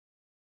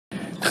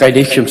ថ្ងៃ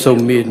នេះខ្ញុំសូម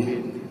មាន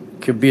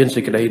គឺមានសេ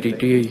ចក្តីរី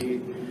ករាយ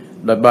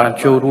ដែលបាន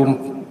ចូលរួម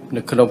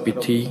នៅក្នុងពិ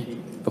ធី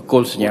ប្រគ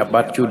ល់សញ្ញាប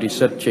ត្រជូននិស្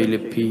សិតជ័យលា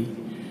ភី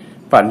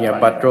បញ្ញា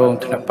បត្ររង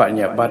ថ្នាក់បញ្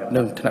ញាបត្រ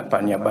និងថ្នាក់ប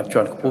ញ្ញាបត្រ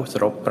ជាន់ខ្ពស់ស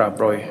រុប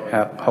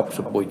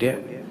561នា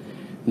ក់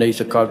នៃ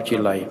សាកលវិទ្យា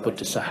ល័យពុទ្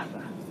ធសាសនា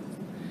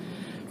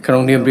ក្នុ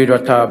ងនាមរាជរ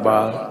ដ្ឋាភិបា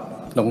ល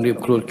ក្នុងនាម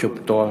គ្រូជាប់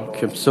ផ្ទាល់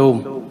ខ្ញុំសូម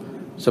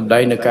សម្ដែ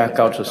ងនៅការ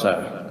កោតសរសើរ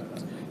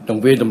និង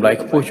វាតម្លៃ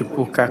ខ្ពស់ចំ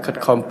ពោះការខិត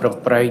ខំប្រឹង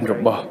ប្រែងរ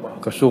បស់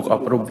ក្រសួងអ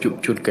ប់រំយុវ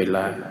ជនកី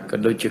ឡាក៏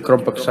ដូចជាក្រុម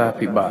ប្រឹក្សា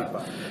ភិបាល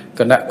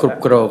គណៈគ្រប់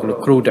គ្រងលោក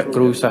គ្រូអ្នក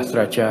គ្រូសាស្ត្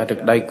រាចារ្យនិង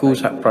ដៃគូ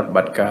សហប្រតិប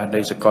ត្តិការនៃ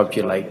សាកលវិទ្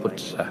យាល័យពុទ្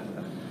ធសាសនា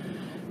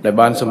ដែល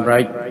បានសម្រេ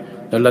ច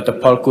នូវលទ្ធ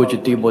ផលគួរជា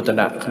ទីមោទ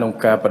នៈក្នុង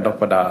ការបណ្ដុះ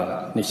បណ្ដាល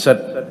និស្សិត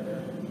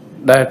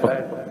ដែលប្រ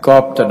ក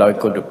បទៅដោយ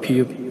គុណភា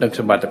ពនិងស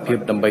មត្ថភាព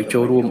ដើម្បីចូ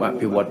លរួមអ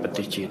ភិវឌ្ឍប្រ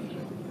ទេសជាតិ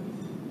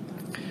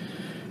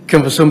ខ្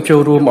ញុំសូមចូល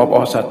រួមអបអ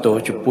រសាទរ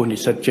ចំពោះនិ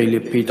ស្សិតជ័យ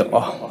លាភីទាំងអ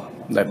ស់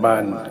ដែលបា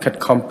នខិត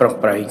ខំប្រឹង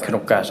ប្រែងក្នុ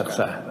ងការសិក្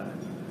សា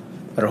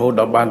រហូត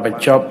ដល់បានប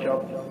ញ្ចប់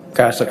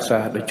ការសិក្សា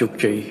ដោយជោគ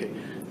ជ័យ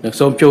និង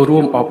សូមចូលរួ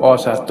មអបអរ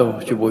សាទរ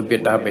ជាមួយបេ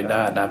ដាបេដា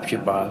អាណាព្យា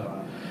បាល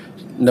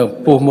និង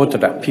ពោះមោទ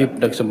នភាព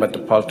និងសមិទ្ធ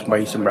ផលថ្មី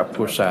សម្រាប់គ្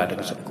រួសារនិ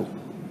ងសង្គម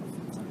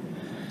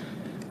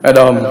អា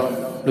ដាម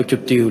លោកជិប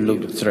ទីវលោក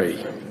ស្រី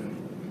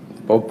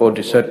បងប្អូន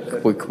និស្សិត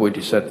គួយ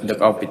និស្សិតនិង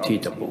អង្គពិធី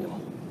ទាំងមូល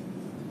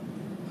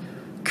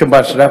ខ្ញុំ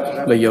បានស្ដាប់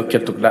และយកចិ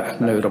ត្តទុកដាក់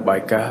នៅរបា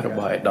យការណ៍រប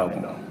ស់អាដាម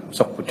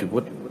សុខពុទ្ធវុ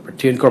ឌ្ឍប្រ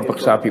ធានក្រុមប្រឹ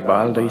ក្សាភិបា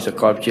លនៃសា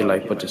កលវិទ្យាល័យ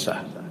ពុទ្ធសាស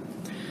នា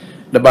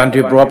ដែលបាន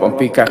រៀបរាប់អំ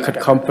ពីការខិត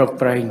ខំប្រឹង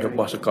ប្រែងរប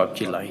ស់សាកលវិទ្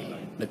យាល័យ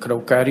នៅក្នុង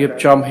ការរៀប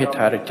ចំហេដ្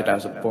ឋារចនា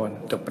សម្ព័ន្ធ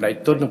ទាំងផ្នែក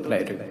ទុននិងផ្នែ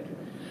ករឿង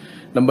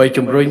ដើម្បី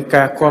ជំរុញ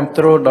ការគ្រប់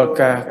គ្រងដល់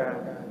ការ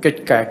កិច្ច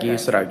ការងារ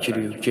ស្រាវជ្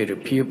រាវជារ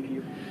ភាព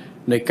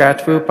នៃការ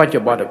ធ្វើបច្ចុ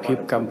ប្បន្នភាព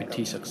កម្មវិ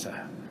ធីសិក្សា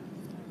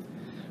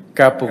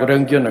ការពង្រឹ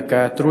ងយន្ត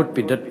ការត្រួត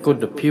ពិនិត្យគុណ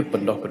ភាពប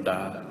ណ្ដុះបណ្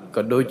ដាល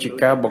ក៏ដូចជា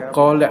ការបង្ក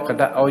លក្ខ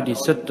ណៈឲ្យនិ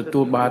ស្សិតទទួ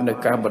លបាននូវ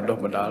ការបណ្ដុះ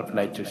បណ្ដាលផ្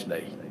នែកទ្រឹស្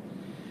ដី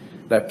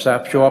ដែលផ្សារ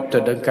ភ្ជាប់ទៅ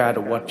នឹងការអ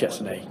នុវត្តជាក់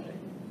ស្ដែង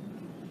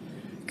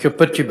ខ្ញុំ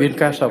ពិតជាមាន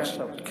ការ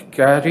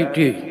រីក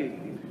រាយ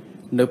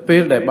នៅពេ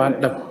លដែលបាន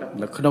ដឹង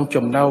នៅក្នុង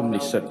ចំណោមនិ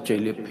ស្សិតជ័យ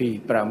លាភី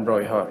561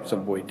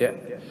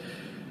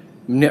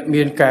នាក់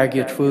មានការ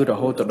ងារធ្វើរ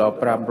ហូតដល់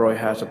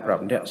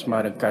555នាក់ស្មើ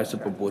នឹង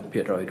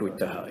99%រួច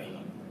ទៅហើយ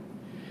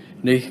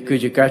នេះគឺ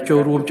ជាការចូល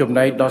រួមចំ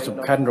ណែកដ៏សំ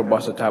ខាន់រប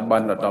ស់ស្ថាប័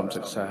នឧត្តម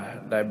សិក្សា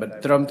ដែលមិន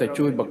ត្រឹមតែ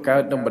ជួយបង្កើ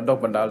តនិងបណ្ដុះ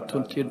បណ្ដាលធ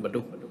នធានមនុ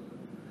ស្ស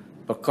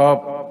ប្រកប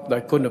ដោ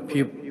យគុណ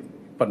ភាព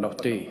ប៉ុណ្ណោះ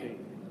ទេ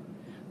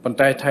ប៉ុន្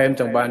តែថែម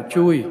ទាំងបាន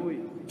ជួយ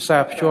ផ្សា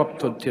រភ្ជាប់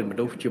ធនធានម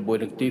នុស្សជាមួយ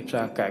នឹងទីផ្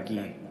សារការ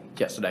ងារ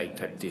ជាក់ស្ដែង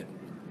ថែមទៀត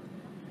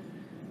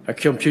ហើយ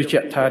ខ្ញុំជឿជា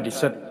ក់ថានិ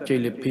ស្សិតជ័យ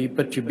លាភី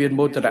ពិតជាមាន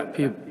មោទន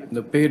ភាព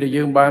នៅពេលដែល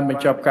យើងបានប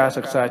ញ្ចប់ការ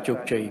សិក្សាជោគ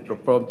ជ័យប្រ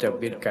ព្រមទាំង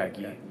មានការ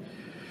ងារ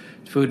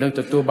ធ្វើនឹង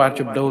ទទួលបាន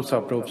ចំណូលស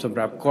ប្បុរសសម្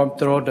រាប់គ្រប់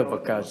គ្រងនិងប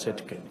ង្កើនសេដ្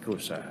ឋកិច្ចគ្រួ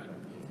សារ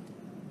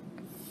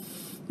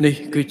នេះ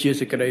គឺជា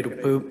សេចក្តីរំ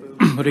ភើប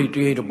រីក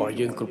រាយរបស់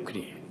យើងគ្រប់គ្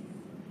នា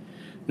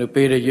នៅ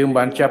ពេលដែលយើង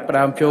បានចាប់ផ្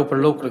ដើមចូលប្រ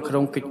ឡូកនៅក្នុ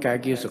ងកិច្ចការ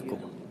ងារសង្គ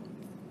ម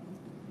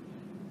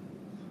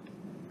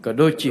ក៏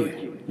ដូចជា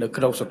នៅ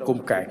ក្នុងសង្គម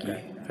ការងារ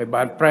ហើយ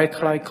បានប្រែ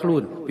ក្លាយខ្លួ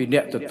នពីអ្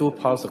នកទទួល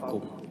ផលសង្គ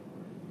ម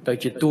ទៅ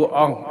ជាតួអ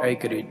ង្គឯ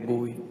ករាជ្យ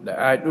មួយដែល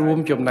អាចរួម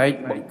ចំណែក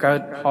បង្កើត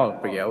ផល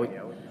ប្រយោជន៍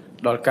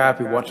ដល់ការអ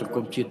ភិវឌ្ឍសង្គ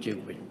មជាតិយើង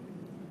វិញ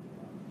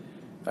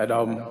អា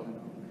ដាម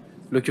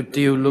លោកជំ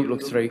ទាវលោ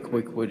កស្រី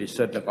គួយនិស្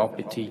សិតនិងអង្គ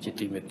ពិធីជា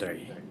ទីមេត្រី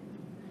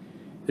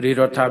រាជ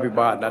រដ្ឋាភិ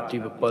បាលអាណត្តិទី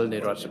7នៃ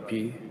រដ្ឋស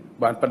ភា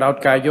បានផ្ដោត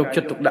ការយក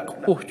ចិត្តទុកដាក់ខ្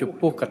ពស់ចំ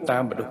ពោះកត្តា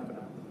មនុស្ស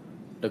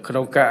នៅក្នុ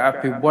ងការអ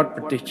ភិវឌ្ឍ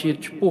ប្រទេសជាតិ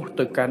ឆ្ពោះ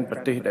ទៅកាន់ប្រ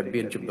ទេសដែល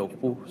មានចំណូលខ្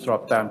ពស់ស្រ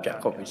បតាមច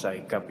ក្ខុវិស័យ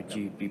កម្ពុ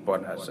ជា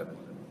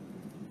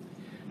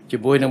2050ជា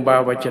មួយនឹងបា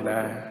វចនា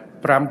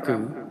5គឺ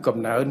កំ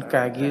ណើន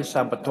ការងារស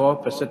ម្បត្តិ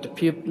ប្រសិទ្ធ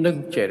ភាពនិង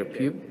ចីរ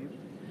ភាព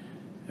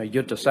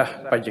យុទ្ធសាស្ត្រ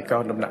បញ្ចកោ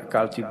ណដំណាក់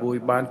កាលទី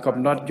1បានកំ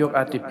ណត់យក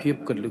អាទិភាព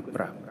គន្លឹះ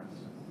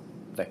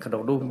5តែក្នុ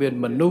ងនោះមាន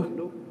មនុស្ស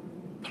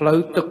ផ្លូវ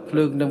ទឹកភ្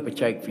លើងនិងបច្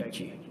ចេកវិទ្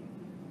យា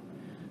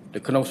នៅ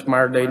ក្នុងស្មា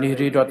រតីនេះ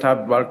រាជរដ្ឋា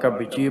ភិបាលកម្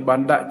ពុជាបាន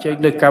ដាក់ចេញ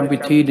នូវកម្មវិ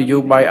ធីនយោ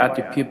បាយអា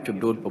ទិភាពចំ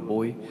នួន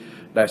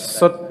6ដែល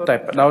សុទ្ធតែ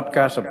ផ្ដោត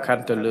ការសំខា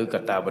ន់ទៅលើក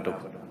ត្តាមនុស្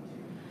ស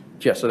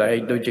ជាក់ស្ដែង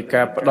ដូចជា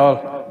ការផ្ដល់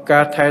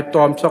ការថែ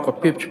ទាំសុខ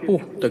ភាពឆ្ពោះ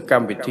ទៅក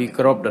ម្មវិធី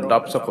គ្របដណ្ដ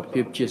ប់សុខ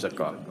ភាពជាស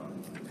កល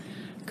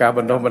ការប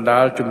ណ្ដុះបណ្ដា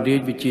លជំនាញ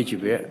វិជ្ជាជី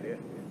វៈ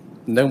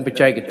និងបច្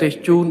ចេកទេស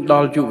ជូនដ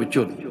ល់យុវជ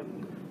ន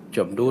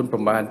ចំនួនប្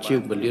រមាណជាង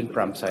1.5 លាន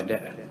នា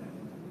ក់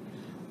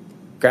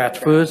ការ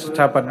ធ្វើស្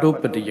ថាបត្យ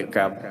នីយក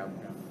ម្ម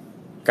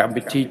កម្ម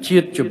វិធីជា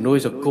តិជំនួយ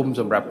សង្គម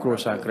សម្រាប់គ្រួ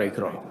សារក្រី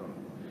ក្រ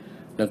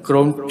និងក្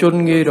រុមជន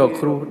ងាយរង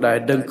គ្រោះដែល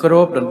ដឹងគ្រ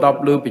បដណ្ដប់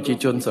លើប្រជា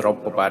ជនសរុប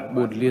ប្រមាណ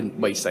4.3 លាន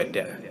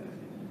នាក់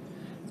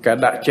ការ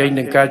ដាក់ចេញ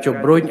នឹងការជំ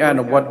រុញអ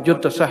នុវត្តយុ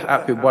ទ្ធសាស្ត្រអ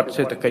ភិវឌ្ឍ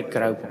សេដ្ឋកិច្ច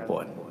ក្រៅប្រព័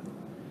ន្ធ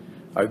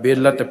ឲ្យមាន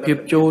លទ្ធភាព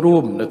ចូលរួ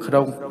មនៅក្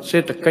នុងសេ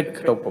ដ្ឋកិច្ច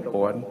ក្នុងប្រ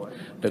ព័ន្ធ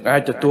និងអា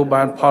ចទទួល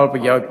បានផលប្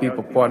រយោជន៍ពី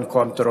ប្រព័ន្ធគ្រ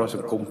ប់គ្រងស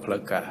ង្គមផ្លូ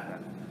វការ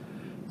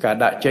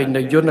ដាក់ចេញ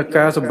នូវយន្ត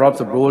ការសម្រប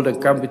សម្រួលនិង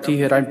កម្មវិធី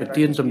ហិរញ្ញប្ប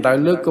ទានសម្ដៅ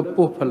លើកកម្ព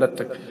ស់ផលិត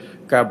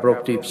ការប្រក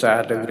ទីផ្សារ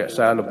និងរក្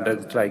សាលំនឹង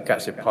ថ្លៃក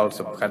សិផល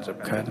សំខាន់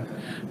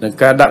និង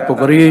ការដាក់ព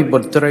ង្រាយម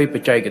ន្ត្រីប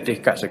ច្ចេកទេស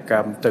កសិក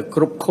ម្មទៅ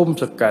គ្រប់ឃុំ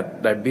សង្កាត់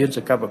ដែលមានស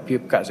កម្មភាព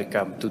កសិក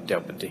ម្មទូទាំ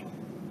ងប្រទេស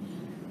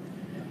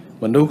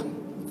មនុស្ស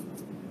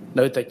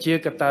នៅតែជា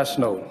កត្តាស្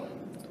នូល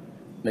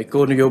នៃ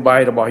គោលនយោបាយ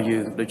របស់យើ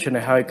ងដូច្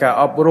នេះហើយការ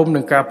អប់រំ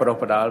និងការបណ្ដុះ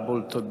បណ្ដាលមូ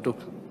លធននោះ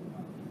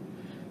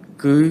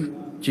គឺ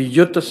ជា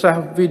យុទ្ធសាស្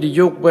ត្រវិនិ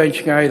យោគវែង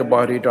ឆ្ងាយរប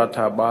ស់រាជរដ្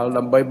ឋាភិបាល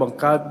ដើម្បីបង្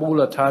កើតមូល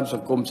ដ្ឋានស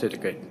ង្គមសេដ្ឋ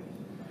កិច្ច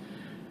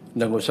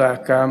និងឧស្សាហ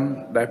កម្ម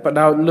ដែលផ្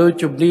ដោតលើ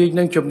ជំនាញ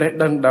និងចំណេះ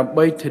ដឹងដើម្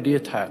បីធានា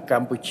ថាក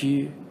ម្ពុជា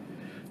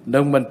នឹ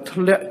ងមិន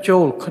ធ្លាក់ចូ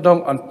លក្នុង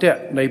អន្ទាក់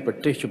នៃប្រ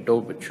ទេសជំនួស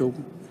ប្រជុំ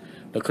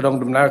នៅក្នុង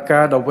ដំណើរកា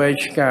រដ៏វែង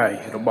ឆ្ងាយ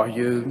របស់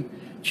យើង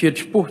ឈាន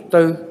ឆ្ពោះ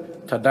ទៅ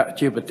ឋានៈ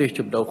ជាប្រទេស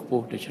ជំនួសខ្ព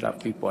ស់នៅឆ្នាំ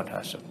2050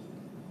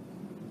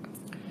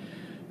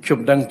ខ្ញុំ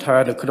ដឹងថា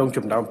នៅក្នុង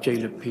ចំណោមជ័យ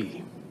លាភី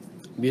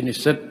មាននិ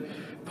ស្សិត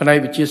ផ្នែក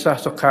វិទ្យាសាស្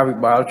ត្រសុខាភិ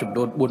បាលចំ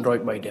នួន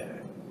403នាក់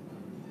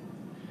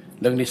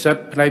និងនិស្សិត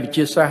ផ្នែកវិទ្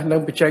យាសាស្ត្រនិង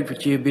បច្ចេកវិ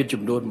ទ្យាមាន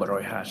ចំនួន158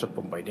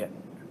នាក់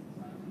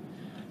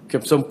ខ្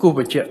ញុំសូមគូស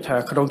បញ្ជាក់ថា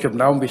ក្នុងចំ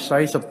ណោមវិស័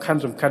យសំខាន់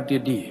ទៀ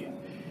តនេះ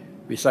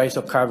វិស័យ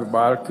សុខាភិ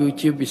បាលគឺ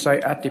ជាវិស័យ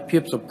អាទិភា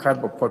ពសំខាន់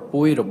បំផុត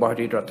មួយរបស់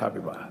រាជរដ្ឋា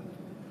ភិបាល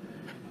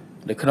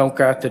នៅក្នុង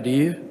ការធានា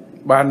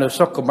បាននូវ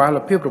សុខុមាល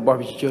ភាពរបស់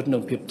ប្រជាជននិ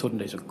ងភាពធន់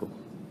នៃសង្គម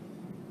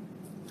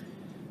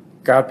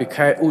កាលពី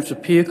ខែឧស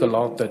ភាកន្ល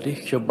ងទៅនេះ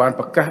ខ្ញុំបាន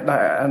ប្រកាសដា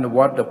ក់អនុវ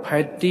ត្តនូវផែ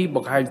នទីប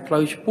ង្ហាញផ្លូ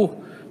វឆ្ពោះ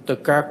ទៅ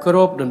ការគ្រ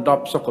បដណ្ដ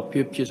ប់សុខ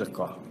ភាពជាសក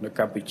លនៅ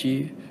កម្ពុជា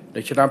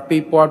នៅឆ្នាំ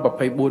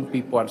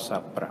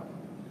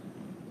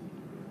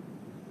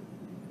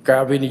2024-2035កា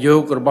រវិនិយោ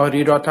គរបស់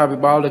រាជរដ្ឋាភិ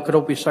បាលនៅក្នុ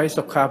ងវិស័យ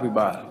សុខាភិ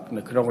បាល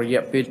នៅក្នុងរ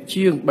យៈពេល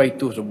ជាង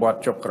3ទសវត្ស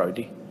រ៍ចុងក្រោយ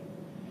នេះ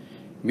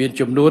មាន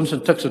ចំនួនស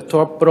ន្ធឹកសន្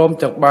ធាប់ព្រម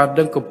ទាំងបាន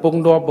នឹងកំពុង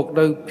នាំមក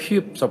នូវភា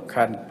ពសំ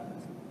ខាន់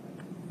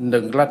និ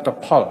ងលទ្ធ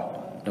ផល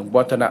និងវ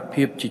ឌ្ឍន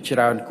ភាពជាច្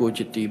រើនគួរ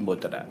ជាទីមោ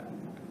ទនៈ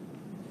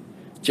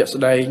ជាក់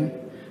ស្ដែង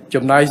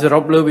ចំណាយសរុ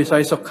បលើវិស័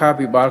យសុខា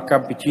ភិបាលក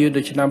ម្ពុជា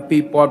នៅឆ្នាំ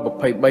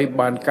2023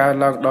បានកើន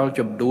ឡើងដល់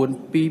ចំនួន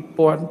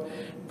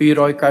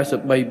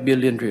2293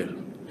 billionរៀល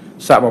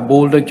សាកបបួ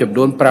លនឹងចំ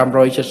នួន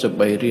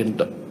573លាន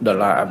ដុ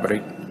ល្លារអាមេរិ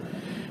ក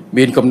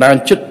មានកំណើន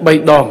ជិត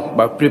3ដង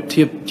បើប្រៀប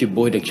ធៀបជា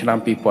មួយនឹងឆ្នាំ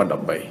2013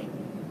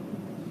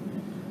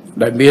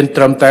ដែលមាន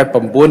ត្រឹមតែ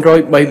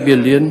903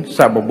 billion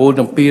សាកបបួល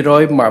នឹង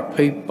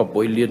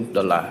226លាន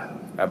ដុល្លារ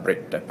អាមេរិក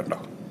តែប៉ុណ្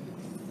ណោះ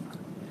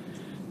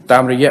តា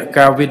មរយៈ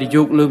ការវិនិ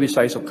យោគលើវិ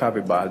ស័យសុខា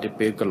ភិបាលនា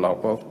ពេលកន្លង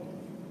មក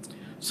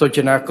សូច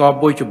នាករ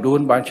មួយចំនួន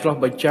បានឆ្លុះ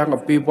បញ្ចាំង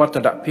អំពីវឌ្ឍ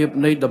នភាព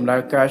នៃដំណើរ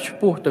ការឆ្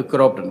ពោះទៅគ្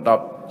របដណ្ដ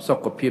ប់សុ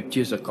ខភាព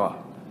ជាសកល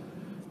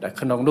ដែល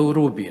ក្នុងនោះ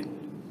រួមមាន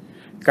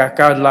ការ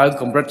កើនឡើង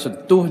កម្រិតស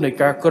ន្ទុះនៃ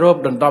ការគ្រប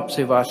ដណ្ដប់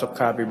សេវាសុ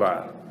ខាភិបា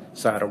ល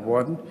សារវ័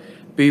ន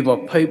ពី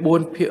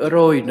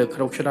24% នៅក្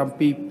នុងឆ្នាំ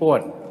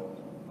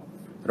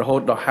2000រហូ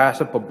តដល់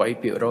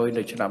58%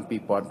 នៅឆ្នាំ2021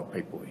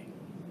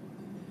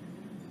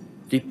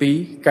ទី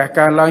2ការ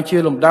កើនឡើងជា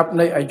លំដាប់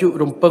នៃអាយុ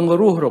រំពឹង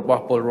រស់រប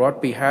ស់ពលរដ្ឋ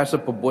ពី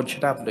59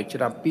ឆ្នាំនៅឆ្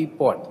នាំ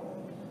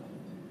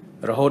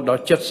2000រហូតដ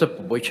ល់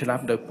76ឆ្នាំ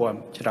នៅ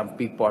ឆ្នាំ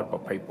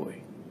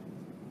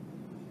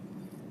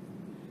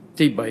2021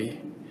ទី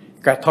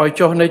3ការថយ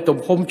ចុះនៃទំ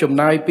ហំចំ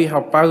ណាយពី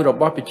ហោប៉ៅរ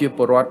បស់ប្រជាព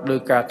លរដ្ឋលើ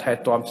ការថែ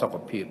ទាំសុខ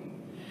ភាព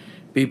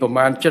ពីប្រ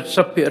មាណ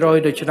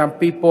 70% នៅឆ្នាំ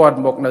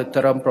2000មកនៅ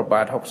ត្រឹមប្រមា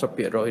ណ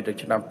 60% នៅ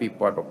ឆ្នាំ2020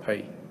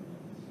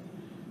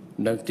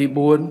និងទី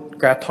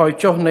4ការថយ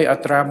ចុះនៃអ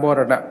ត្រាម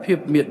រណភាព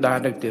មាតា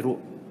និងទារក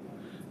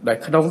ដែល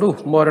ក្នុងនោះ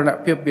មរណ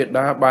ភាពមា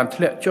តាបាន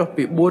ធ្លាក់ចុះ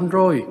ពី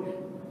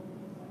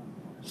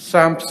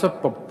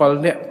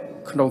437នាក់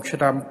ក្នុងឆ្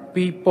នាំ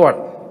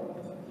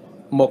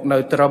2000មកនៅ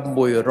ត្រឹម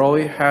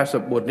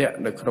154នាក់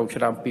នៅក្នុង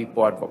ឆ្នាំ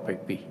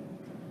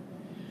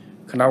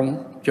2022ក្នុង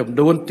ចំ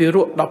នួនទារ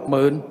ក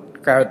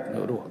 10,000 កើត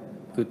នៅរស់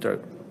គឺត្រូវ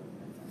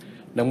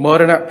និងម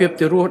រណភាព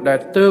ទារកដែល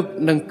ទើប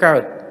នឹងកើ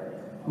ត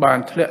បាន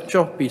ធ្លាក់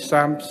ចុះពី37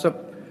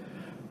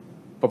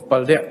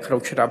នាក់ក្នុង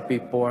ឆ្នាំ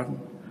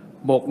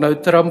2000មកនៅ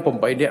ត្រឹម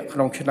8នាក់ក្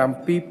នុងឆ្នាំ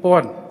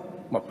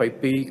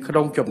2022ក្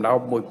នុងចំណោម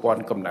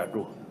 1000 កំណើតរ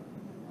ស់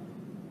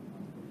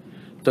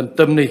ទន្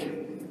ទឹមនេះ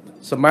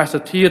សមាស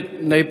ធាតុ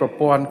នៃប្រ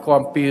ព័ន្ធ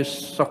គាំពារ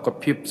សុខ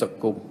ភាពសង្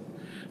គម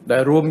ដែ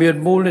លរួមមាន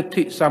មូលនិ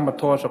ធិសមត្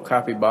ថសុខា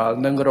ភិបាល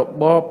និងរ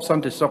បបស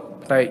ន្តិសុខ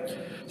ផ្នែក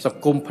ស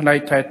ង្គមផ្នែក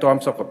ថែទាំ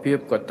សុខភាព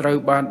ក៏ត្រូវ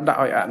បានដាក់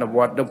ឲ្យអនុវ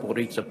ត្តនិងពង្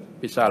រីក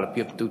វិសាល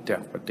ភាពទូទាំ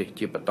ងប្រទេស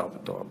ជាបន្តប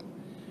ន្ទាប់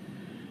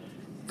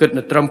គិត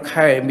នៅត្រឹម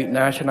ខែមិនិ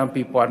នាឆ្នាំ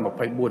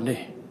2024នេះ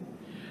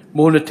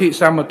មូលនិធិ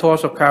សមត្ថ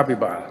សុខាភិ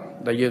បាល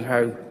ដែលយើងហៅ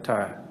ថា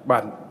បា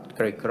ន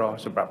ក្រីក្រ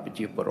សម្រាប់ប្រ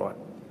ជាពលរដ្ឋ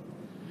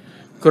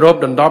គ្រប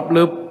ដណ្ដប់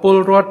លើពល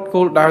រដ្ឋ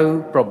គោលដៅ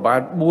ប្រមាណ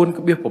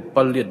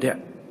 4.7 លាននា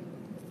ក់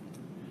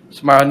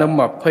ស្មើនឹង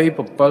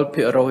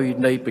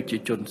 27% នៃប្រជា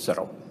ជនស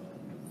រុប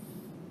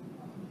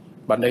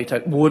បានន័យថា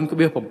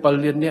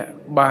 4.7 លាននាក់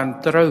បាន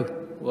ត្រូវ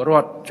រ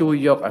ដ្ឋជួយ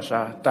យកអា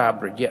សាតាម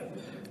រយៈ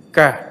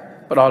ការ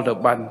ផ្ដល់ទៅ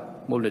បាន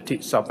មូលនិធិ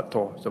សមត្ថ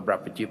សម្រា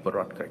ប់ប្រជាពលរ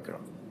ដ្ឋក្រីក្រ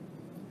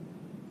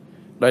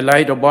ដោយឡែ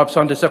ករបបស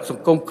ន្តិសុខស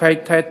ង្គមខេត្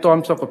តថែទាំ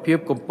សុខភាព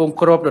កំពុង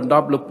គ្របដណ្ដ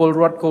ប់លើពល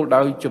រដ្ឋគោល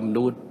ដៅចំ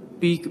នួន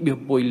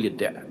 2.1 លាន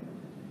នាក់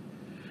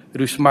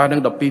ឬស្មើនឹង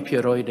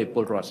 12% នៃព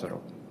លរដ្ឋសរុ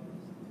ប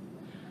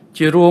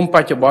ជារួមប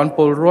ច្ចុប្បន្នព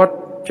លរដ្ឋ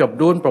ចំ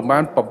នួនប្រមា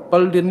ណ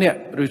7 លាននាក់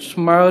ឬស្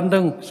មើនឹ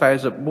ង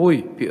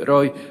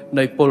41%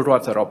 នៃពលរ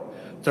ដ្ឋសរុប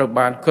ត្រូវ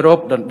បានគ្រប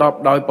ដណ្ដប់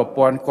ដោយប្រ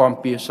ព័ន្ធគាំ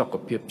ពារសុខ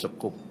ភាពសង្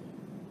គម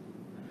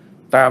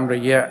តាមរ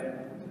យៈ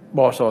ប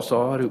សស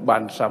ឬបា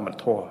នសមត្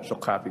ថភាពសុ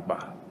ខាភិបា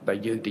លដែល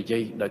យើងនិយា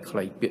យដោយខ្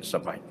លីពាក្យស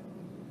ម្រាប់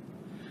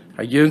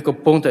ហើយយើងកំ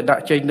ពុងតែដា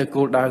ក់ចេញនៅ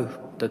គោលដៅ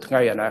ទៅថ្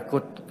ងៃអនាគ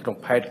តក្នុង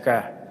ផែនកា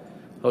ររ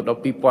ហូតដ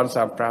ល់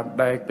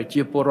2035ដែលប្រ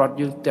ជាពលរដ្ឋ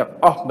យើងទាំង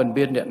អស់មិន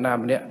មានអ្នកណា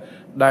ម្នាក់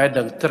ដែល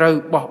នឹងត្រូវ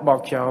បោះប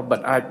ង់ចោលមិន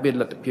អាចមាន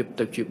លទ្ធភាព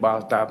ទៅជាបាល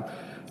តាម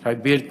ហើយ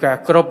មានការ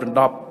គ្របដណ្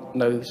ដប់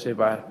នៅសេ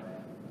វា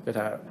គេ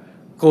ថា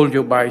គោលន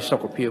យោបាយសុ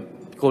ខភាព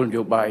គោលន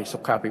យោបាយសុ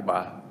ខាភិ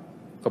បាល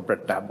កម្រិត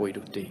តាមមួយ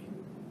នោះទេ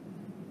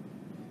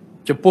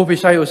ចំពោះវិ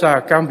ស័យឧស្សាហ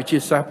កម្មវិទ្យា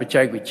សាស្ត្របច្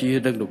ចេកវិទ្យា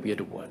និងនវា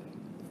នុវត្តន៍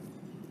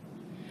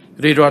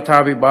រាជរដ្ឋា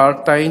ភិបាល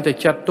តែងតែ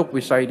ចាត់ទុក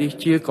វិស័យនេះ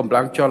ជាកម្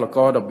លាំងចលក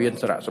រដ៏មាន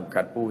សារៈសំ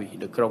ខាន់មួយ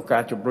នៅក្នុងកា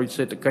រជំរុញ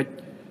សេដ្ឋកិច្ច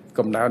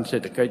កំណើនសេ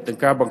ដ្ឋកិច្ចនិង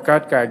ការបង្កើ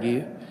តការងារ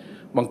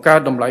បង្កើត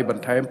តម្លៃប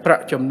ន្ថែមប្រា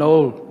ក់ចំណូ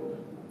ល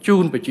ជូ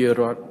នប្រជា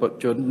រដ្ឋពល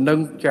ជននិង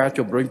ការ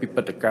ជំរុញពិ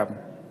ពិធកម្ម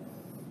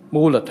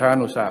មូលដ្ឋាន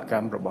ឧស្សាហក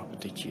ម្មរបស់ប្រ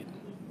ទេសជាតិ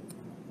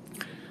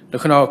នៅ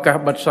ក្នុងឱកាស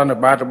បិទសន្និ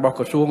បាតរបស់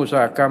ក្រសួងឧស្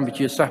សាហកម្មវិទ្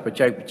យាសាស្ត្របច្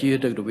ចេកវិទ្យា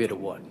និងនវានុ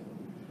វត្តន៍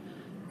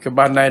ក៏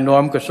បានណែ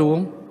នាំក្រសួង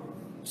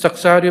សិ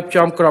ក្សារៀប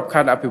ចំក្រប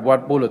ខ័ណ្ឌអភិវឌ្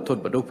ឍមូលធន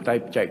មនុស្សផ្នែក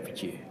បច្ចេកវិទ្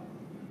យា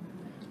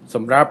ស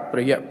ម្រាប់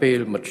រយៈពេល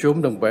មធ្យម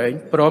និងវែង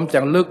ព្រម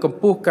ទាំងលើកកម្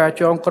ពស់ការ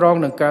ចងក្រង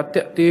និងការ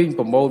តាក់ទាញ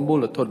ប្រមូលមូ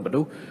លធនម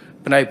នុស្ស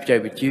ផ្នែកបច្ចេក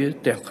វិទ្យា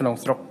ទាំងក្នុង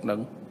ស្រុកនិង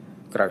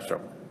ក្រៅស្រុ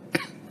ក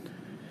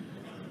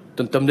ទ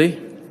ន្ទឹមនេះ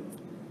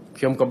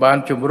ខ្ញុំក៏បាន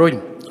ជំរុញ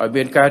ឲ្យ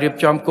មានការរៀប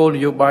ចំគោលន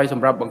យោបាយស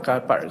ម្រាប់បង្កើត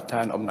បរិស្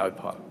ថានអំណោយ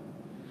ផល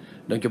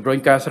និងជំរុញ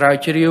ការស្រាវ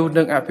ជ្រាវ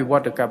និងអភិវ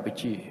ឌ្ឍកម្ពុ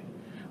ជា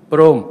ព្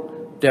រម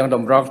ទាំងត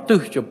ម្រង់ទិ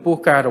សចំពោះ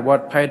ការរវ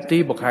ត្តផែនទី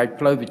បង្ហាញ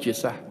ផ្លូវវិទ្យា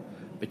សាស្ត្រ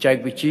បច្ចេក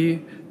វិទ្យា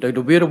ដោយន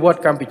វានុវត្ត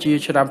ន៍កម្ពុជា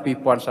ឆ្នាំ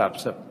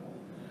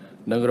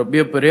2030និងរ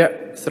បៀបវរៈ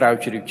ស្រាវ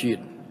ជ្រាវជា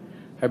តិ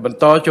ហើយបន្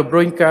តជំ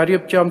រុញការរៀ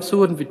បចំ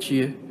សួនវិទ្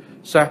យា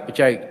សាស្ត្របច្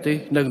ចេកទេស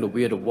និងន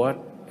វានុវត្ត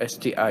ន៍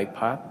STI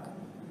Park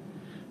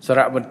សារ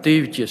មន្ទីរ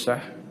វិទ្យាសា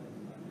ស្ត្រ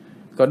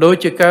ក៏ដូច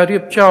ជាការរៀ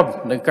បចំ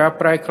និងការ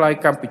ប្រែក្លាយ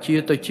កម្ពុជា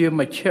ទៅជា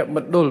មជ្ឈម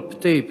ណ្ឌលផ្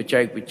ទេរបច្ចេ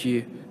កវិទ្យា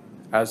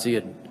អាស៊ា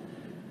ន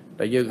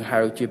ដែលយើងហៅ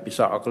ជាភា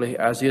សាអង់គ្លេស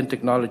ASEAN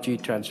Technology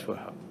Transfer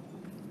Hub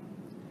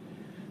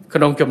ក្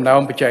នុងចំណោម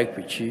បច្ចេក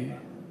វិទ្យា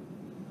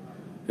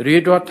រា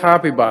ជរដ្ឋា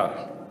ភិបាល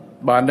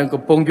បាននឹង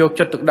កំពុងយក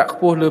ចិត្តទុកដាក់ខ្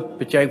ពស់លើ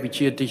បច្ចេកវិទ្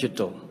យា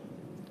Digital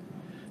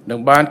និង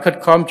បានខិត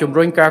ខំជំ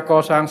រុញការក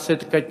សាងសេ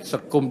ដ្ឋកិច្ចស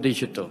ង្គម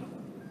Digital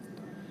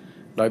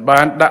ដោយ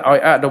បានដាក់ឲ្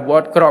យអនុវ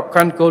ត្តក្រប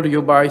ខ័ណ្ឌគោលន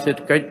យោបាយសេដ្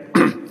ឋកិច្ច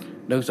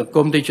និងសង្គ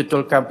ម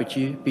Digital កម្ពុ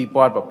ជា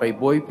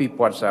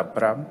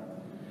2021-2035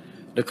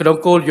នៅក្នុង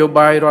គោលនយោ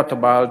បាយរដ្ឋ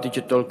បាល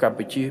Digital កម្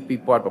ពុជា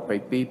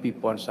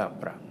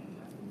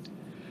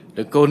2022-2035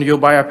និងគោលនយោ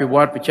បាយអភិវ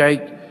ឌ្ឍបច្ចេក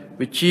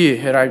វិទ្យា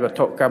ហិរញ្ញវត្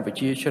ថុកម្ពុ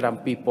ជាឆ្នាំ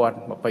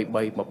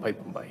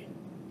2023-2028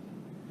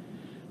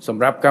ស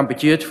ម្រាប់កម្ពុ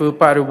ជាធ្វើ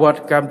បរិវត្ត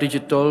កម្ម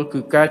Digital គឺ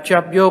ការចា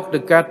ប់យកនិ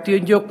ងការទា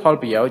ញយកផល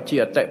ប្រយោជន៍ជា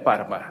អតិប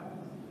រមា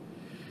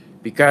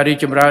ពីការរីក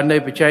ចម្រើននៃ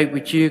បច្ចេក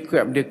វិទ្យាគ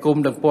មនាគម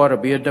ន៍និងព័ត៌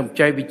មាននិងបច្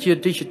ចេកវិទ្យា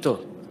Digital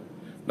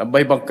ដើម្បី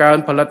បង្កើន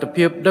ផលិត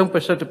ភាពនិងប្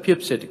រសិទ្ធភាព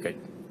សេដ្ឋកិច្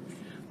ច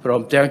ព្រ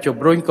មទាំងជំ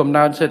រុញកំ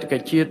ណើនសេដ្ឋកិ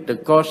ច្ចជាតិនិង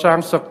កសាង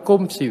សង្គ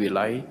មស៊ីវិ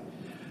ល័យ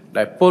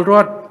ដែលពលរ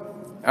ដ្ឋ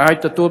អាច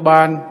ទទួល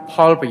បានផ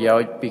លប្រយោ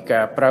ជន៍ពី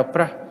ការប្រើប្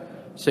រាស់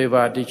សេ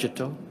វា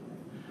Digital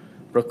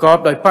ប្រកប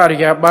ដោយបរិ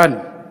យាបន្ន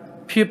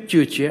ភាព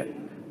ជឿជាក់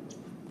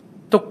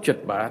ទុកចិត្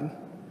តបាន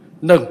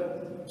និង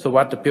សុវ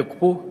ត្ថិភាពខ្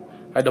ពស់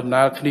ហើយដំ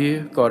ណើរគ្នា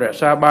ក៏រក្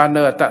សាបាន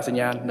នូវអត្តសញ្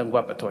ញាណនិងវ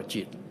ប្បធម៌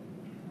ជាតិ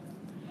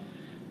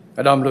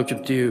អាដាមលោក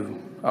ជំទាវ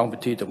អង្គពិ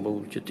ធីទាំងមូល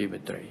ជាទីមេ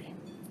ត្រី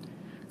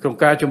ក្នុង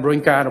ការជំរុញ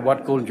ការអនុវត្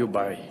តគោលនយោ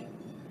បាយ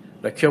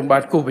ដែលខ្ញុំបា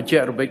នគូសបញ្ជា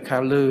ក់រំលេចខា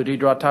ងលើរាជ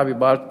រដ្ឋាភិ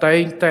បាលតែ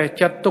ងតែ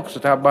ចាត់ទុក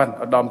ស្ថាប័ន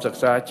ឧត្តមសិក្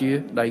សាជា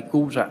ដៃ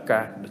គូសហ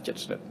ការដ៏ជិត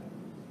ស្និទ្ធ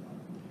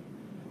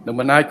និង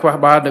មិនអាចខ្វះ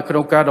បាននៅក្នុ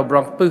ងការតម្រ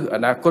ង់ទិសអ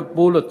នាគត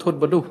មូលធន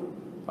មនុស្ស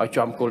ឲ្យ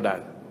ចំគោលដៅ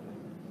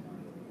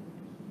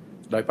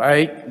ដោយផ្អែ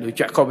កលើ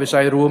ចក្ខុវិស័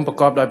យរួមប្រ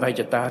កបដោយមហិច្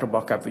ឆតារប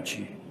ស់កម្ពុ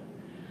ជា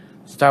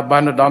ស្ថាប័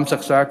នឧត្តមសិ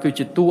ក្សាគឺ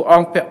ជាតួអ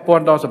ង្គពាក់ព័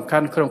ន្ធដ៏សំខា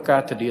ន់ក្នុងកា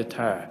រធានា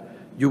ថា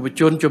យុវ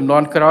ជនជំនា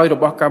ន់ក្រោយរ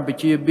បស់កម្ពុ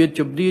ជាមាន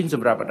ជំនាញស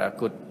ម្រាប់អនា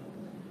គត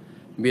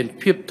មាន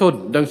ភាពធន់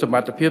និងសម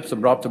ត្ថភាពស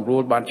ម្របសម្រួ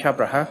លបានឆាប់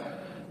រហ័ស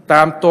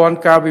តាមទាន់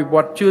ការវិវ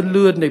ត្តជឿន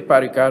លឿននៃប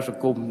រិការស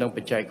ង្គមនិងប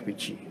ច្ចេកវិ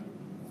ទ្យា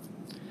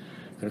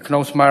ក្នុ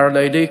ងស្មារ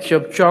តីនេះខ្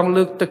ញុំចង់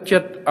លើកទឹកចិ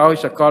ត្តឲ្យ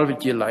សាកលវិ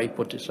ទ្យាល័យ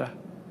ពុទ្ធិសាសន៍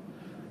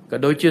ក៏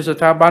ដូចជាស្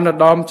ថាប័នឧត្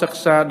តមសិ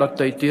ក្សាដ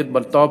ទៃទៀតប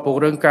ន្តព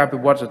ង្រឹងការវិ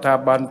វត្តស្ថា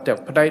ប័នទាំង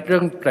ផ្នែករឹ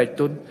ងផ្នែក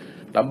ទន់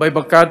ដើម្បីប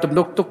ង្កើនទំ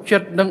នុកទុកចិ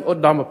ត្តនិងឧ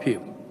ត្តមភាព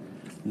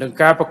និង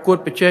ការប្រកួត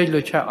ប្រជែងលើ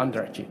ឆាកអន្ត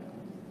រជាតិ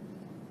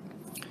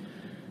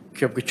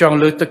ខ្ញុំក៏ចង់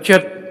លើកទឹកចិ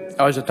ត្ត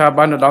ឲ្យស្ថា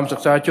ប័នឧត្តមសិ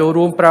ក្សាចូល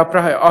រួមប្រើប្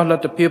រាស់ឲ្យអស់ល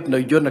ទ្ធភាពនៅ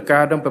យន្តកា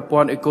រនិងប្រព័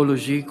ន្ធអេកូឡូ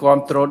ស៊ីគាំ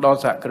ទ្រដល់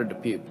សហគ្រិន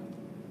ភាព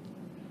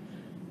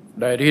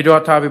ដែលរាជរ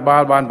ដ្ឋាភិបា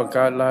លបានបង្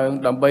កើតឡើង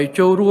ដើម្បី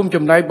ចូលរួម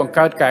ចំណែកបង្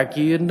កើតការ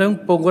ងារនិង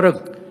ពង្រឹង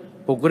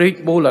ពង្រីក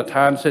មូលដ្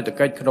ឋានសេដ្ឋ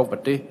កិច្ចក្នុងប្រ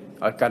ទេស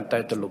ឲ្យកាន់តែ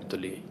ទូលំទូ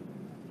លាយ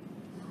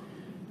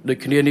ដូច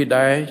គ្នានេះ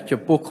ដែរចំ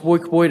ពោះក្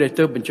មួយដែល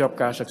ទើបបញ្ចប់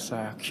ការសិក្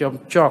សាខ្ញុំ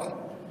ចង់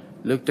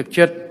លើកទឹក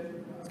ចិត្ត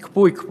ខ្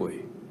ពួយ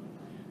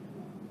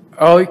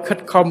ឲ្យខិត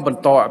ខំបន្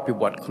តអភិ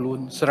វឌ្ឍខ្លួន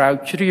ស្រាវ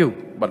ជ្រាវ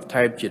បន្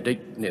ថែមជានិច្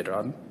ចនិរ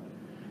ន្តរ៍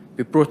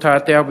ពីព្រោះថា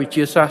ទាំងវិទ្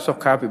យាសាស្ត្រសុ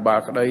ខាភិបាល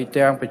ក្តី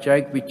ទាំងបច្ចេក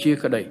វិទ្យា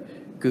ក្តី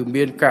គឺ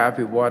មានការអ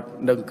ភិវឌ្ឍ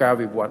និងការ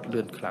វិវត្ត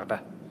លឿនខ្លាំងណា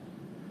ស់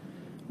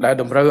ដែល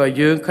តម្រូវឲ្យ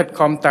យើងខិត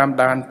ខំតាម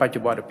ដានបច្ចុ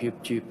ប្បន្នភាព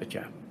ជាប្រ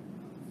ចាំ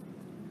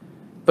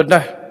ប៉ុន្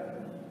តែ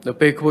នៅ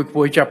ពេលខ្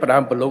ពួយចាប់ផ្ដើ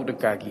មប្រឡូកនឹង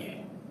ការងារ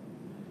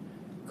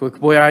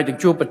ខ្ពួយអាចនឹង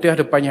ជួបប្រទះ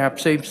ទៅបញ្ហា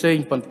ផ្សេង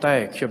ប៉ុន្តែ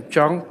ខ្ញុំច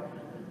ង់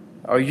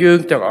ឲ្យយើង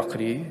ទាំងអស់គ្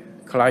នា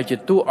ខ្លាយជា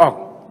តួអង្គ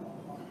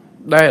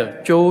ដែល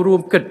ចូលរួ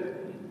មគិត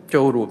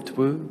ចូលរួមធ្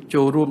វើ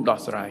ចូលរួមដោះ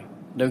ស្រាយ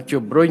និង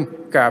ជំរុញ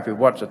ការអភិ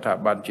វឌ្ឍស្ថា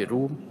ប័នជា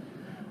រួម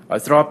ឲ្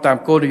យស្របតាម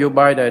គោលនយោ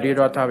បាយដែលរាជ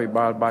រដ្ឋាភិ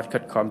បាលបានខិ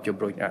តខំជំ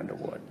រុញអនុ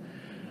វត្ត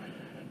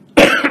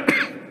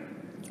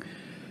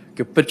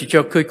គឺពិតជា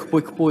ឃើញខ្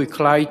ពួយ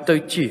ខ្លាយទៅ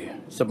ជា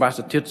សមា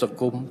ជិកសង្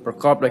គមប្រ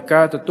កបដោយ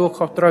ការទទួល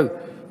ខុសត្រូវ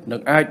និ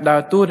ងអាចដើ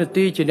រតួនា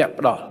ទីជាអ្នក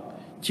ផ្ដល់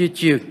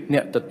ជាអ្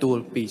នកទទួល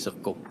ពីស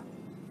ង្គម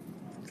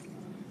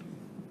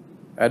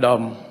អាដា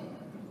ម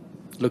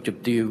លោកជំ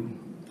ទាវ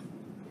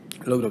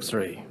លោកស្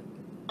រី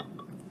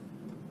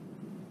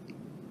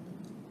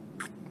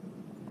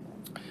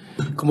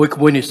ក្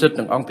មួយនិស្សិត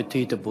នឹងអង្គពិ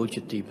ធីទៅបុ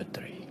ជាទីមេ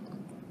ត្រី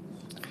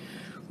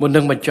មុន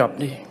នឹងបញ្ចប់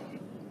នេះ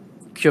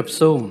ខ្ញុំ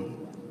សូម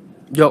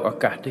យកឱ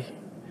កាសនេះ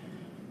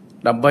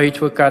ដើម្បី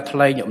ធ្វើការថ្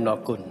លែងអំណរ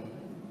គុណ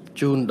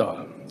ជូនដ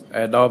ល់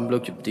អាដាមលោ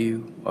កជំទាវ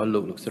អស់លោ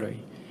កស្រី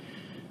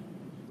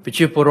ប្រ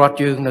ជាពលរដ្ឋ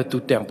យើងនៅទូ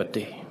ទាំងប្រ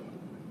ទេស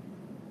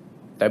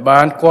តែ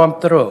បានគាំ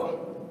ទ្រ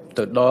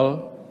ទៅដល់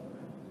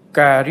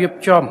ការរៀប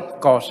ចំ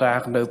កសាង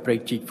នៅព្រៃ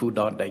ជីកហ្វូ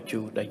ដនដៃជូ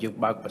ដែលយើង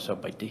បើកប្រសិ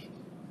ទ្ធិនេះ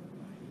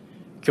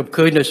ខ្ញុំ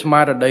ឃើញនៅស្មា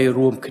រតី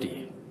រួមគ្នា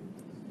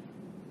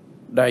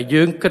ដែល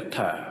យើងគិត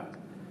ថា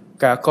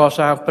ការក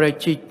សាងព្រៃ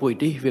ជីកមួយ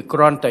នេះវាគ្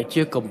រាន់តែ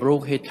ជាគម្រោង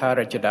ហេដ្ឋា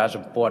រចនាស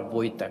ម្ព័ន្ធ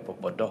មួយតែ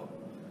ប៉ុណ្ណោះ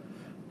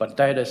ប៉ុន្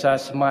តែដោយសារ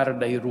ស្មារ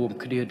តីរួម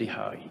គ្នានេះ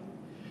ហើយ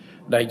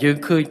ដែលយើង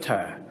ឃើញ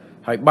ថា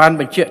ហើយបាន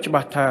បញ្ជាក់ច្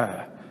បាស់ថា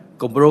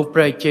គម្រោង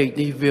ព្រៃជីក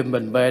នេះវាមិ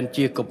នមែន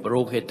ជាគម្រោ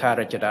ងហេដ្ឋា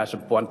រចនាស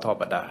ម្ព័ន្ធធម្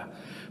មតា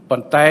ប៉ុ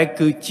ន្តែ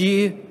គឺជា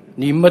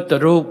និមិត្ត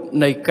រូប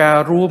នៃការ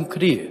រួម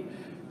គ្នា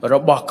រ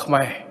បស់ខ្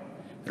មែរ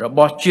រប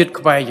ស់ជាតិ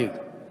ខ្មែរយើង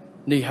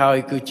នេះហើយ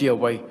គឺជា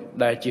អ្វី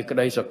ដែលជាក្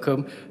តីសង្ឃឹម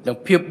និង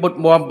ភាពមុត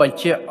មាំបញ្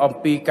ជាក់អំ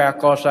ពីការ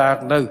កសាង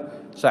នៅ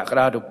សក្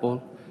តានុពល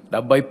ដើ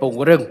ម្បីព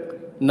ង្រឹង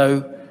នៅ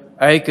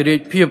ឯករា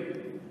ជ្យភាព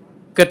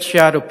កិត្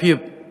យានុភាព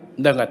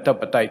និងអធិ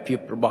បតេយ្យភាព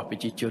របស់ប្រ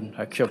ជាជន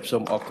ហើយខ្ញុំសូ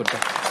មអរគុណដែ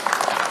រ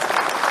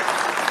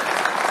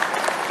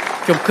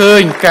ខ្ញុំឃើ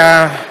ញការ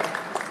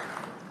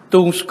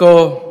ទូងស្គ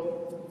រ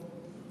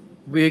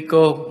វា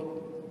ក៏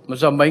មិន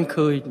សមមិញ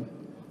ឃើញ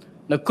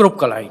នៅគ្រប់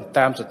កន្លែង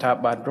តាមស្ថា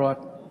ប័នរដ្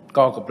ឋក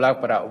ងកម្លាំង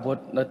ប្រដាប់អាវុធ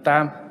នៅតា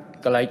ម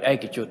កន្លែងឯ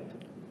កជន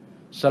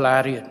សាលា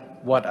រៀន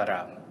វត្តអា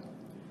រាម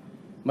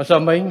មិនស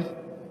មមិញ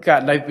ក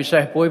រណីពិសេ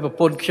សមួយប្រ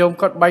ពន្ធខ្ញុំ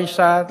គាត់បាញ់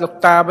សារលោក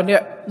តាម្នា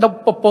ក់ដប់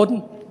ប្រពន្ធ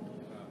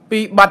ពី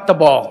បាត់ដំ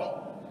បង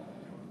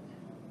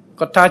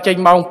គាត់ថាចេញ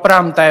ម៉ោង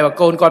5តែបើ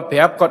កូនគាត់ប្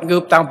រាប់គាត់ងើ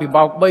បតាំងពី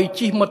ម៉ោង3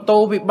ជិះម៉ូតូ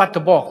ពីបាត់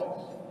ដំបង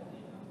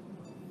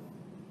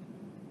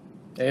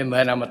មិន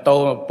មែនម៉ូតូ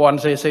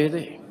 1000cc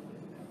ទេ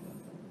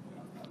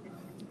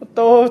ម៉ូ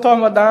តូធ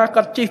ម្មតា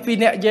គាត់ជិះពី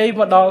អ្នកយាយ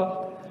មកដ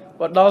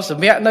ល់ស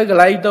ម្រាប់នៅកន្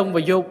លែងតង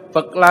ប្រយុទ្ធ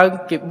ពឹកឡើង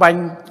គេបា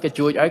ញ់គេ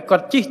ជួយឲ្យគា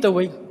ត់ជិះទៅ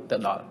វិញទៅ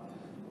ដល់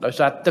ដោយ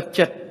សារទឹក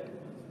ចិត្ត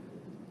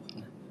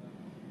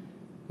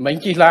មិញ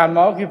ជិះឡានម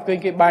កគេឃើញ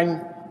គេបាញ់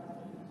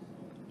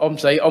អ៊ំ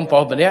ស្រីអ៊ំប្រុ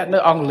សម្នាក់នៅ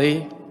អង់គ្លេស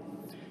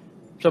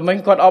សម្មិញ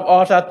គាត់អបអ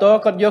រសាទរ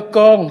គាត់យកក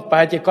ងប្រ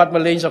ហែលជាគាត់ម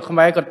កលេងស្រុកខ្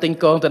មែរគាត់ទិញ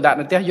កងទៅដាក់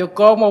នៅផ្ទះយក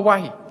កងមកវា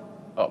យ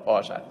អបអ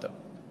រសាទរ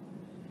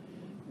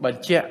ប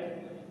ញ្ជាក់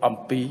អំ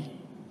ពី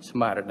ស្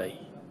មារតី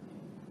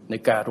នៃ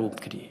ការរួម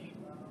គ្នា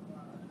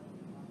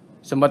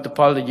សមិទ្ធផ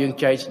លដែលយើង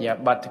ចែកសញ្ញា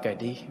បត្រថ្ងៃ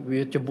នេះ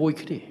វាជាមួយ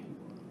គ្នា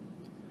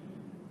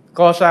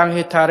កសាង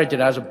ហេដ្ឋារច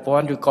នាសម្ព័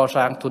ន្ធឬក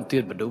សាងធនធា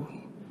នមនុស្ស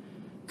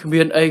គ្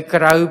មានអី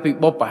ក្រៅពី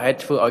បុព្វហេតុ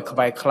ធ្វើឲ្យខ្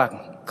មែរខ្លាំង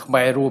ខ្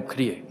មែររួមគ្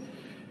នា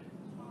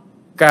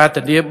ការ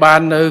ធានាបា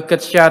ននៅកិ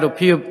ត្យានុ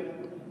ភាព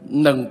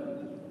និង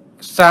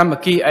សាម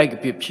គ្គីឯក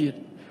ភាពជាតិ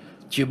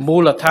ជាមូ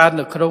លដ្ឋាន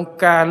នៅក្នុង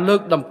ការលើ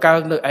កតម្កើង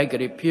នៅឯក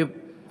រាជ្យភាព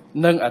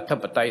និងអធិ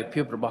បតេយ្យភា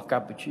ពរបស់ក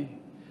ម្ពុជា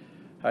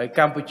ហើយក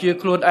ម្ពុជា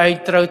ខ្លួនឯង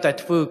ត្រូវតែ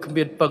ធ្វើគ្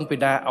មានពឹងពី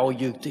ណាឲ្យ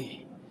យើងទេ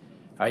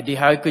ហើយនេះ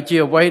ហើយគឺជា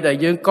អ្វីដែល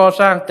យើងក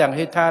សាងទាំង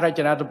ហេដ្ឋារច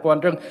នាសម្ព័ន្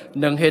ធរឹង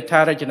និងហេដ្ឋា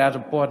រចនាស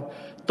ម្ព័ន្ធ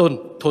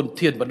ធន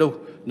ធានមនុស្ស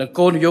និង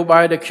គោលនយោបា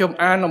យដែលខ្ញុំ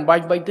អានអំប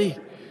ញ្ញបីនេះ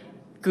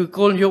គឺ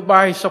គោលនយោ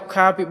បាយសុ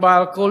ខាភិបា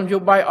លគោលនយោ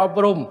បាយអ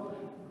ប់រំ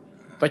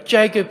បច្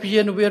ចេកវិទ្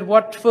យានវាវ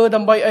ត្តធ្វើដើ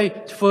ម្បីអី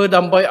ធ្វើ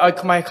ដើម្បីឲ្យ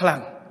ខ្មែរខ្លាំ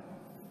ង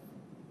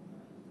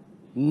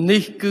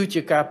នេះគឺ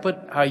ជាការពិត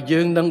ហើយយើ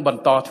ងនឹងប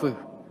ន្តធ្វើ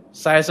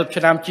40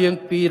ឆ្នាំជាង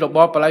ពីរប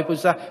បបល្ល័ង្កពុទ្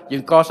ធសាសន៍យើ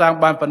ងកសាង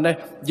បានប៉ុណ្ណេះ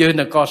យើង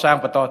នឹងកសាង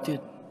បន្តទៀត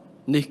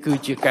នេះគឺ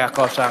ជាការក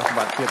សាងសម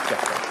ត្ថភាពចា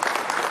ស់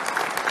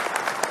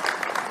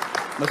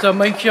មកសម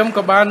មិញខ្ញុំ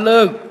ក៏បាន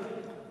លើក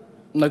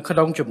នៅក្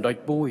នុងចំណុច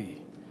មួយ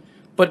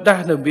ពិតណា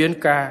ស់នៅមាន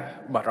ការ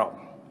បារម្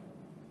ភ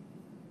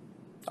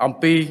អំ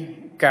ពី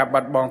ការបា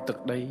ត់បង់ទឹក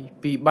ដី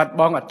ពីបាត់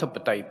បង់អធិប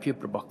តេយ្យភាព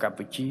របស់កម្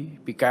ពុជា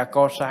ពីការក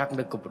សាង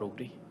នៅគម្រោង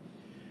នេះ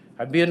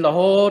ហើយមានរ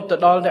ហូតទៅ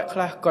ដល់អ្នកខ្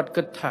លះគាត់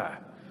គិតថា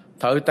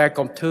ត្រូវតែ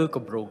កុំធ្វើគ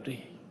ម្រោងនេះ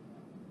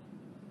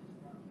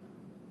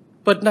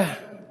ពិតណាស់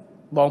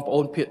បងប្អូ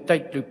នភាគតិច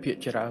ឬភាគ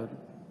ច្រើន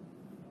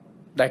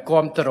ដែលគ្រ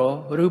ប់គ្រង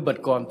ឬមិន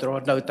គ្រប់គ្រង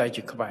នៅតែ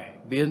ជាខ្មែរ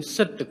មាន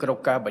សិទ្ធិទៅក្នុង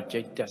ការបញ្ចេ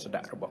ញទស្ស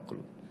នៈរបស់ខ្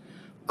លួន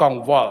ក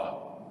ង្វល់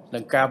នឹ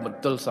ងការមន្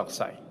ទិលសង្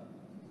ស័យ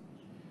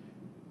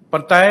ប៉ុ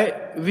ន្តែ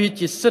វា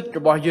ជាសិទ្ធិរ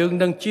បស់យើង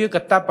និងជាកា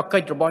តព្វកិ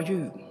ច្ចរបស់យើ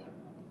ង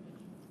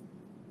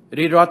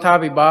រាជរដ្ឋា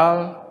ភិបាល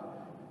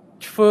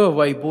ធ្វើអ្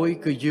វីមួយ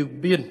គឺយើង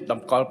មានត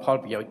ម្កល់ផល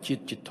ប្រយោជន៍ជា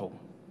តិជាធំ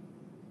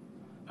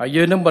ហើយ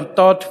យើងនឹងបន្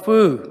តធ្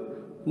វើ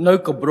នៅ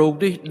គម្រោង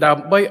នេះដើ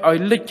ម្បីឲ្យ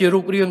លេចជារូ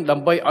បរាងដើ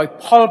ម្បីឲ្យ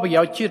ផលប្រ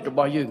យោជន៍ជាតិរប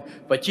ស់យើង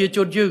ប្រជាជ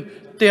នយើង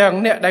ទាំង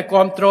អ្នកដែលគ្រ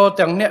ប់គ្រង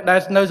ទាំងអ្នកដែល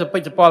នៅសពេ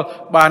ចសពល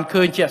បាន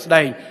ឃើញជាក់ស្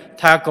ដែង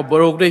ថាគម្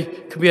រោងនេះ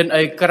គ្មាន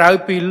អីក្រៅ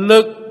ពីលើ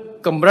ក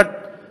កម្រិត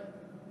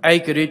ឯ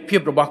ករាជ្យភាព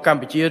របស់កម្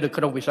ពុជានៅ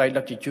ក្នុងវិស័យ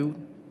ដឹកជញ្ជូន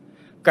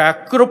ការ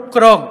គ្រប់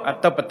គ្រងអ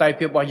ធិបតេយ្យ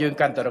ភាពរបស់យើង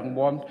កាន់តែរឹង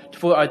មាំ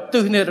ធ្វើឲ្យទិ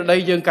សនិរដី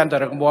យើងកាន់តែ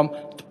រឹងមាំ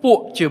ថ្ព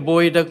ក់ជាមួ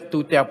យនឹងទូ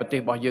ទាំងប្រទេស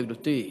របស់យើងនោះ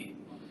ទេ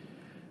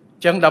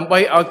ចឹងដើម្បី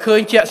ឲ្យឃើ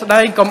ញជាក់ស្ដែ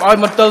ងកុំឲ្យ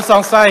មន្ទិលស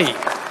ង្ស័យ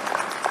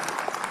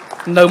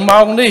នៅ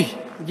ម៉ោងនេះ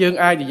យើង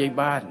អាចនិយាយ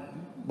បាន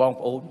បង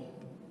ប្អូន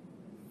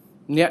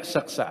អ្នក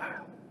សិក្សា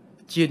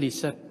ជានិស្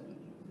សិត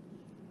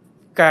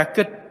ការ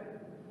គិត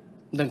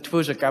និងធ្វើ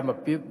សកម្ម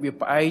ភាពវា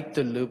ផ្អែក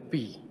ទៅលើ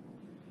ពីរ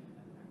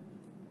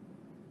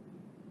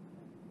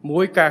មួ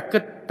យការគិ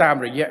តតាម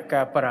រយៈ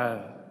ការប្រើ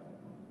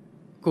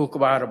គូក្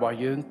បាលរបស់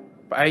យើង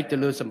ផ្អែកទៅ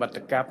លើសមត្ថ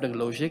ភាពនិង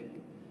logic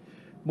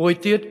មួយ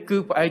ទៀតគឺ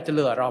ផ្អែកទៅ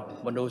លើអារម្មណ៍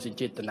មនោសញ្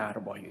ចេតនារ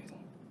បស់យើង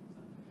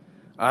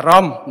អារ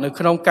ម្មណ៍នៅ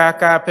ក្នុងការ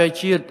ការពារ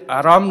ជាតិ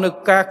អារម្មណ៍នៅ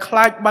ការខ្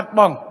លាចបាត់ប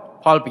ង់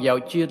ផលប្រយោជ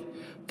ន៍ជាតិ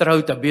ត្រូវ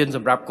តែមានស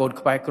ម្រាប់កូន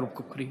ខ្មែរគ្រប់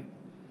គ្នា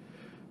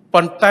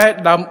ប៉ុន្តែ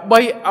ដើម្បី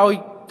ឲ្យ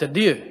ធា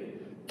នា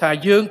ថា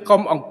យើង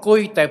កុំអង្គុយ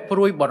តែព្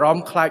រួយបារ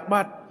ម្ភខ្លាច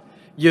បាត់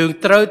យើង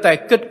ត្រូវតែ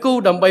គិតគូរ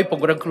ដើម្បីព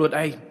ង្រឹងខ្លួន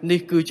ឯងនេះ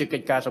គឺជាកិ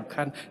ច្ចការសំ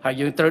ខាន់ហើយ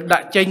យើងត្រូវដា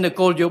ក់ចេញនូវ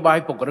គោលនយោបាយ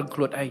ពង្រឹងខ្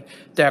លួនឯង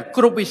ទាំង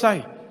គ្រប់វិស័យ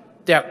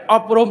ទាំងអ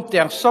ប់រំ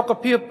ទាំងសុខ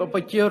ភាពប្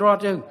រជារដ្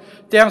ឋយើង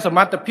ទាំងសម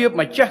ត្ថភាព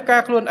ម្ចាស់កា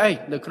រខ្លួនឯង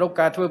នៅក្នុង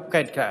ការធ្វើ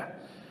កិច្ច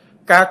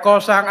ការក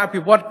សាងអ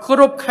ភិវឌ្ឍគ្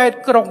រប់ខេត្ត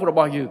ក្រុងរប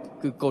ស់យើង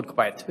គឺកូនខ្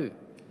មែរធ្វើ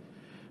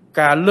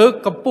ការលើក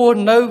កម្ពស់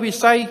នៅវិ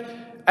ស័យ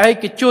ឯ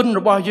កជន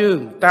របស់យើង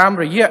តាម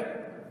រយៈ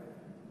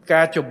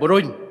ការជំរុ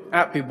ញអ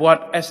ភិវឌ្ឍ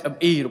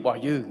SME របស់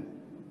យើង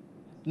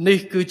នេះ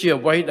គឺជា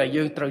អ្វីដែល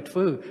យើងត្រូវធ្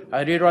វើហើ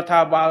យរាជរដ្ឋា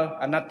ភិបាល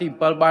អាណត្តិទី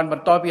7បានប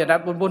ន្តពីអាណ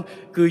ត្តិ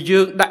4គឺយើ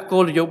ងដាក់គោ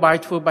លនយោបាយ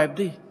ធ្វើបែប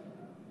នេះ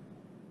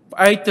ផ្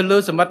អែកទៅលើ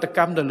សមត្ថក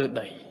ម្មនៅលើ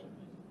ដី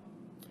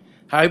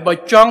ហើយបើ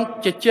ចង់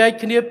ជជែក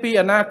គ្នាពី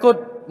អនាគត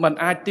มัน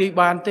អាចទាយ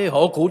បានទេរ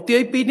កគ្រូទា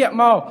យ2នាក់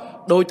មក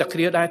ដោយតែគ្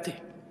នាដែរទេ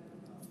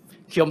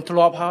ខ្ញុំធ្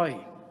លាប់ហើយ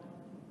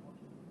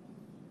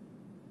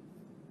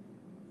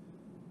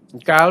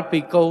កាលពី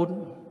កូន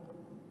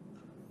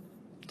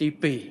ទី2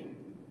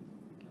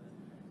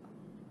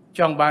ច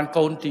ង់បាន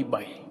កូនទី3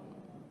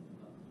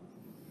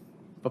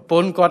ប្រព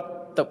ន្ធគាត់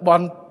ទៅប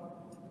ន់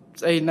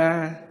ស្អីណា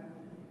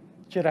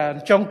ច្រើន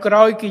ចុងក្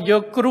រោយគេយ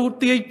កគ្រូ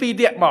ទាយ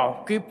2នាក់មក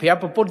គេប្រាប់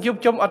ប្រពន្ធខ្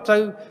ញុំអត់ទៅ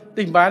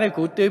ទីបានទេ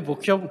គ្រូទាយពួក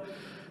ខ្ញុំ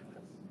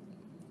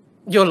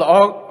យល់ល្អ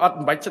អត់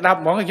មិនបាច់ស្ដាប់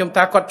ហ្មងខ្ញុំ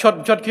ថាគាត់ឈុ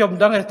តខ្ញុំមិន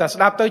ដឹងតែ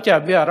ស្ដាប់ទៅចេះ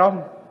មានអារម្ម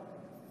ណ៍អ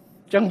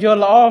ញ្ចឹងយល់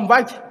ល្អមិនបា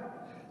ច់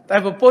តែ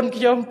ប្រពន្ធ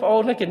ខ្ញុំប្អូ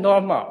នគេ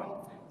នាំមក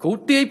គ្រូ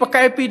ទាយប៉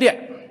កែ2នាក់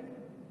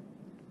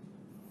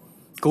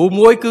គ្រូ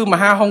មួយគឺម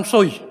ហាហុង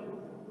ស៊ុយ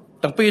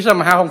ទាំងពីរសិន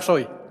មហាហុងស៊ុ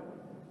យ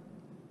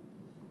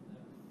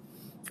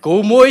គ្រូ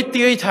មួយ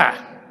ទាយថា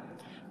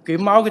គេ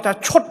មកគេថា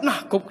ឈុតណា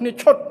ស់គ្រប់គ្នា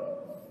ឈុត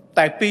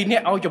តែ2នា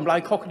ក់ឲ្យចម្លើយ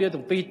ខុសគ្នា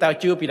ទាំងពីរតើ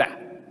ជឿពីណា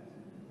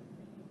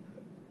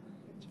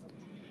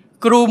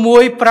គ្រូមួ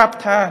យប្រាប់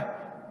ថា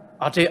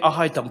អត់ទេអស់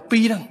ឲ្យទាំងពី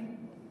រហ្នឹង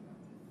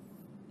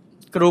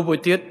គ្រូមួយ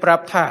ទៀតប្រា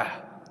ប់ថា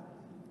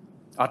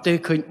អត់ទេ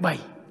ឃើញ3អ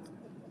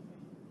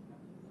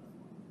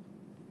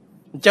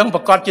ញ្ចឹងប្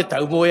រកាសជាត្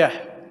រូវមួយហើយ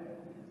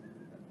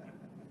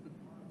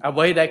អ្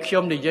វីដែលខ្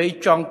ញុំនិយាយ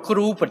ចង់គ្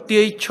រូប្រ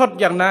ទាយឈុត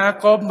យ៉ាងណា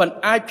ក៏មិន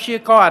អាចព្យា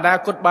ករអនា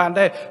គតបាន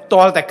ដែរ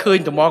ទាល់តែឃើញ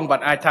ត្មងមិន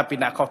អាចថាពី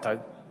ណាខុសត្រូវ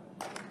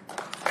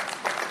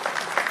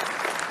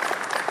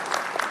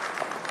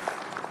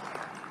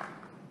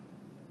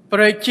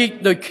ប្រជិក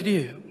ដូចគ្នា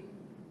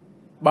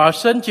បើ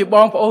សិនជាប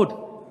ងប្អូន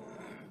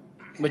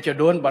មួយចំ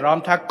នួនបារ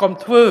ម្ភថាកុំ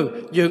ធ្វើ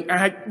យើង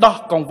អាចដោះ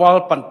កង្វ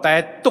ល់ប៉ុន្តែ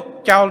ទុក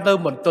ចោលនៅ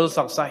មន្ទិល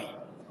សង្ស័យ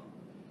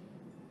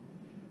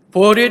ព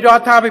លរាជរ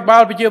ដ្ឋាភិបា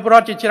លប្រជាពលរ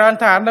ដ្ឋជាច្រើន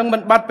ថានឹងមិ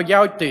នបាត់ប្រយោ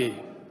ជន៍ទេ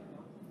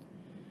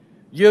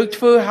យើង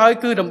ធ្វើហើយ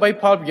គឺដើម្បី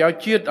ផលប្រយោជន៍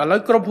ជាតិឥឡូ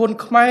វក្រុមហ៊ុន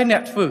ខ្មែរអ្ន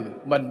កធ្វើ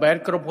មិនមែន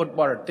ក្រុមហ៊ុន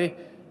បរទេស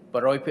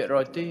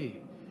 100% ទេ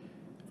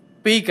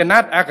ពីកណា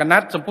ត់អាកណា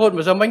ត់សម្ពោធ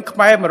ម្សិលមិញខ្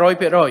មែរ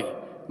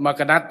 100% មក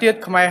កណាត់ទៀត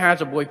ខ្មែរ 51%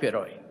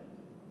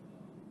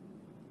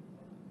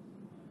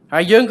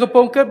 ហើយយើងកំ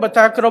ពុងគិតបើ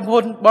ថាក្រុមហ៊ុ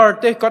នបរ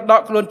ទេសគាត់ដ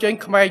កខ្លួនចេញ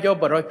ខ្មែរយក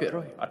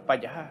 100% អត់ប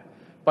ញ្ហា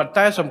ប៉ុន្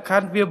តែសំខា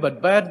ន់វាមិន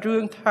មែនរឿ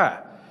ងថា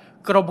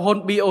ក្រុមហ៊ុន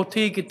BOT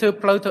គេធ្វើ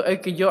ផ្លូវធ្វើអី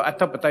គេយកអ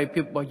ធិបតេយ្យ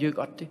ភាពរបស់យើង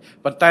អត់ទេ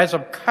ប៉ុន្តែ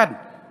សំខាន់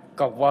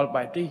កង្វល់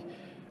បែបនេះ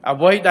អ្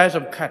វីដែល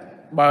សំខាន់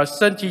បើ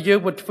សិនជាយើង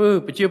មិនធ្វើ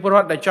ប្រជាពលរ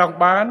ដ្ឋដែលចង់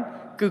បាន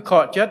គឺខ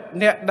កចិត្ត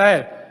អ្នកដែល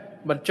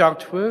មិនចង់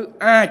ធ្វើ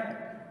អាច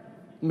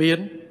miền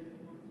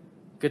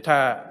cái thà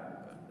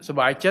ส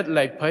บายចិត្ត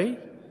លែកភ័យ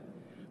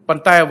ប៉ុ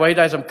ន្តែអ្វី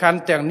ដែលសំខាន់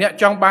ទាំងអ្នក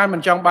ចង់បានមិ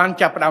នចង់បាន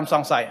ចាប់ផ្ដើមស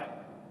ង្ស័យ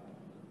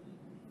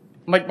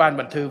មិនបាន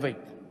បន្ទឺវិញ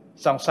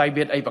សង្ស័យ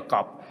មានអីប្រក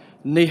ប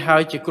នេះហើ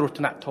យជាគ្រោះ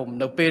ថ្នាក់ធំ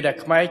នៅពេលដែល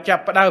ខ្មែរចា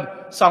ប់ផ្ដើម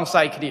សង្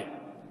ស័យគ្នា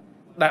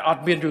ដែលអ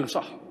ត់មានរឿង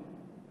សោះ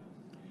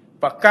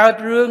បង្កើត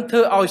រឿងធ្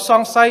វើឲ្យស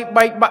ង្ស័យ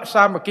បែកបាក់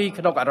សាមគ្គី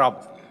ក្នុងអារម្ម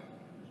ណ៍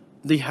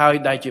នេះហើយ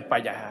ដែលជាប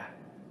ញ្ហា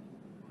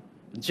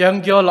អញ្ចឹង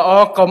យកល្អ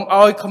កុំ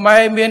ឲ្យខ្មែ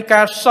រមាន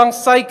ការសង្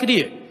ស័យគ្នា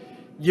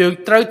យើង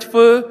ត្រូវធ្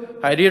វើ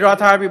ហើយរ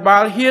ដ្ឋាភិបា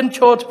លហ៊ានឈ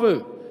រធ្វើ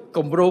គ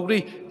ម្រោង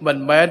នេះមិន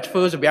មែនធ្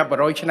វើសម្រាប់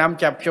100ឆ្នាំ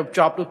ចាំខ្ញុំច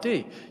ប់នោះទេ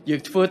យើ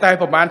ងធ្វើតែ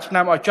ប្រហែលឆ្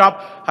នាំឲ្យចប់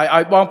ហើយ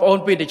ឲ្យបងប្អូន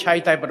វិនិច្ឆ័យ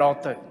តែម្ដង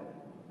ទៅ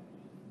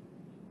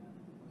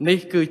នេះ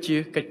គឺជា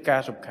កិច្ចការ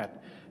សំខាន់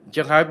អញ្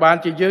ចឹងហើយបាន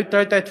ជាយើងត្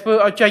រូវតែធ្វើ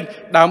ឲ្យចេញ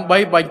ដើម្បី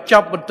បញ្ច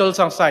ប់បន្ទិល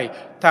សង្ស័យ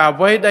ថាអ្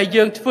វីដែល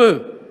យើងធ្វើ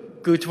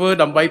គឺធ្វើ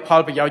ដើម្បីផ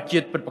លប្រយោជន៍ជា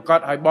តិពិតប្រាកដ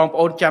ឲ្យបងប្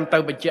អូនចាំទៅ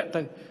បញ្ជាក់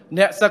ទៅ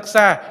អ្នកសិក្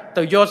សា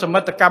ទៅយកសមិ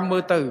ទ្ធកម្មមើ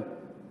លទៅ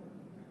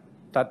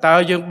តើ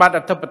យើងបាត់អ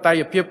ធិបតេយ្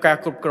យភាពការ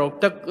គ្រប់គ្រង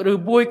ទឹកឬ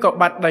មួយក៏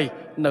បាត់ដី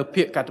នៅ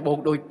ភាគខាងត្បូង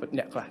ដោយ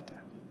អ្នកខ្លះ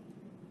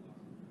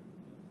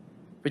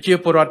ប្រជា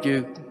ពលរដ្ឋយើ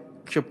ង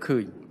ខ្ញុំឃើ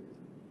ញ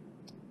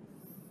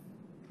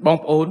បង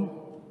ប្អូន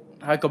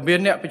ហើយក៏មាន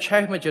អ្នកបច្ចេ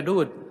កមួយចំនួ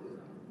ន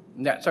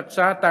អ្នកសិក្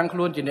សាតាំងខ្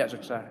លួនជាអ្នកសិ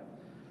ក្សា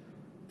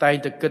តែង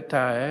តែគិត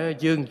ថា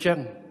យើងអញ្ចឹង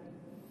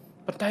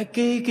ប៉ុន្តែ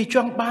គេច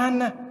ង់បាន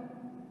ណា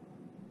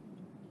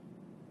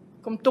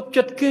កុំទុក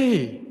ចិត្តគេ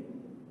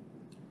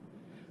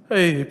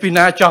អេពី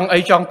ណាចង់អី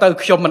ចង់ទៅ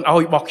ខ្ញុំមិនអោ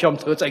យបោះខ្ញុំ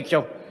ធ្វើស្អីខ្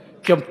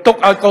ញុំទុក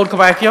ឲ្យកូនខ្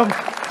មែរខ្ញុំ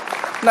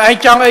ណែឯង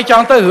ចង់អីច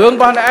ង់ទៅរឿងរ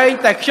បស់ណែឯង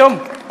តែខ្ញុំ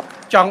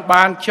ចង់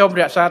បានខ្ញុំ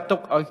រក្សាទុក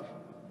ឲ្យ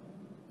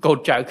កូន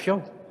ចៅខ្ញុំ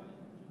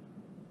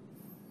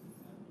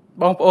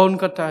បងប្អូន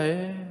គាត់ថា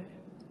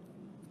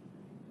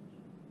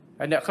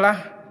ហើយអ្នកខ្លះ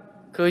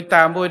ឃើញ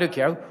តាមមួយនៅក្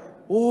រៅ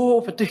អូ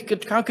ប្រទេសគិត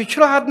ខាងគេ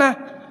ឆ្លាតណាស់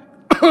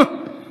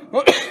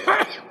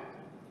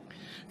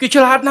គេ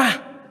ឆ្លាតណាស់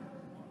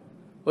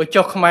អូ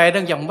ចុះខ្មែរ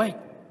នឹងយ៉ាងម៉េច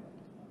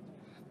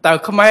តើ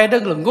ខ្មែរនឹ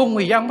ងល្ងង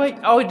វាយ៉ាងម៉េច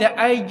ឲ្យអ្នក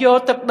ឯងយក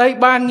ទឹកដី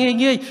បានងា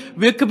យ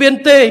វាគ្មាន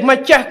ទេមក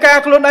ចាស់ការ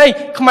ខ្លួនឯង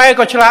ខ្មែរ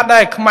ក៏ឆ្លាតដែ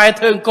រខ្មែរ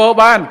ធ្វើអង្គរ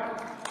បាន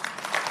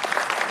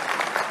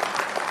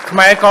ខ្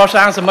មែរក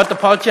សាងសមិទ្ធ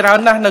ផលច្រើន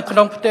ណាស់នៅក្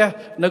នុងប្រទេស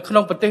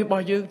រប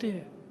ស់យើងទេ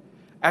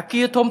អា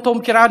គារធំ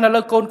ច្រើននៅ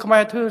លើកូនខ្មែ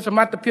រធ្វើសម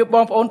ត្ថភាពប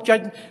ងប្អូនចា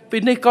ញ់ពី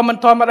នេះក៏មិន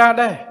ធម្មតា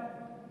ដែរ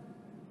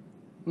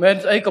មិន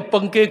ស្អីក៏ពឹ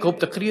ងគេគ្រប់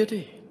តែគ្រាទេ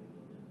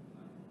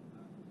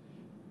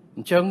អ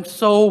ញ្ចឹង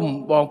សូម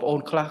បងប្អូន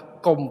ខ្លះ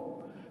កុំ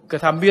គឺ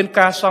ថាមាន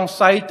ការសង្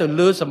ស័យទៅ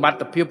លើសមត្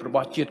ថភាពរប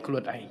ស់ជាតិខ្លួ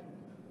នឯង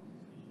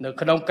នៅ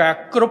ក្នុងការ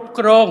គ្រប់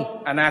គ្រង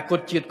អនាគត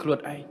ជាតិខ្លួន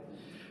ឯង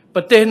ប្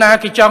រទេសណា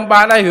គេចង់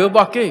បានឯងរឿងរប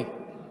ស់គេ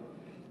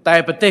តែ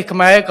ប្រទេសខ្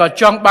មែរក៏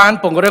ចង់បាន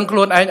ពង្រឹងខ្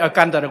លួនឯងឲ្យ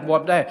កាន់តែរឹង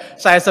មាំដែរ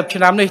40ឆ្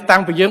នាំនេះតាំ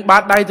ងពីយើងបា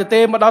តដៃទៅទេ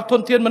មកដល់ធ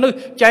នធានមនុស្ស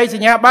ចែកស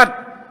ញ្ញាបត្រ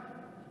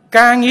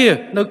ការងារ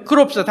នៅគ្រ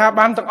ប់ស្ថា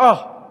ប័នទាំងអ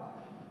ស់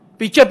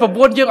ពី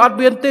79យើងអត់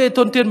មានទេធ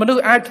នធានមនុស្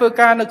សអាចធ្វើ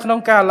ការនៅក្នុង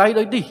កាល័យ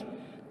ដូចនេះ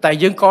តែ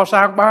យើងក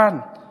សាងបាន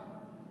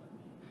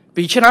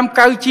ពីឆ្នាំ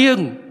9ជាង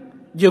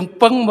យើង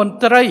ពឹងមន្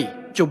ត្រី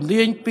ជំ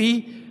នាញពី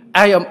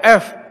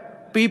IMF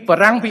ពីបា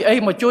រាំងពីអី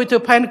មកជួយធ្វើ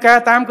ផែនការ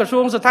តាមក្រសួ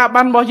ងស្ថា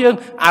ប័នរបស់យើង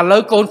ឥឡូ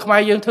វកូនខ្មែ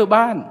រយើងធ្វើ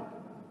បាន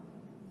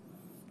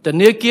ធ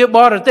នាគារប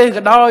រទេស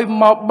ក៏ដោយ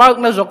មកបើក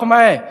នៅស្រុកខ្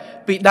មែរ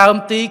ពីដើម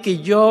ទីគេ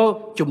យក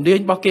ជំនាញ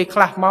របស់គេខ្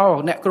លះមក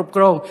អ្នកគ្រប់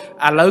គ្រង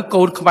ឥឡូវ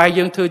កូនខ្មែរ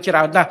យើងធ្វើច្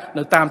រើនណាស់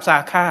នៅតាមសា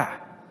ខា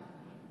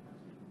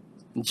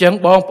អញ្ចឹង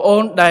បងប្អូ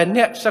នដែល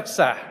អ្នកសិក្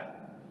សា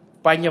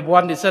បញ្ញវ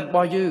ន្តនិស្សិតរប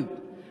ស់យើង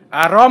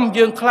អារម្មណ៍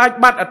យើងខ្លាច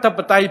បាត់អធិប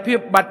តេយ្យភាព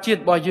បាត់ជាតិ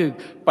របស់យើង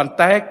ប៉ុន្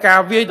តែការ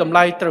វាយតម្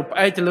លៃត្រូវផ្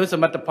អែកទៅលើស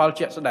មិទ្ធផល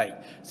ជាក់ស្ដែង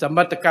ស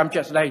មិទ្ធកម្ម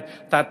ជាក់ស្ដែង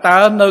តើ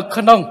នៅ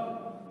ក្នុង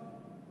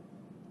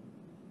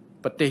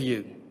ប្រទេសយើ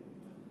ង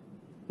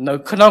នៅ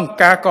ក្នុង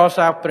ការក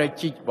សាងប្រ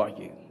ជិករបស់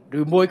យើង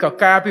ឬមួយក៏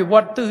ការពិវ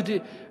ត្តទិស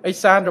អេ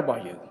សានរប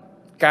ស់យើង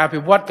ការពិ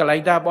វត្តកន្លែ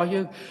ងណារបស់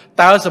យើង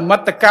តើសមិ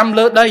ទ្ធកម្ម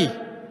លើដី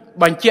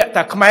បញ្ជាក់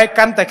ថាខ្មែរ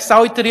កាន់តែខ្សោ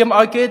យត្រៀម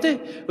ឲ្យគេទេ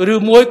ឬ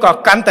មួយក៏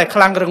កាន់តែខ្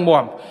លាំងរឹង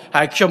មាំ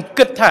ហើយខ្ញុំ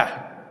គិតថា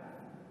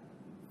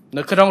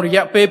នៅក្នុងរ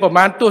យៈពេលប្រ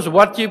មាណទសវ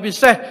ត្សរ៍ជាពិ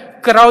សេស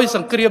ក្រោយស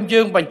ង្គ្រាម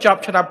យើងបញ្ចប់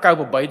ឆ្នាំ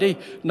98នេះ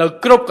នៅ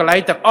គ្រប់កន្លែ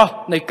ងទាំងអស់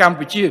នៃកម្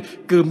ពុជា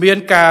គឺមាន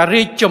ការ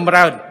រីកចម្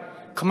រើន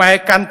ខ្មែរ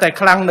កាន់តែ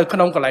ខ្លាំងនៅក្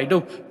នុងកន្លែង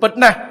នោះពិត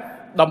ណាស់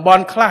តំប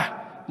ន់ខ្លះ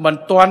មិន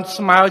ទាន់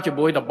ស្មើជា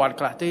មួយតំបន់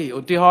ខ្លះទេ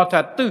ឧទាហរណ៍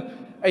ថាទិស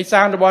អេ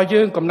សានរបស់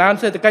យើងកំណើន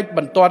សេដ្ឋកិច្ច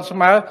មិនទាន់ស្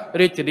មើ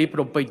រាជធានីភ្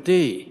នំពេញ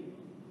ទេ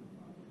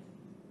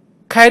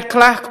ខេត្ត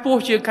ខ្លះខ្ពស់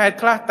ជាងខេត្ត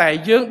ខ្លះតែ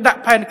យើងដា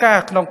ក់ផែនការ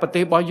ក្នុងប្រ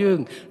ទេសរបស់យើង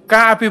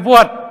ការអភិវ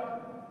ឌ្ឍ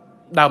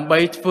ដើម្បី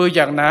ធ្វើ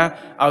យ៉ាងណា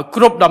ឲ្យ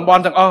គ្រប់តំប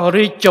ន់ទាំងអស់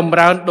រីកចម្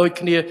រើនដូច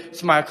គ្នា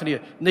ស្មើគ្នា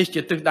នេះ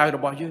ជាទិសដៅរ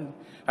បស់យើង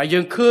ហើយយើ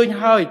ងឃើញ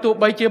ហើយទោះ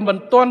បីជាមិន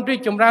ទាន់រីក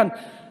ចម្រើន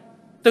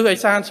ទិសអេ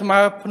សានស្មើ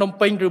ភ្នំ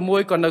ពេញឬមួ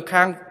យក៏នៅ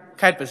ខាង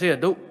ខេត្តបរសៀនអ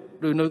នុ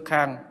ឬនៅ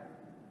ខាង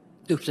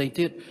ទិសផ្សេង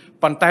ទៀត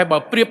ប៉ុន្តែបើ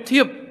ប្រៀប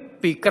ធៀប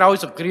ពីក្រោយ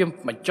សង្គ្រាម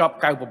បញ្ចប់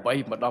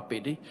98មកដល់ពេល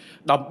នេះ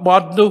តំប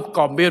ន់នោះ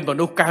ក៏មានម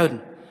នុស្សកើន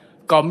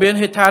ក៏មាន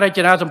ហេដ្ឋារច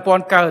នាសម្ព័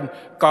ន្ធកើន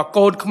ក៏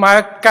កូនខ្មែរ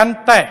កាន់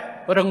តែ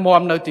រឹង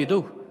មាំនៅទី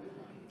នោះ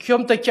ខ្ញុំ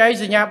ទៅចែក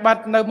សញ្ញាបត្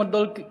រនៅមណ្ឌ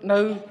លនៅ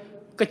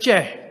កញ្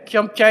ចេះ ខ្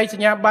ញុំចែកស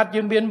ញ្ញាបត្រ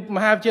យើងមានម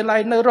ហាវិទ្យាល័យ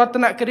នៅរត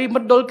នគិរីម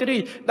ណ្ឌលគិរី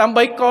ដើម្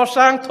បីក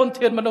សាងធន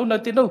ធានមនុស្សនៅ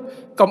ទីនោះ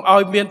កុំឲ្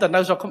យមានតែ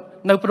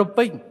នៅព្រំ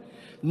ពេញ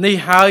នេះ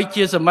ហើយ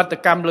ជាសមិទ្ធ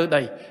កម្មលើ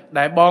ដី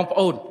ដែលបងប្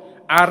អូន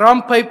អារម្ម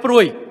ណ៍ភ័យព្រួ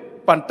យ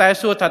ប៉ុន្តែ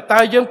សួរថាតើ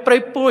យើងព្រៃ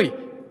ព្រួយ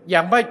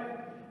យ៉ាងម៉េច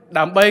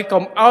ដើម្បី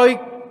កុំឲ្យ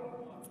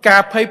កា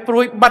រភ័យព្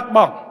រួយបាត់ប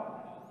ង់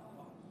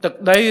ទឹក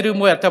ដីឬ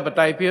មួយអធិប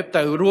តេយ្យភាព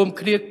ទៅរួម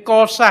គ្នាក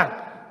សាង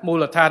មូ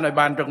លដ្ឋានឲ្យ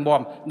បានរឹង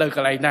មាំនៅក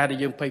ន្លែងណាដែល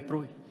យើងភ័យព្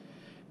រួយ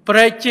ព្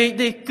រែកជីក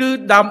នេះគឺ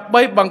ដើម្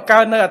បីបង្កើ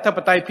ននៅអធិប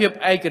តេយ្យភាព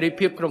ឯករាជ្យ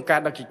ភាពក្នុងការ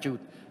ដឹកជញ្ជូន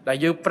ដែល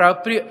យើងប្រើ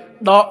ពាក្យ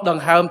ដកដ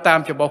ង្ហើមតាម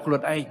ច្បោះខ្លួ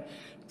នឯង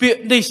ពាក្យ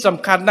នេះសំ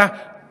ខាន់ណាស់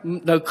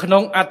នៅក្នុ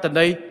ងអត្ថ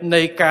ន័យ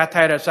នៃការ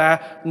ថែរក្សា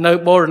នៅ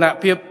បូរណ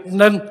ភាព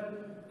និង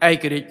ឯ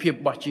ករាជ្យភាពរ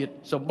បស់ជាតិ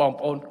សូមបង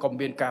ប្អូនកុំ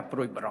មានការព្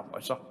រួយបារម្ភ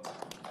ឲ្យសោះ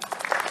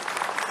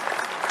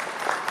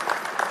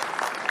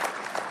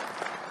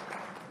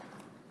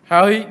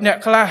ហើយអ្នក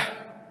ខ្លះ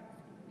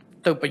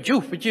ទៅបញ្យុះ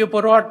ប្រជាព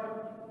លរដ្ឋ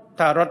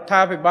ថារដ្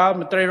ឋាភិបាល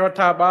មន្ត្រីរដ្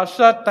ឋាភិបាល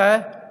សិតតែ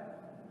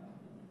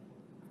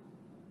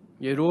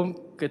និយាយរួម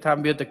គេថា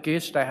មានតែគេ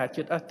ស្ទើរហា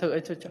ជាតិធ្វើ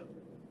អីទៅចុះ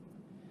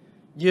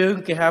យើង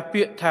គេហៅ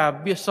ពាក្យថា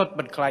វាសុទ្ធ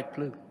មិនខ្លាចភ្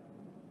លើង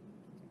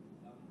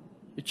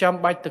ចាំ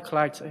បាច់ទៅខ្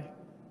លាចស្អី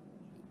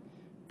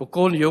បុគ្គ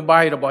លនយោបា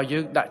យរបស់យើ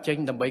ងដាក់ចេញ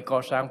ដើម្បីក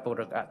សាងពង្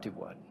រឹងអភិវ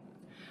ឌ្ឍ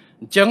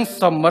អញ្ចឹង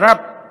សម្រា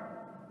ប់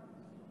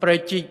ប្រ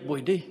ជិកមួ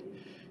យនេះ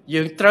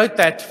យើងត្រូវ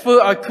តែធ្វើ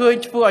ឲ្យឃើញ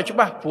ធ្វើឲ្យច្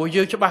បាស់ព្រោះ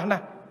យើងច្បាស់ណា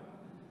ស់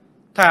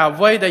ថាអ្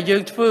វីដែលយើ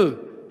ងធ្វើ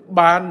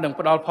បាននឹង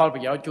ផ្ដល់ផលប្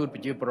រយោជន៍ជូនប្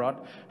រជាពលរដ្ឋ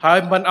ហើយ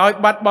មិនឲ្យ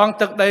បាត់បង់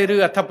ទឹកដីឬ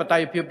អធិបតេ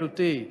យ្យភាពនោះ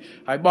ទេ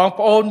ហើយបង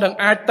ប្អូននឹង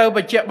អាចទៅប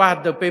ញ្ជាក់បាន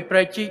ទៅពេលប្រ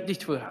ជិកនេះ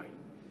ធ្វើ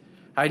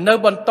ហើយនៅ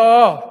បន្ត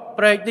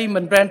ប្រែកនេះ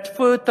មិនមែនធ្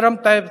វើត្រឹម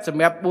តែស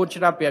ម្រាប់4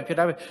ឆ្នាំ5ឆ្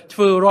នាំធ្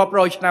វើរាប់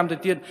រយឆ្នាំទៅ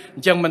ទៀតអ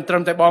ញ្ចឹងមិនត្រឹ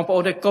មតែបងប្អូ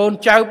នទេកូន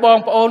ចៅបង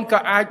ប្អូនក៏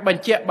អាចប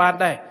ញ្ជាក់បាន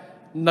ដែរ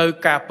នៅ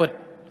ការពិត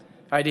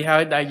ហើយនេះហើ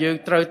យដែលយើង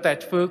ត្រូវតែ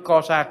ធ្វើក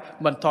សាង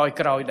មិនថយ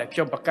ក្រោយដែលខ្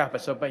ញុំប្រកាសប្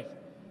រសិទ្ធវិញ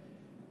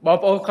បង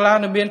ប្អូនខ្លះ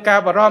នៅមានការ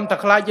បារម្ភតែ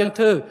ខ្លាចយើង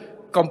ធ្វើ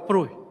កំព្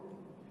រួយ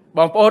ប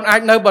ងប្អូនអា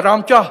ចនៅបារ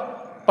ម្ភចោះ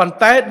ប៉ុន្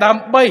តែដើ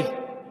ម្បី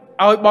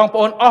ឲ្យបងប្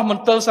អូនអស់ម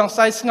ន្ទិលសង្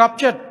ស័យស្ងប់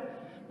ចិត្ត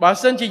បើ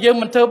សិនជាយើង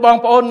មិនធ្វើបង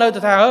ប្អូននៅតែ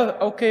ថា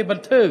អូខេមិន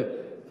ធ្វើ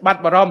បា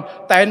ត់បារម្ភ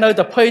តែនៅ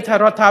តែភ័យថា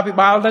រដ្ឋាភិ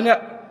បាលហ្នឹង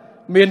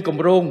មានគ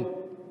ម្រោង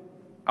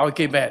ឲ្យ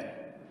គេមែន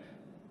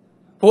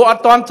ព្រោះអ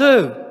ត់ទាន់ធ្វើ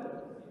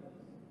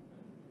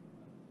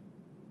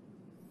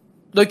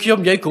ដូចខ្ញុំ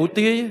និយាយគ្រូ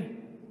ទាយ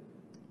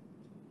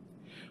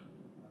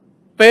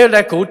ពេល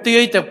ដែលគ្រូទា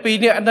យតែពីរ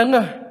នាក់ហ្នឹង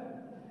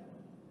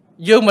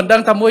យើងមិនដឹ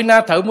ងថាមួយណា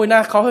ត្រូវមួយណា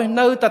ខុស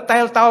នៅតែតែ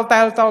លតល់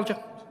ចឹង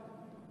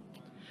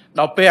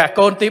ដល់ពេលអា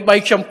កូនទី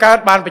3ខ្ញុំកើត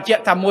បានបញ្ជា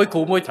ក់ថាមួយគ្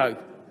រូមួយត្រូវ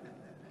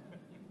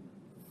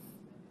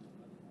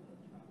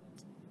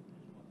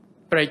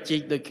ប្រែកជី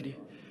កដូចគ្នា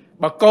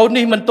បើកូន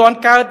នេះមិនទាន់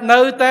កើតនៅ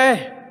តែ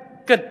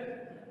គិត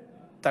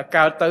តែ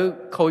កើតទៅ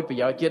ខូចប្រ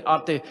យោជន៍ជាតិអ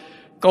ត់ទេ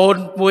កូន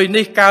មួយ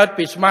នេះកើត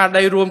ពីស្មារ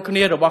តីរួមគ្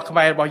នារបស់ខ្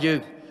មែររបស់យើង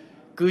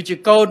គឺជា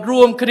កូន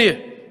រួមគ្នា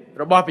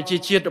របស់ប្រជា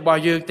ជាតិរបស់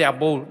យើងទាំង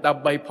មូលដើ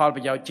ម្បីផល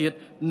ប្រយោជន៍ជាតិ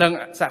និង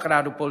សក្តា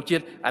នុពលជា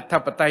តិអធិ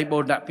បតេយ្យបូ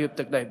រណភាព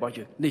ទឹកដីរបស់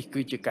យើងនេះ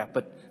គឺជាការពិ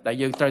តដែល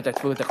យើងត្រូវតែ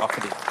ធ្វើទាំងអស់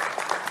គ្នា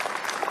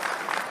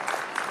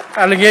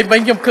អាល្ងាចវិ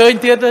ញខ្ញុំឃើញ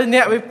ទៀតអ្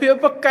នកវិភាគ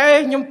បកកែ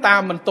ខ្ញុំតា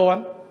មមិនទា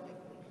ន់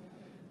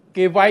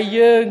គេវាយ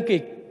យើងគេ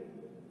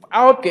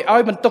អោតគេឲ្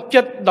យមិនទុក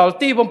ចិត្តដល់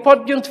ទីបំផុត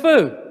យើងធ្វើ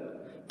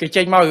គេ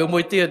ចេញមករឿងមួ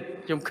យទៀត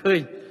ខ្ញុំឃើញ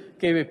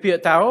គេវិភាគ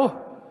ថាអូ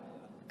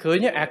ឃើ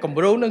ញអាគ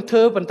ម្រោងនឹងធ្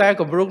វើប៉ុន្តែ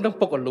គម្រោងនឹង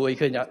ពុកអលួយ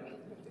ឃើញអត់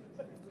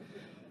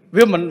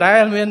វាមិនដែ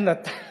លមាន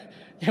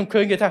ខ្ញុំ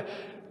ឃើញគេថា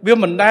វា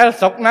មិនដែល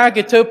ស្រុកណា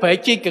គេធ្វើប្រែក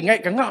ជីកកងែក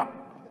កងក់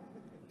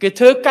គេ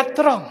ធ្វើកាត់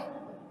ត្រង់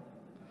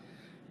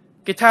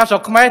គេថាស្រុ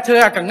កខ្មែរធ្វើ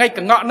អាកងែកក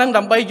ងក់ហ្នឹង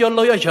ដើម្បីយក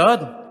លុយឲ្យច្រើ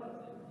ន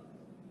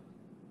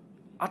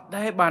អត់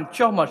ដែរបាន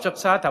ចុះមកសិ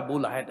ក្សាថាមូ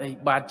លហេតុអី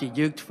បានជា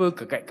យើងធ្វើ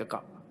កកែកកក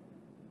ក់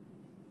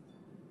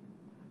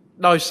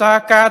ដោយសារ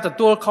ការទ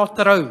ទួលខុស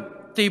ត្រូវ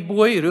ទី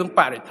1រឿងប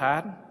រិស្ថា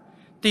ន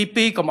ទី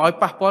2កុំឲ្យ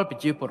ប៉ះពាល់ប្រ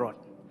ជាពលរដ្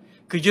ឋ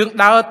គឺយើង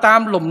ដើរតា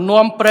មលំ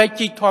នាំព្រែក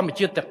ជីកធម្ម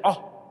ជាតិទាំងអ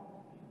ស់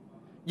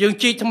យើង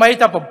ជីកថ្មី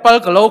តែ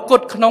7គីឡូគ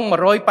ត់ក្នុង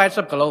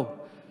180គីឡូ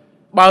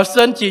បើ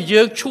សិនជា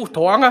យើងឈូស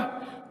ត្រង់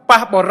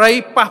ប៉ះបរិយ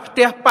ប៉ះផ្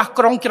ទះប៉ះ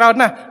ក្រុងច្រើន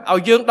ណាស់ឲ្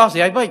យយើងដោះស្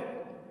រាយវិញ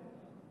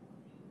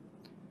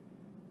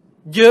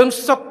យើង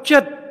សុខចិ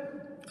ត្ត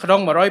ក្នុង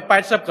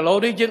180គីឡូ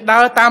នេះយើងដើ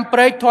រតាមព្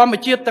រែកធម្ម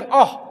ជាតិទាំងអ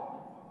ស់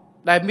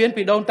ដែលមាន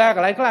ពីដូនតាក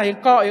ន្លែងខ្លះយើង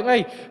កកយើងអី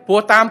ព្រោះ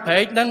តាមព្រែ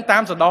កហ្នឹងតា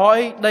មសដអី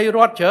ដីរ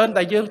ត់ច្រើន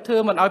តែយើងធ្វើ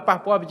មិនឲ្យប៉ះ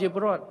ពាល់ប្រជាព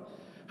លរដ្ឋ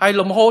ហើយ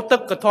លំហូរទឹ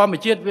កក៏ធម្ម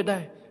ជាតិវាដែ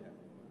រ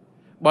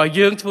បើ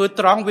យើងធ្វើ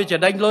ត្រង់វាចំ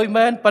ណេញលុយ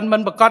មែនប៉ុន្តែមិន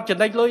ប្រកាសចំ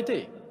ណេញលុយទេ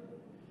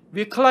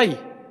វាខ្លី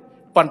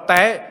ប៉ុន្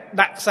តែ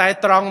ដាក់ខ្សែ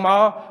ត្រង់ម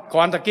កគ្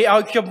រាន់តែគេឲ្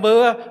យខ្ញុំមើ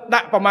លដា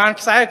ក់ប្រមាណ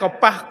ខ្សែក៏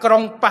ប៉ះក្រុ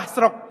ងប៉ះ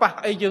ស្រុកប៉ះ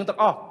អីយើងទាំង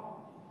អស់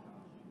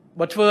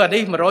បើធ្វើអា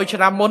នេះ100ឆ្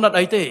នាំមុនអត់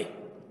អីទេ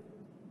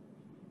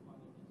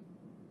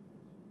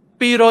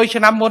200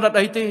ឆ្នាំមុនអត់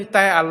អីទេ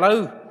តែឥឡូវ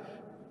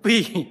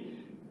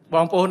ប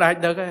ងប្អូនអាច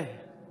ដឹងហើយ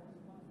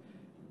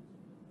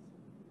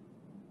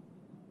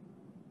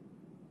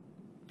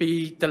ពី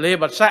ទលេ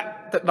បាសាក់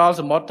ទៅដល់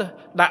សមុទ្រ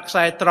ដាក់ខ្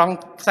សែត្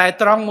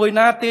រង់មួយ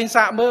ណាទាញ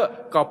សាក់មើល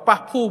ក៏ប៉ះ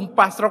ភូមិ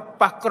ប៉ះស្រុក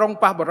ប៉ះក្រុង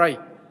ប៉ះបរិយ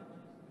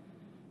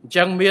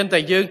chẳng miên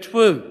tại dương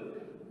phương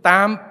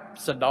tam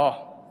sờ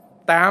đỏ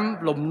tám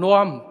lùm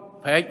nuông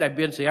phải đại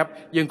biên xếp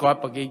dương có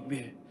bậc ghi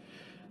bia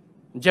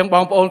chẳng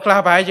bóng ôn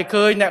kla bài chỉ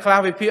khơi nè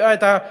kla về phía ai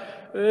ta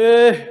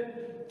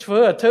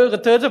chúa ở thơ cái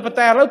thơ rất là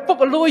ta nó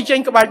bốc lui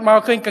trên cái bạch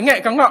màu khơi cả nghệ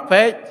cả ngọ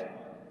phải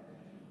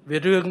về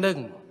rương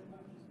nâng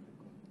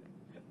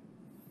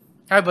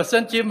hai bậc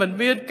sân chỉ mình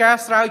viên ca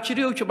sao chỉ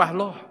riêu cho bà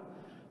lo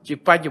chỉ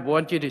phải chỉ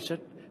muốn chỉ để xuất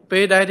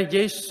về đây thì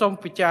dễ xong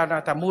phi cha na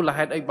ta mua là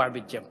hai anh bạn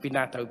bị chém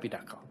pina thâu pina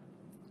có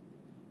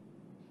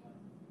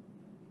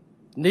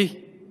ní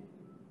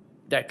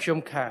đại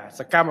khiêm khả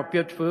sẽ cam một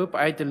piết phứ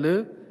phải từ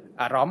lứa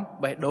rõm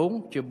bẻ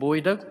đốn chưa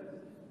bôi đất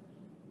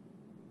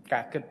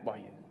cả kết bòi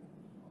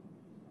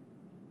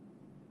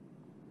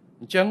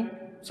chẳng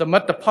sẽ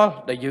mất tập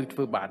phật để dương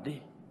phứ bản đi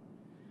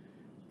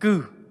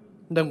cứ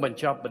nâng bản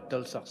cho bật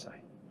tơ sọc sài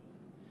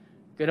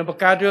cái nó bạc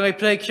ca đưa ngay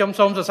play trong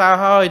sông sao sao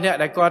hơi nè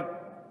đại con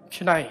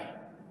thế này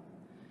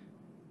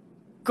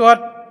con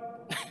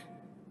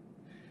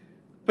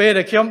về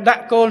để khiêm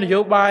đã côn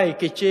yếu bài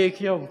cái chê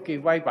khiêm cái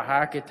vay bà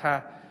hà cái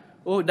tha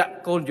ôi đã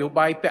côn yếu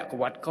bài bẹ của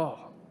vật co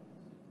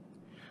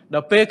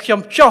đợt về khiêm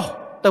cho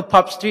từ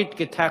pub street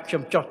cái tha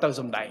khiêm cho từ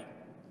dòng đáy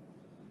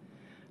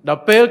đợt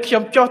về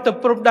khiêm cho từ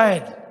prom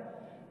đài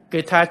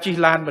cái tha chi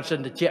lan vật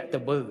sinh để chạy từ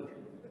bờ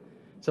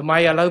giờ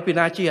mai ở lâu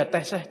pina chi ở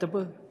tay xe từ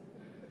bờ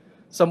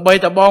sầm bay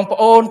từ bong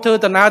ôn thư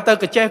từ nào từ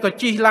cái che của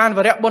chi lan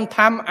và rẽ bôn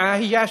tham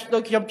hiya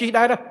tôi khiêm chi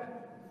đây đó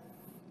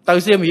từ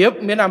xiêm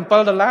hiệp miền Nam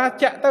Pol là lá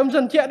chạy tâm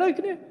dân chạy đấy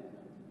cái này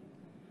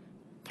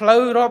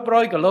phơi rop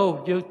roi cả lô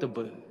dư từ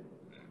bự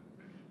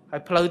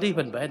hay phơi đi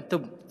vẫn bền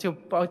tụm chụp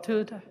bao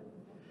thư thôi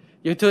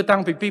những thư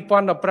tăng bị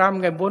pipon là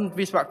pram ngày muốn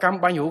vi phạm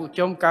cam bao nhiêu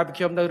trong cả bị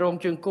trong nơi rong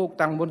trường cục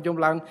tăng muốn trong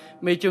làng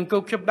mấy trường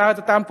cục chấp đa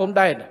từ tam phom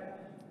đây này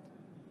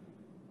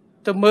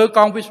từ mưa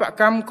con vi phạm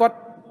cam có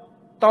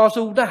to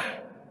su đa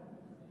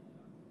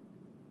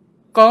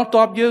con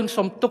toạp dương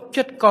sống túc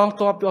chất con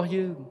toạp do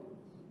dương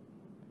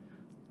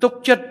túc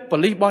chất và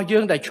lý bao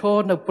dương đại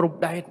cho nó prụp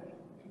đáy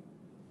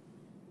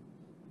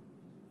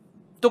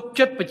túc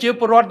chất và chiếu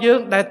prot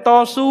dương đại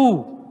to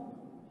su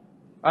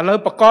ở lời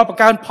bà con bà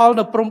can Paul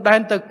nó prụp đáy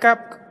từ cáp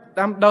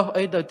đám đâu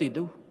ấy đời tỷ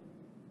đu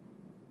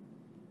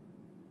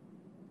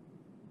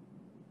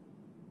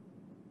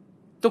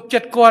túc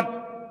chất con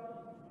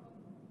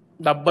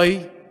đã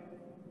bay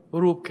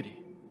rùa kì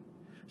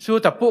xưa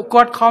tập bộ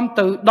con không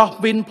từ đọc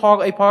pin po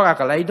ấy po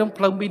cả lấy đông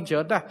plum pin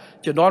chớn ra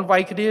chở đón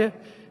vay cái đi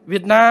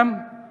Việt Nam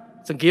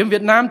sản kiếm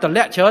Việt Nam tờ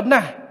lẹ chớn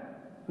nè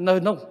nơi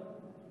nông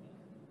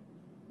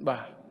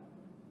bà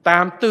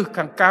tam tư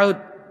càng cao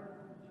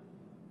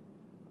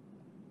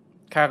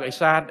khá cái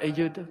xa ấy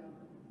dư tư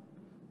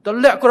tờ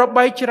lẹ có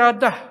bay chớn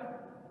ra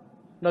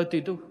nơi tỷ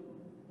tu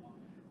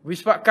vì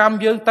sao cam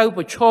dương tư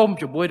và chôm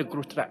cho bôi được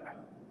cột ra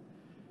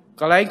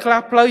cái này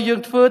khác plei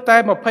dương phơi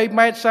tay mà pay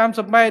mét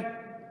 30 mét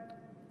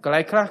cái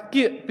này khác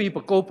kia pi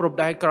bạc cô prom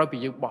đai coi bị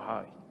dương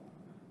bỏ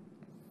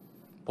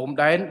ผม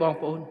ได้บอง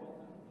ปูน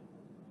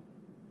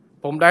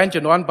ผมได้จ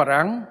นวันป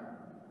รัง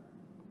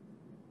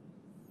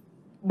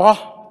บ่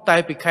ตาย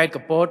ไปใครกั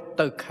บโป๊ด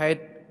ตึกใคร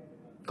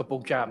กับปู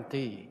จาม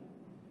ที่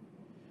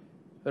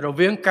เราเ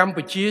วียงกัม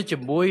พูชีจะ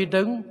มวย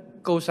ดึง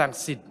โกสัง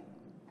สิทธิ์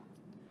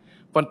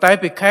ปนตาย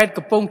ไปใคร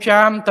กับปูจ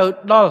ามตึก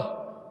ดอ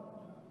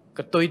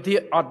กับตัวที่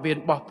อดเบียน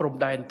บ่ปรม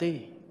ได้ที่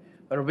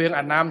เราเวียง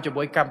อันน้ำจะม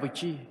วยกัมพู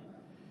ชี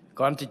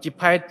ก่อนจะจิ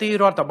พายที่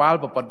รอดตะบาล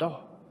ปนดอ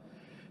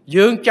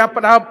ยืงจับ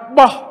ดาว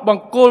บ่บัง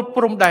โกลป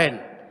รมแดน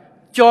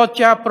จอช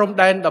าปรมแ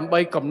ดนดำใบ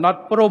กำนัด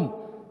ปรม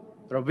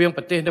เราเวียงป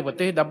ระเทศในประเ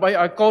ทศดำใบ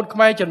อ้อยโกลข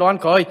มายจะนอน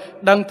คอย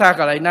ดังทาก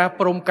อะไรนะ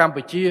ปรมกัม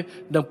พูชี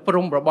ดังปร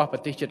มระบอบประ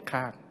เทศจัดข้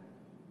าง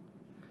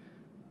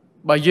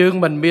บ่ยืง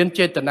มันเมียนเจ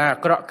ตนา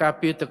กระกาเ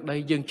ปียตึกใด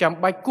ยืงจำ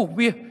ใบกุเ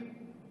วีย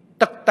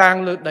ตักตาง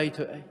เลยใดเถ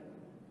อะ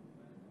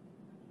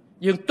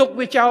ยืงตุก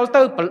วิเจ้าเ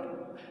ต้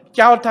เ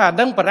จ้าถ่า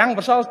ดังปรังป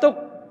ระสอตุก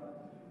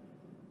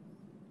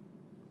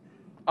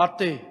อด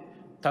ตี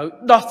thử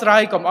đo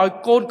sai còn ai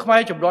côn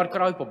khai chụp đòn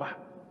coi của bà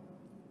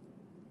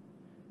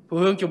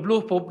phương chụp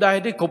luôn phục đây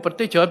đi cục bật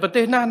tê chở bật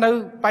tê na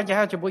nơi ba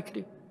nhà chụp bôi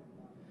đi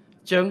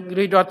chừng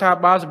đi đo tha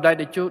ba chụp đây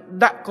để chú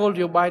đã côn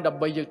riêu bay đập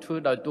bay giật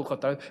phương đời tu có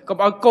tới còn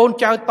ai côn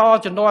trao to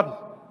cho non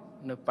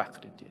nơi bạc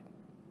đi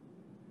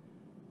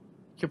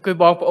chụp cây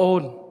bóng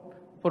ôn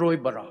proi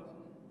bờ ròm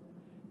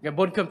ngày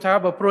bốn khâm tháo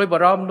và proi bờ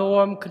ròm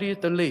nôm kia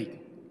từ lì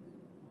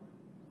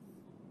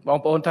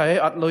bóng ôn thấy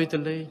ọt lôi từ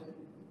lì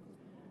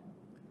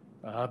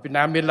Việt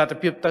Nam miền là tập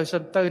hiệp tây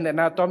sân tây này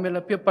nào to miền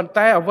là hiệp bàn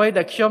tay ở với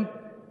đại khiêm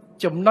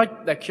chấm nói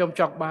đại khiêm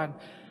chọc bàn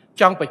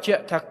trong phải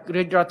chuyện thật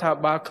riêng ra thà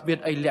ba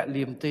biết ai lẹ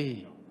liềm tì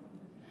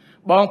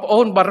bong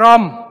ôn bà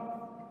rom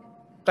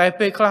tại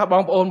pe khla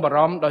bong ôn bà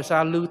rom đòi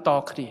xa lư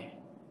to khỉ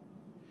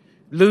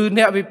lư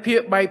nẹo bị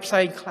phía bay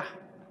say khla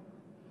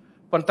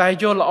bàn tay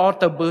vô là o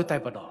tờ bơ tay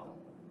bà đỏ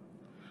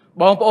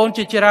bong ôn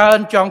chỉ ra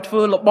ơn trong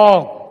thưa là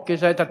bong kia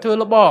say thật thưa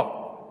là bong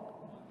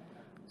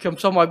chấm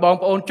xong mọi bong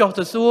ôn cho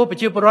từ xưa bị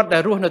chia bớt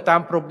đại ruộng nơi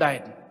tam prom đại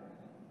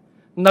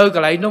nơi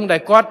cái này nông đại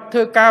quát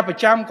thưa ca phải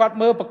chăm quát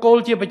mơ bạc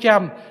cô chia phải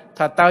chăm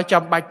thà tao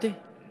chăm bạch đi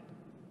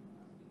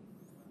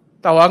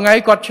តើថ្ងៃ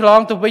គាត់ឆ្លង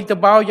ទៅវិញទៅ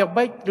បោយ៉ាង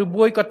ម៉េចឬ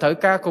មួយគាត់ត្រូវ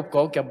ការគ្រប់គ្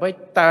រងយ៉ាងម៉េច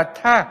តើ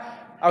ថា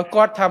ឲ្យ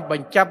គាត់ថាប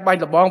ញ្ចាប់បាញ់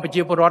លបងប្រ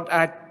ជាពលរដ្ឋ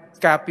អាច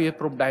ការពារ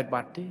ព្រំដែន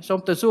បាត់ទេសូម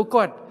ទៅសួរ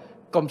គាត់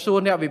កុំសួរ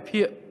អ្នកវិ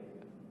ភាគ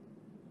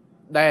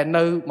ដែល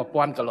នៅ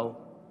1000 គីឡូ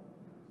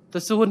ទៅ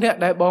សួរអ្នក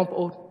ដែលបងប្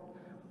អូន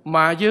ម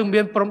កយើង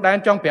មានព្រំដែន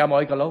ចង់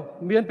500 គីឡូ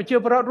មានប្រជា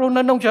ពលរដ្ឋរស់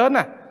នៅក្នុងច្រើន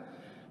ណា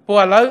ព្រោះ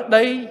ឥឡូវ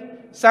ដី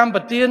សម្ប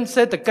ទាន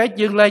សេដ្ឋកិច្ច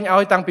យើងលែងឲ្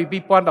យតាំងពី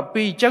2012អ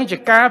ញ្ចឹងជា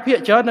ការភាគ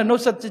ច្រើននៅនោះ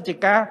សិទ្ធិជា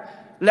ការ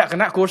លក្ខ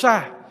ណៈគ្រួសារ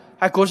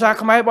ហើយគ្រួសារ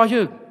ខ្មែររបស់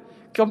យើង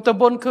ខ្ញុំទៅ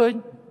មុនឃើញ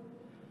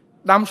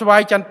ដាំស្វា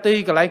យចន្ទទី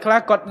កន្លែងខ្លះ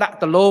គាត់ដាក់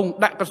ដលង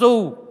ដាក់កស៊ូ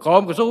ក្រោ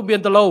មកស៊ូមាន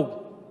ដលង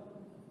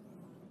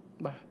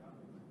បាទ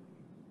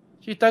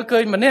ជិះទៅឃើ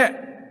ញម្នាក់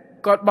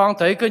គាត់បង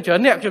ត្រីឃើញច្រើន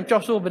អ្នកខ្ញុំចោះ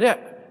សួរម្នាក់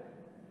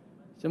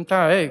ខ្ញុំថា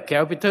ហេក្រៅ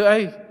ពីធ្វើអី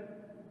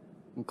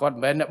គាត់មិ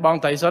នមែនអ្នកបង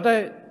ត្រីសុទ្ធទេ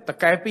ត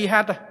កែ2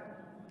 ហាត់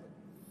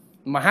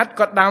មួយហាត់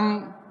គាត់ដាំ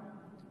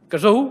ក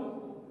ស៊ូ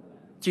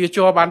ជា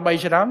ជួបាន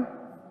3 ឆ្នាំ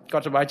គា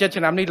ត់សប្បាយចិត្ត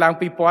ឆ្នាំនេះឡើង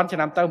2000ឆ្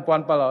នាំទៅ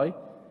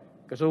1700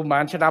កស៊ូប្រហែ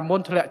លឆ្នាំមុន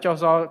ធ្លាក់ចុះ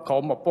សល់ក្រោ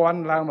ម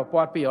1000ឡើង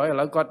1200ឥ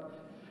ឡូវគាត់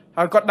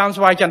ហើយគាត់ដាំ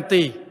ស្វាយចន្ទ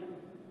ទី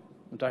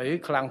តែ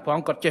ខ្លាំងផង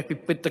គាត់ចេះពី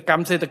ពិតក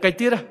ម្មសេដ្ឋកិច្ច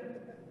ទៀត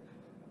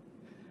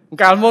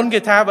កាលមុនគេ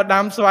ថាបើ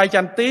ដាំស្វាយច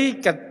ន្ទទី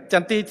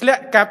ធ្លា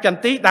ក់កាប់ចន្ទ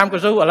ទីដាំក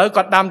ស៊ូឥឡូវ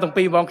គាត់ដាំទាំង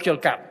ពីរហ្មងខ្ជិល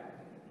កាប់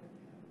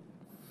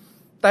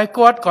តែ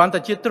គាត់គ្រាន់តែ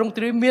ជាទ្រង់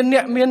ទ្រាយមានអ្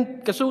នកមាន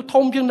កស៊ូ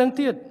ធំជាងនឹង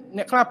ទៀត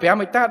អ្នកខ្លះ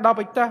5 ហិកតា10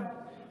 ហិកតា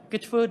គេ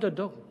ធ្វើទៅ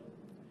ដុំ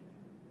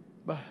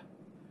បាទ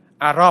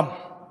អារម្មណ៍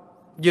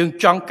យើង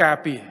ចង់ការ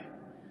ពារ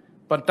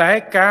ប៉ុន្តែ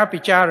ការពិ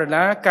ចារ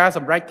ណាការស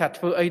ម្រេចថា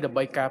ធ្វើអីដើម្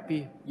បីការពា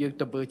រយើង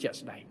ទៅមើលជាក់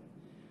ស្ដែង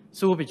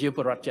សួរប្រជាព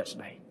លរដ្ឋជាក់ស្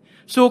ដែង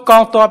សួរក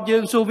ងទ័ពយើ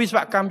ងសួរវិស្វ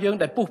កម្មយើង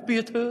ដែលពុះពៀ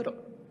ធ្វើឥ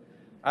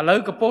ឡូវ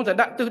កំពុងតែ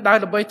ដាក់ទិសដៅ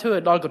ដើម្បីធ្វើឲ្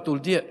យដល់កន្ទូល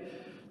ទៀត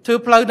ធ្វើ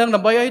ផ្លូវនឹងដើ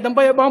ម្បីអីដើម្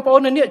បីឲ្យបងប្អូន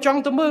នេះចង់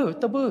ទៅមើល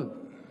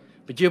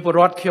ប្រជាពលរ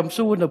ដ្ឋខ្ញុំ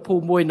សួរនៅភូ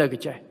មិមួយនៅក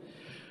ញ្ចេះ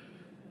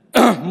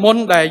មុន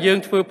ដែលយើង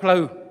ធ្វើផ្លូ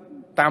វ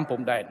តាមព្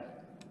រំដែន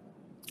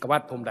ក្បា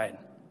ត់ព្រំដែន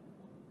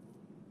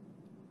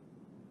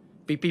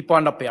ពី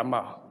2015ម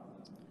ក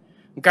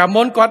កាល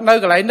មុនគាត់នៅ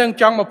កន្លែងហ្នឹង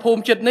ចង់មកភូ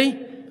មិចិត្តនេះ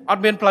អ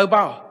ត់មានផ្លូវ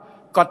បោះ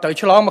គាត់ត្រូវ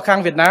ឆ្លងមកខាង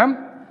វៀតណាម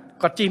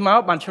គាត់ជិះមក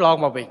បានឆ្លង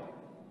មកវិញ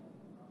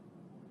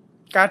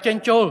ការចេញ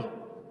ចូល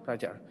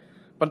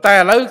ប៉ុន្តែឥ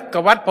ឡូវ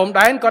ក្បាត់ព្រំ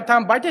ដែនគាត់ថា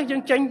មិនបាច់ទេយើ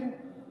ងចេញ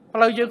ផ្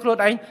លូវយើងខ្លួន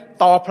ឯង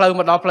តផ្លូវម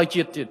កដល់ផ្លូវ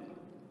ជាតិទៀត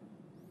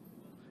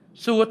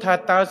សួរថា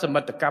តើសមិ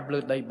ទ្ធកម្មលើ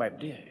ដីបែប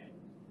នេះ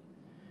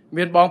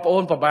មានបងប្អូ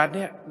នប្របាទ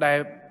នេះដែល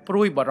ព្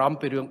រួយបារម្ភ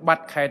ពីរឿងបា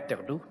ត់ខេត្តទាំ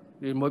ងនោះ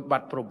ឬមួយបា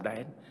ត់ព្រំដែ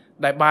ន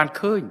ដែលបាន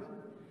ឃើញ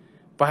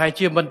ប្រហែល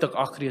ជាមិនទាំង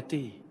អស់គ្នា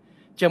ទេ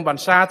ចឹងបាន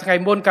សារថ្ងៃ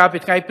មុនកាលពី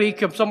ថ្ងៃ2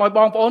ខ្ញុំសូមឲ្យប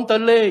ងប្អូនទៅ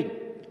លេង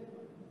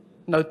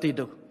នៅទី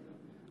នោះ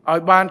ឲ្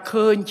យបាន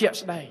ឃើញជាក់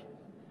ស្ដែង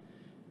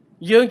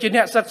យើងជា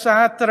អ្នកសិក្សា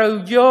ត្រូវ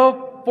យក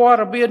ព័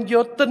ត៌មានយ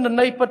កទិន្ន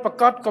ន័យពិតប្រា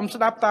កដកុំស្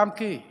ដាប់តាម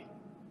គេ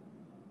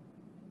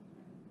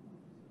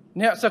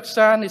អ្នកសិក្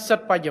សានិស្សិត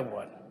បញ្ញាវ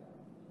ន្ត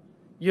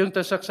យើង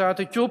ទៅសិក្សា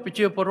ទៅជួបប្រ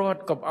ជាពលរដ្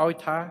ឋកុំឲ្យ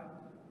ថា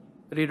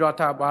រាជរដ្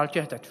ឋាភិបាល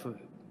ចេះតែធ្វើ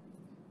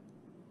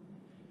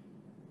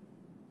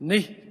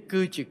នេះ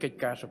គឺជាកិច្ច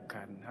ការសំ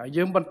ខាន់ហើយ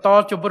យើងបន្ត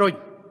ជំរុញ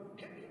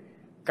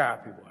ការអ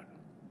ភិវឌ្ឍ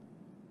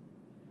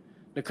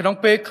នៅក្នុង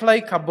ពេលខ្លី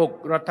ខាងមុខ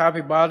រដ្ឋា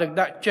ភិបាលនឹង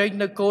ដាក់ចេញ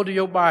នូវគោលន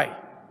យោបាយ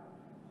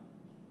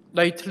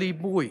ដីធ្លី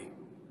មួយ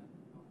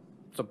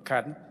សំខា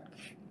ន់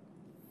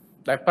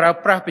ដែលប្រើ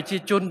ប្រាស់ប្រជា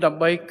ជនដើ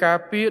ម្បីការ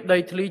ពារដី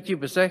ធ្លីជា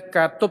ពិសេស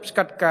ការទប់ស្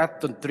កាត់ការ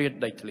ទន្ទ្រាន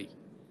ដីធ្លី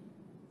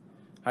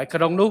ហើយក្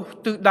នុងនោះ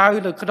ទិសដៅ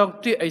នៅក្នុង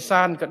ទីឦ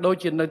សានក៏ដូច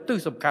ជានៅទិស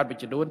សំខាន់មួយ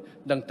ចំនួន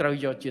នឹងត្រូវ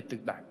យកជាទិស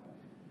ដៅ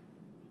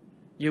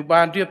យើង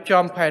បានរៀប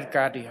ចំផែន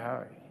ការនេះហើ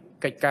យ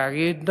កិច្ចការ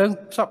ងារនឹង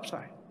ផ្សព្វផ្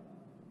សាយ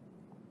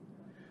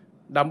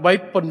ដើម្បី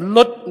ពន្ល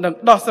ត់និង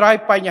ដោះស្រាយ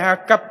បញ្ហា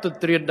កັບទន្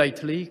ទ្រានដី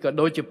ធ្លីក៏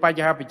ដូចជាប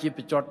ញ្ហាប្រជាព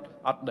លរដ្ឋ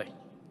អត់ដី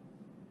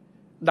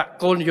ដាក់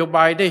គោលនយោ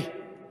បាយនេះ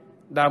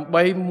ដើម្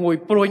បីមួយ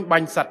ព្រួយបា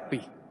ញ់សត្វពី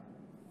រ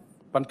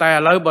ប៉ុន្តែឥ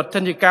ឡូវបើធ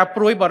នធានការ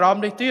ព្រួយបារម្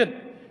ភនេះទៀត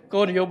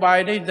គោលនយោបាយ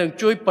នេះនឹង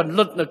ជួយពន្ល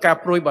ត់នៅការ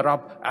ព្រួយបារ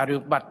ម្ភអារឿ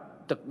ងបាត់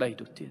ទឹកដី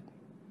នោះទៀត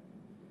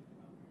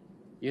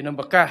យើងនឹង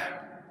ប្រកាស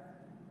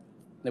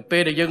នៅពេ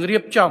លដែលយើងរៀ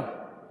បចំ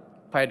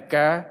ផែន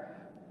ការ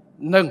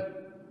និង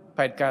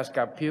ផែនការសក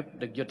ម្មភាព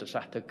និងយុទ្ធ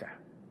សាស្ត្រធ្វើការ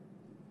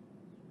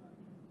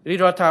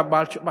រដ្ឋាភិបា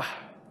លច្បាស់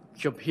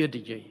ជំហ៊ាន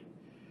និយាយ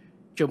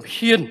ជំ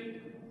ហ៊ាន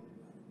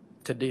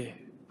ធានា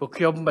ពួក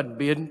ខ្ញុំមិន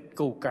មាន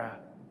គោលការណ៍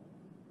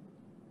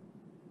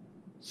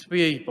ស្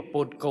វាយប្រព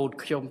ន្ធកូន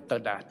ខ្ញុំទៅ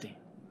ណាទេ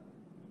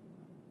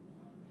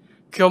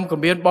ខ្ញុំក៏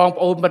មានបង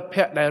ប្អូនមិត្ត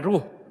ភ័ក្តិដែលរ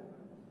ស់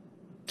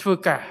ធ្វើ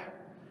ការ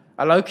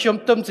ឥឡូវខ្ញុំ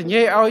ទំសញ្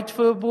ញាឲ្យធ្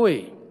វើមួយ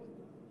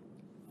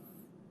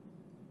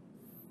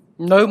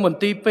នៅមន្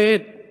ទីរពេ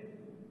ទ្យ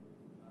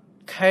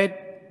ខេត្ត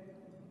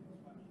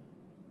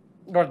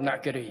រតន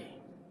គិរី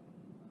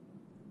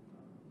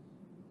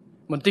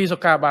មន្ទីរសុ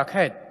ខាភិបាល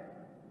ខេត្ត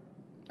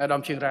អាដា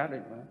មជាងរ៉ាដូ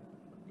ច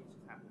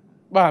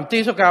បាទមន្ទី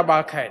រសុខាភិបា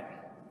លខេត្ត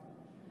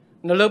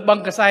នៅលើបឹង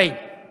កសែង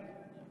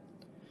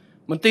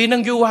មន្ទីរនឹ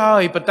ងយូរហើ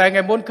យប៉ុន្តែថ្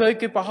ងៃមុនឃើញ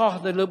គេប្រហោះ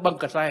នៅលើបឹង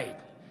កសែង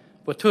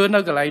ព្រោះធ្វើនៅ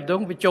កន្លែងនោះ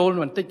វាចូល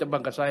បន្តិចទៅបឹ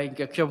ងកសែង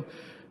គេខ្ញុំ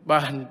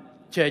បាន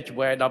ចែកឆ្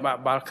វែដល់អា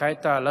ភិបាលខេត្ត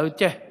តើឥឡូវ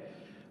ចេះ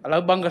là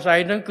bằng cái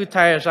sai nó cứ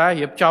thay ra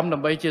hiệp trong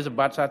làm bây chia sẻ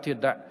bát sa thiệt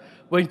đã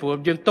với phụ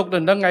dương tục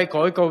đến nó ngay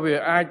khỏi câu về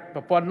ai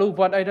và quan lưu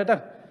quan ai đó đó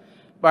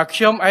và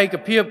trong ai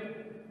cái phiệp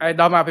ai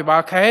đào mà phải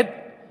bà khét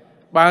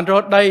bàn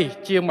rốt đây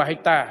chiêng mà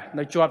hecta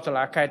nơi chuột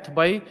là khét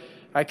mấy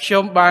ai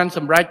trong bàn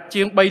sầm rạch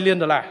chiêng bay liên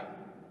là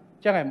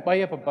chắc ngày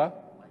bay phải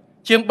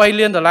chiêng bay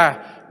liên là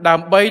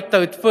đàm bay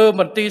từ phơ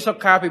mình ti sắc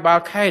kha phải bà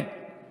khét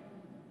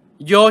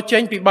vô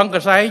tranh bị băng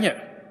cái sai nhỉ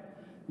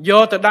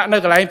vô từ đã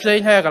nơi cái lái xe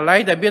hay cái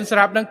lái để biên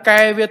sạp đang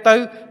cài về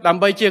tới đầm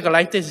bay chia cái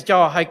lái thì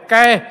cho hay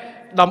cài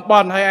đầm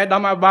bòn hay ai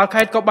đầm bà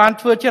khai có ban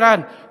phơi chưa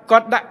ăn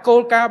còn đã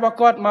cô ca bà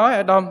con nói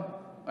ai đầm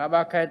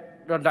bà khai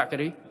rồi đã cái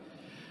đi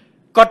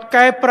còn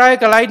cài prai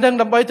cái lái nâng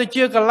đầm bay từ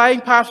chia cái lái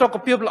pha so cái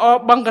phiêu là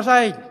băng cái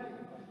say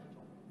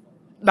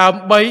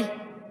đầm bay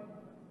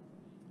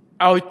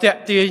ao tẹt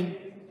tiền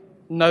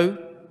nữ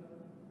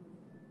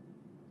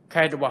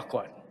khai được bà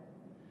con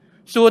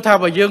xua thà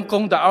bà dương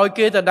cung ta ao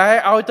kia ta đái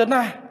ao tới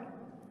na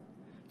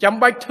chấm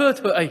bách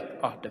thưa ấy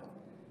được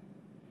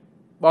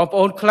bọn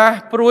ôn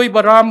khla pruy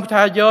baram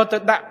thà do ta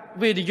đã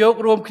video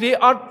rôm kia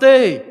ở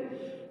tê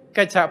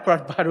cái chả prad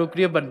baru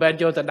kia bẩn bẩn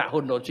do ta đã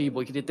hồn nổ chi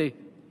bồi kia tê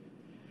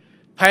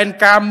phèn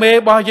cam mê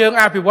bao dương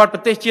à bị vọt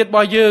bát tê chiết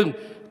bao dương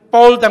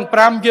pol tầng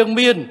pram dương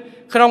miên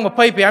không mà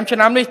phơi bẻm cho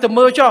năm nay ta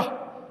mơ cho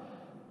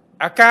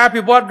à ca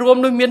bị vọt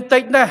rôm nuôi miên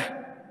tây nè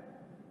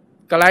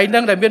cái này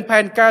nâng đại miên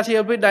phèn ca si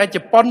với đại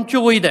chụp pon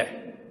chui này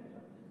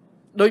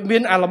đội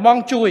miên à là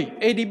mong chui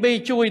adb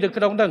chui được cái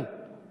đông đừng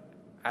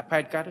à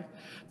phèn ca đấy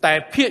แต่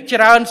เพีย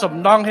รานสม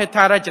น้องให้ท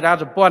าราชรา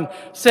สมปอน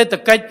เศรษฐ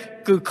กิจ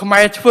คือขมา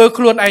ยเฟื่อค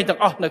ล้วนไอต่าง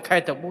อ๋อในใคร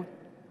ต่างบุญ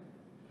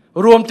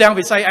รวมจัง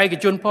วิสัยไอกับ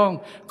จุนพอง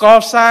ก่อ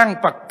สร้าง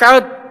ปักเกิ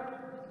ด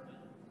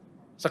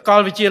สกอล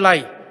วิจิไล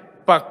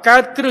ปักเกิ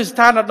ดคริสต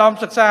านอดอม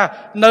ศึกษา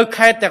ในใค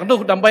รแต่งนุ่ง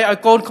ดำใบไอ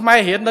โกนขมาย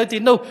เห็นใน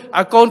ที่นุ่งไอ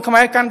โกนขมา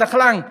ยกันตะค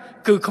ลั่ง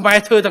คือขมาย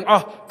เธอต่างอ๋อ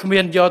ข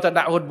มิ้นยอแต่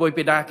ด่าหุ่นบวย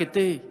ปีดาคิต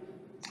ตี้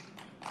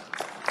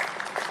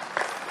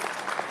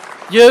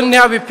ยืงแน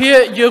ววิเพีย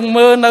ยืง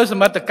มือในส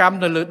มรรถกรรม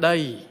ในเลือดได้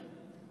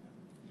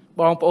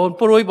บองปอน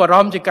ปลุยบาร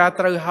มจิกา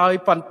ตรึหาย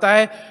ปันแต่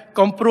ก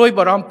อมปลุยบ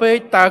ารมเป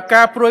ตาก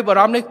าปลุยบาร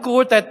มในกู้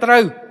แต่ตรึ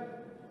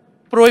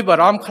ปลุยบา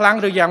รมครั้ง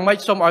หรือยังไม่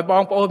สมอ่อยบอ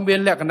งปอนเบียน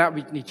แหลกณะ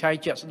วินิชัย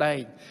เจษได้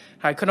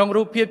หายขนม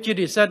รูปเพียบจี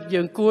ดิสัต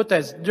ยังกู้แต่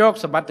โรค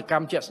สมบัติกรร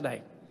มเจษได้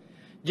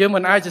ยังมั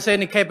นไอจะเซน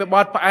ในเคไปบ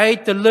อดไป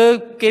จะเลิก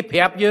เก็บแผล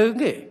ยัง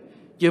ไง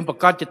ยังประ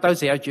กอบจะเตอเ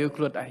สียเจือค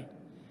ลุดไ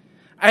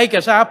อกระ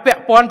ซาเปะ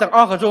ปอนต่างอ้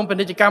อกระทรวงเป็น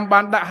กิจกรรมบ้า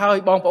นด่าหา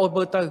ยบองปอนเบ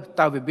อร์เตอร์ต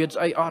าวิเบียน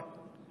ไอออด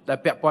แต่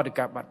เปะปอนใน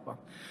การบัดปอง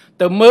แ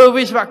ต่เมื่อ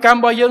วิศวกรรม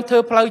บอยยังเธ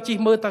อเพลย์จี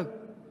มือตั้ง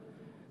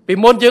ปี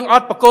มนยังอ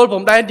ดประโกลผ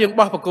มได้ยัง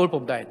บ่ประโกลผ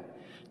มได้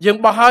ยัง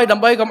บ่ให้ด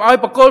ำใบกับอ้อย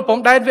ประโกลผม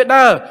ได้เวด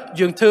า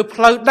ยังเธอเพ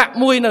ลย์ดัก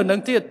มวยหนึ่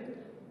งที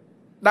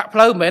ดักเพ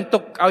ลย์เหมือนต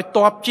กอ้อยต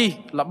อบจี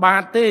ละบา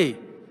ทตี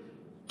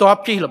ตอบ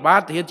จีละบา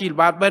ทเห็นจีละ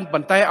บาทเป็นปั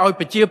นไตอ้อยไ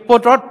ปเจียปว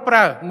ดรถปล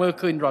าเมื่อ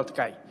คืนรถไ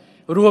ก่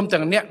รวมจา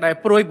กเนี้ยได้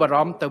ปลุยบาร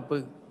มเติมปื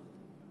น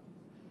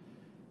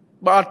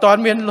บ่ตอน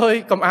เมียนลอย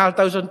กับอาเ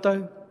ตอร์จนเตอ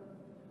ร์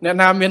เนี่ย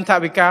นาเมียนทา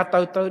วิกาเตอ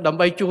ร์ดำใ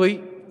บช่วย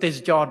เตจ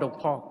จอดง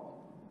พอ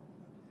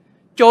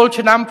โจลช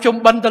นำชม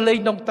บันตะลี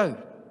นงเตอร์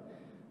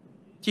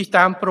ที่ต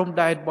ามพรมไ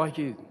ด้บ่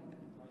ยืง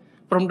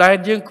พรมได้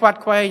ยืงควัด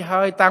ควายหา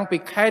ยตั้งปี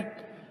แค่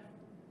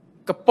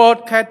กระโปด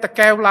แค่ตะแ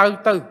ก้วลาว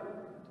เตอร์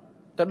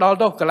แต่ดอล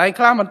โตกระไรค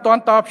ลามันตอน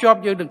ตอบชอบ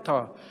ยืงดึงถอ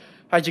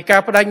หายจิกา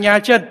ประดัญญา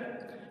เช่น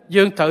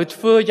ยืงเถิดเ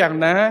ฟื่ออย่าง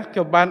นะเ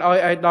กี่ยวบานอ้อย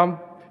ไอดอม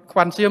ค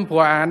วันเสียมผั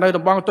วในด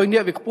มบองตัวเนี้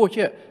ยวิกพูดเ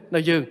ชื่อใน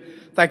ยืง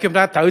แต่เกี่ยว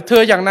กับเถิดเธ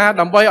ออย่างนะ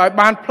ดมใบอ้อย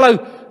บานเพล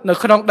ใน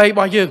ขนมได้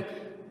บ่ยืง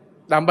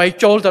ดำใบ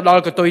โจลแต่ดอล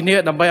กับตัวนี้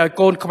ดำใบไอโ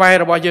กนขมาย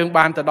ระบายยืงบ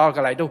านแต่ดอลกั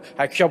บไหลดูใ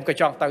ห้ชมกระ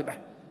จอกตื่นได้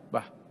บ่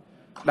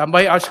ดำใบ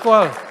ไอสกอ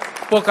ล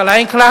พวกกระไร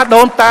คลาโด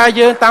นตาย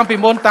ยืงตามปี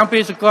มนตามปี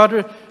สกอล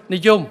นิ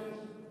ยม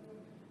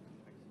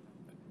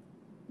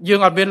ยืง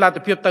อัดเบียนลาตะ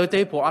เพียบเตยเต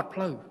ยผัวอัดเพ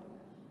ลย์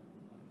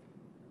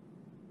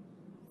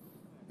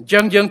ยั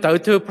งยืงเตย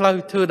เธอเพล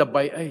ย์เธอดำใบ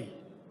ไอ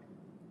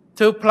เธ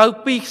อเพลย์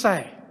ปีกใส่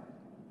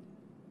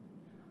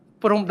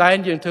พรมได้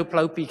ยืงเธอเพล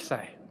ย์ปีกใส่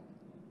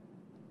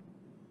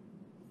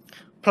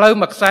เพลย์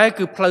หมักซ้าย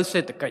คือเพลย์เศร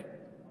ษฐกิจ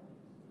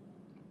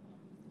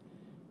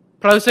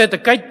เพลย์เศรษฐ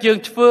กิจยัง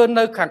เฟื่องใน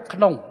ขังข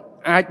นม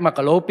อาจมาก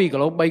ะโลปีกะ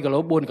โลใบกะโล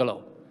บุญกะโล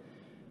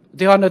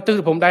ที่ฮอนตื่น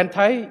ผมได้ใ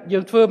ช้ยั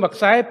งเฟื่องหมัก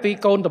ซ้ายปี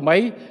โกนแต่ไม่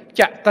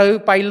จะเตย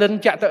ไปเล่น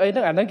จะเตย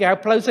นั่นอันนั้นแก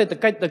เพลย์เศรษฐ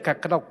กิจในขัง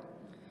ขนม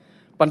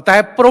ปัจจัย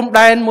พรมไ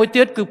ด้มวยเ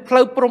ตี้ยคือเพล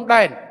ย์พรมไ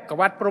ด้ก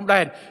วัดพรมได้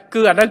คื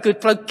ออันนั้นคือ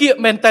เพลย์เกี่ย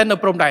เมนเทนใน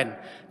พรมได้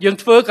ยัง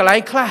เฟื่องกะไร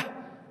คลา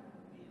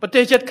ประเท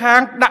ศเช็ดค้า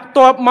งดัก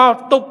ตัวมา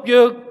ตุบ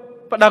ยืง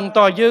ประดัง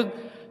ต่อยืง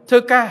เธ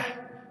อกา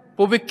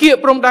ผู้วิเกีย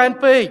พรมแดน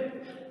ไป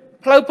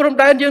เพลย์พรม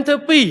แดนยังเธอ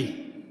ปี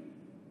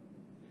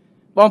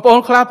บองปอน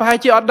คลาพาย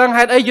จีอดดังใ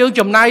ห้ไอ้ยังจ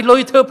ำนายลอ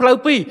ยเธอเพล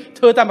ย์ปีเ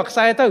ธอตามหมักไซ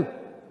เธอ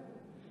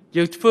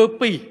ยังเฟื่อ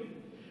ปี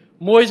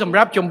มวยสำห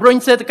รับจมรุ่ง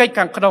เศรษฐกิจ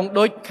ขังขนมโด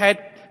ยแค่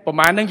ประ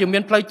มาณนั้นยังมี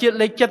เพลย์เจ็ด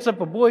เล็กเจ็ดสับ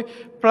ปะบุย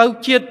เพลย์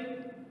เจ็ด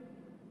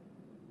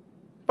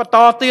ปะต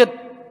อเตียด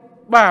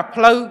บ่าเพ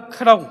ลย์ข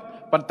นม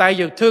ปัจจัย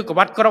ยังเธอกับ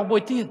วัดกรองบุ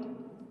ยเทียน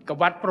กับ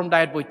วัดพรมแด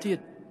นบุยเทียน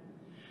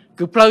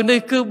คือเพลย์นี่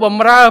คือบ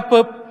ำราเปิ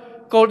บ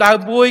โกดาว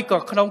บุยก็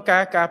ขนม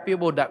กาเปีย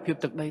โบดะเพียบ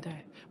ตึกได้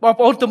បង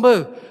ប្អូនទៅមើល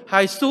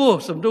ហើយសួរ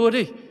សំដួល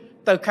នេះ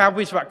ទៅខាង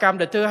វិស្វកម្ម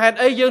ដែលធ្វើហេតុ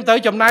អីយើងត្រូវ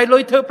ចំណាយលុ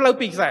យធ្វើផ្លូវ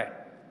ពីរខ្សែ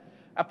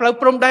អាផ្លូវ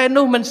ព្រំដែន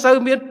នោះមិនសូវ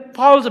មានផ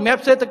លសម្រា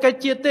ប់សេដ្ឋកិច្ច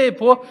ជាតិទេ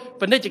ព្រោះ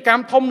ពាណិជ្ជកម្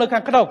មធំនៅ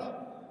ខាងក្នុង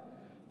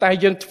តែ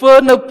យើងធ្វើ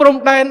នៅព្រំ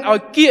ដែនឲ្យ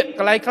គៀកក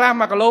ន្លែងខ្លះ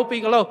1គីឡូ2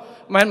គីឡូ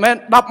មិនមែន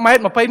10ម៉ែត្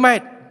រ20ម៉ែ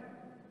ត្រ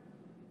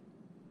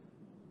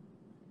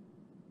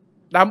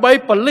ដើម្បី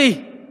ប៉ូលីស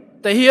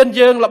តែហ៊ាន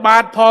យើងល្បា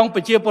តផងប្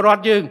រជាពលរ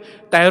ដ្ឋយើង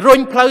តែរុញ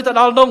ផ្លូវទៅ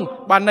ដល់នោះ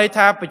បានន័យ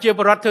ថាប្រជាព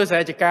លរដ្ឋធ្វើស្រែ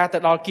ចម្ការទៅ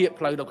ដល់គៀក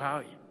ផ្លូវនោះហើ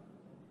យ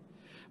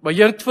បើ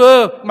យើងធ្វើ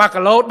1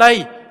គីឡូដី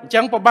អញ្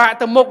ចឹងពិបាក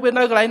ទៅមុខវា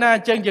នៅកន្លែងណាអ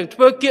ញ្ចឹងយើងធ្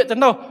វើគៀកទៅ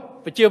នោះ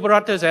ប្រជាពលរ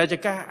ដ្ឋធ្វើស្រែច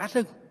ម្ការអត់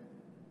ទេ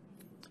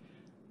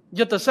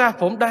យុទ្ធសាស្ត្រ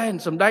ព្រំដែន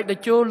សម្ដេចតេ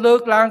ជោលើ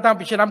កឡើងតាំង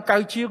ពីឆ្នាំ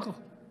90ជាង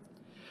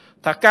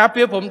ថាការ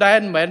ពារព្រំដែន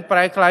មិនមែនប្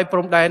រែក្លាយព្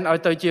រំដែនឲ្យ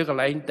ទៅជាកន្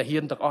លែងទាហា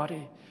នទាំងអស់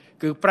ទេ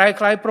គឺប្រែ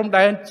ក្លាយព្រំ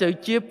ដែនទៅ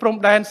ជាព្រំ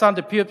ដែនសន្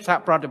តិភាពសហ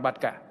ប្រតិបត្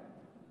តិការ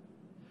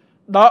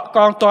ដកក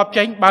ងទ័ព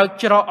ចេញបើក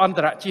ច្រកអន្ត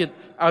រជាតិឲ្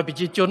យប្រ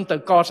ជាជនទៅ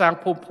កសាង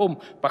ភូមិ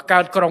បង្កើ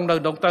តក្រុងនៅ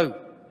ក្នុងទៅ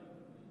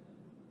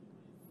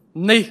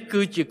នេះ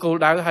គឺជាគោល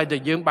ដៅហើយដែ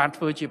លយើងបាន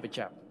ធ្វើជាប្រ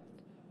ចាំ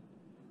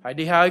ហើយ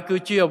នេះហើយគឺ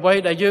ជាអ្វី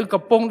ដែលយើង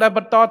កំពុងតែប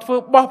ន្តធ្វើ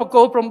បោះបក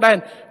គោព្រំដែន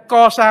ក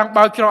សាង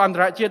បើកច្រកអន្ត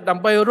រជាតិដើ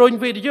ម្បីរុញ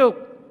វិនិយោគ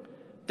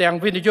ទាំង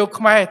វិនិយោគ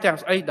ខ្មែរទាំង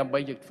ស្អីដើម្បី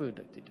យើងធ្វើ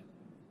ទៅទៀត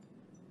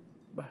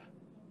បាទ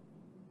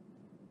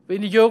វិ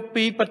និយោគ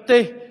ពីប្រទេ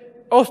ស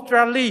អូស្ត្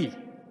រាលី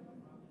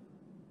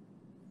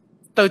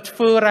ទៅធ្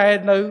វើរ៉ែ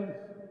នៅ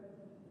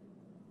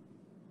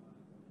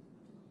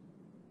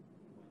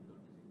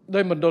ដោ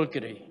យមណ្ឌលគិ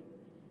រី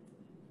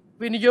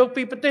វិនិយោគ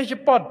ពីប្រទេសជ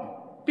ប៉ុន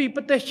ពី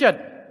ប្រទេសចិន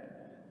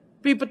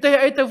ពីប្រទេស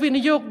អីទៅវិ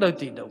និយោគនៅ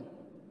ទីនោះ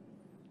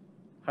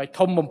ហើយ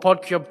ធំបំផុត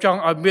ខ្ញុំចង់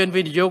ឲ្យមាន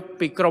វិនិយោគ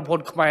ពីក្រុមហ៊ុ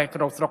នខ្មែរក្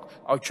នុងស្រុក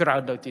ឲ្យច្រើ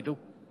ននៅទីនោះ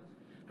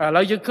ឥ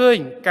ឡូវយើងឃើញ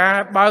ការ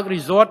បើក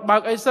resort បើ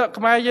កអីសឹក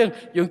ខ្មែរ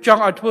យើងច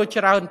ង់ឲ្យធ្វើ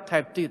ច្រើនថែ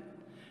មទៀត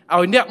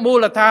ឲ្យអ្នកមូល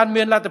ដ្ឋាន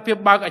មានលទ្ធភាព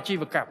បើកអាជី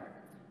វកម្ម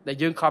ដែល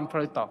យើងខំត្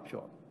រូវតប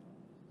ជាប់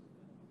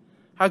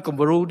ហើយគំ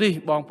រូនេះ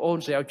បងប្អូន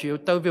ស្រាវជ្រាវ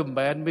ទៅវាមិន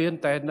មែនមាន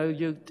តែនៅ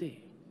យើងទេ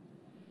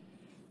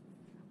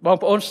បង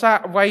ប្អូនសាក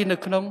វាយនៅ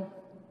ក្នុង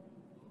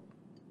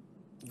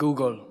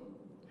Google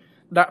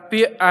ដាក់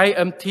ពាក្យ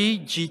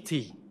IMT-GT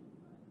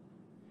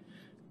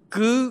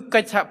គឺ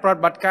កិច្ចសហប្រតិ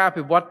បត្តិការអ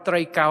ភិវឌ្ឍត្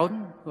រីកោណ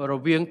រ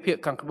វាងភាគ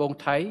ខាងត្បូង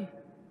ថៃ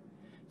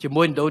ជា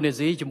មួយឥណ្ឌូនេ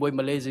ស៊ីជាមួយ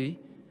ម៉ាឡេស៊ី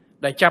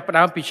ដែលចាប់ផ្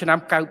ដើមពីឆ្នាំ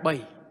93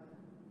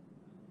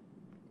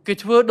គេ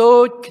ធ្វើដូ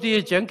ចគ្នា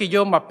អញ្ចឹងគេយ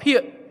កមកភា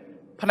គ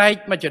ផ្នែក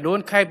មួយចំនួន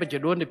ខេត្តមួយ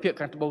ចំនួននៃភាគ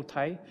ខាងត្បូង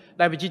ថៃ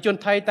ដែលប្រជាជន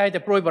ថៃតែ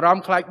ព្រួយបារម្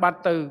ភខ្លាចបាត់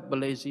ទៅម៉ា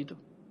ឡេស៊ីទៅ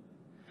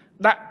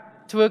ដាក់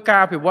ធ្វើការ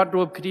អភិវឌ្ឍ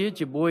រួមគ្នា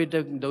ជាមួយនឹ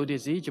ងឥណ្ឌូនេ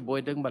ស៊ីជាមួយ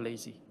នឹងម៉ាឡេ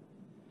ស៊ី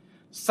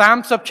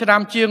30ឆ្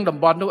នាំជាងតំ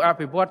បន់នោះអ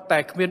ភិវឌ្ឍតែ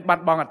គ្មានបា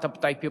ត់បង់អធិប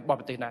តេយ្យភាពរបស់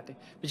ប្រទេសណាទេ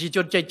ប្រជាជ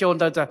នចេញចូល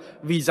ទៅថា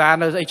វីសា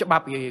នៅស្អីច្បា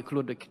ប់គេខ្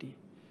លួនដូចគ្នា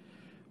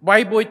វា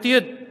យមួយទៀ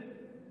ត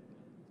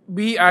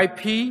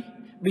BIMP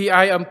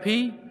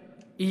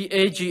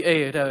EAGA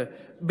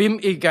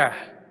BIMIGA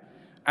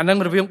អានឹង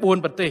រវាង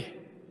4ប្រទេស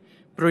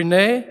ប្រ៊ុយ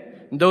ណេឥ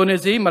ណ្ឌូនេ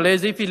ស៊ីម៉ាឡេ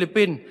ស៊ីហ្វីលី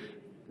ពីន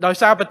ដោយ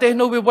សារប្រទេស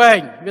នោះវាវែង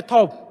វា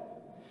ធំ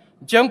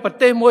អញ្ចឹងប្រ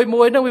ទេសមួយ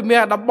ហ្នឹងវាមា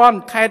នតំបន់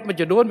ខេត្តមួយ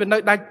ចំនួនវានៅ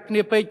ដាច់គ្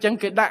នាពេកអញ្ចឹង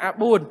គេដាក់អា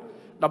4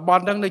តំប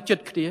ន់ហ្នឹងនៅជិត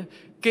គ្នា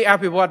គេអ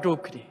ភិវឌ្ឍរួម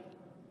គ្នា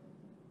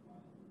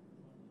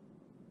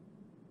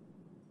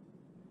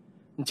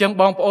អញ្ចឹង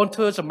បងប្អូន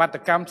ធ្វើសមត្ថ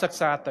កម្មសិក្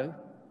សាទៅ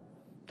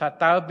ថា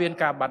តើមាន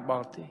ការបាត់ប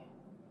ង់ទេ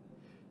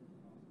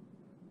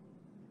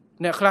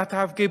អ្នកខ្លះ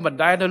ថាគេមិន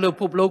ដែរនៅលើពិ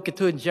ភពលោកគេ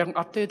ធ្វើអញ្ចឹង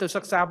អត់ទេទៅ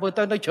សិក្សាមើល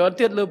ទៅនៅច្រើន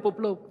ទៀតលើពិភព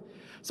លោក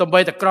សម្បី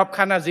តែក្រប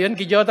ខ័ណ្ឌអាស៊ាន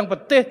គេយកទាំងប្រ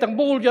ទេសទាំង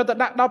មូលយកទៅ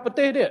ដាក់10ប្រ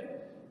ទេសនេះ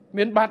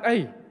មានបាត់អី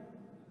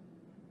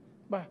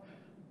បាទ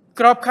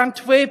ក្របខ័ណ្ឌ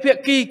ទ្វេភា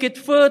គីគេ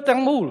ធ្វើទាំ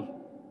ងមូល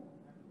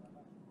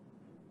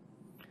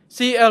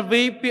CLV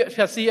ពាក្យ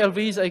ថា CLV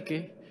ស្អីគេ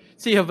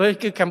CLV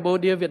គឺកម្ពុ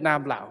ជាវៀតណា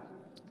មឡាវ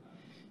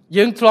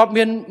យើងធ្លាប់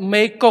មាន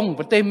មេគង្គ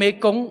ប្រទេសមេ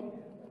គង្គ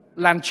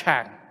ឡានឆា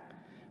ង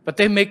ប្រ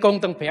ទេសមេគង្គ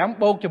ទាំង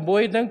5បូកជាមួ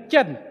យនឹង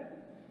ចិន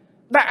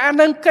ដាក់អា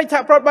នឹងកិច្ចសហ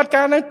ប្រតិបត្តិ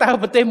ការនឹងតើ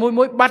ប្រទេសមួ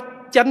យបាត់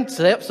ចិន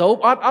ស្រូប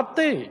អត់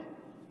ទេ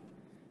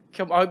ខ្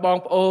ញុំឲ្យបង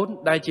ប្អូន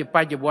ដែលជាប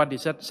ច្ចុប្បន្ននិ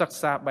ស្សិតសិក្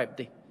សាបែប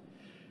នេះ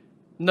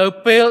នៅ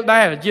ពេល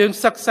ដែលយើង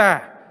សិក្សា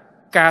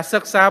ការសិ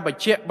ក្សាប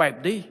ញ្ជាក់បែប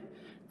នេះ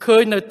ឃើ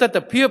ញនៅទស្សន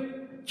វិជ្ជា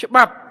ច្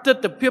បាប់ទស្ស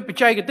នវិជ្ជាបច្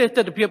ចេកទេសទ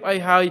ស្សនវិជ្ជាអី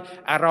ហើយ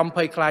អារម្មណ៍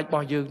ភ័យខ្លាចរប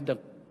ស់យើង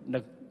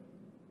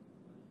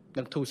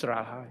នឹងធូរស្រា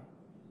លហើយ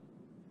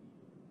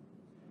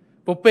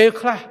ពេល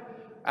ខ្លះ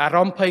អារ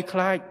ម្មណ៍ភ័យខ្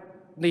លាច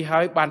នេះហើ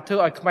យបានធ្វើ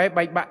ឲ្យខ្មែរ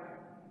បែកបាក់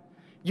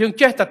យើង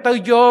ចេះតែទៅ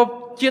យក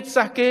ជាតិ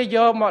សាសន៍គេយ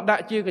កមកដា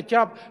ក់ជាកញ្ច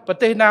ប់ប្រ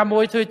ទេសណាមួ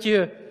យធ្វើជា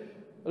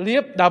លៀ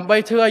បដើម្បី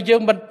ធ្វើឲ្យយើ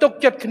ងមិនទុក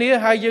ចិត្តគ្នា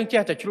ហើយយើង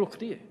ចេះតែឆ្លោះ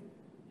គ្នា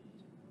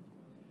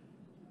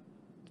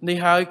នេះ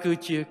ហើយគឺ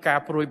ជាការ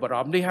ព្រួយបារ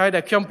ម្ភនេះហើយ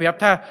ដែលខ្ញុំប្រាប់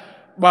ថា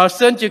បើ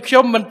សិនជាខ្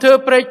ញុំមិនធ្វើ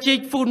ប្រេកជីក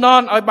ហ្វូណ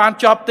នឲ្យបាន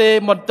ចប់ទេ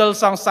មន្ទិល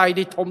សង្ស័យ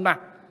នេះធំណា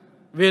ស់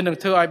វានឹង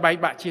ធ្វើឲ្យបែក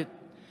បាក់ជាតិ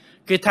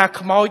គេថា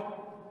ខ្មោច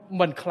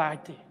មិនខ្លាច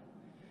ទេ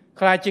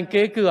ខ្លាចជាង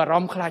គេគឺអារ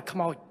ម្មណ៍ខ្លាចខ្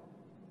មោច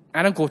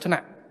អានឹងគ្រោះថ្នា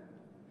ក់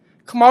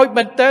ខ្មោច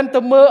មែនតើទៅ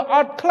មើលអ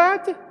ត់ខ្លាច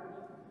ទេ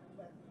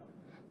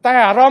តែ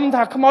អារម្មណ៍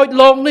ថាខ្មោច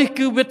លងនេះ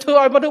គឺវាធ្វើ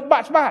ឲ្យមនុស្សបា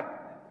ក់ស្បាត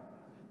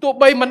ទោះ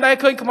បីមិនដែល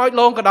ឃើញខ្មោច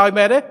លងក៏ដោយ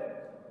មែនទេ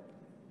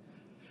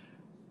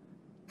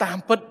តាម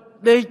ពិត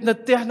ដេកនៅ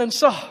ផ្ទះនឹង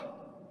សោះ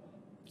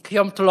ខ្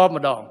ញុំធ្លាប់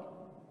ម្ដង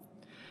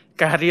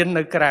ការរៀន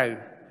នៅក្រៅ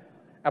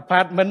អាផា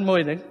តមិនមួ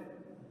យហ្នឹង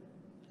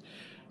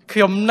ខ្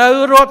ញុំនៅ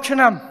រាប់ឆ្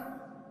នាំ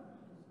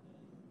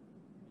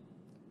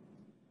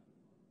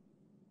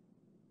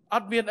អ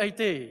ត់មានអី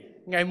ទេ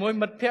ថ្ងៃមួយ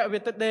មិត្តភក្តិវា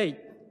ទៅដេក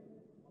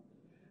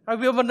ហើយ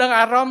វាមិនដឹង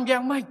អារម្មណ៍យ៉ា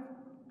ងម៉េច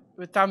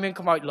វាថាមាន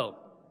ខ្មោចលោក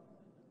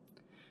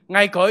ថ្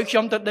ងៃក្រោយខ្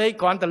ញុំទៅដេក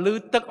គ្រាន់តែលឺ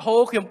ទឹកហូ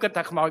រខ្ញុំគិត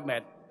ថាខ្មោចមែ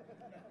ន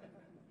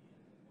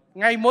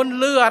ថ្ងៃមុន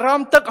លឺអារម្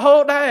មណ៍ទឹកហូរ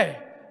ដែរ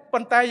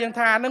ប៉ុន្តែយើង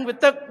ថាហ្នឹងវា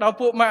ទឹកដល់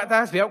ពួកម៉ាក់ថា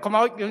ស្រាប់ខ្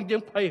មោចយើ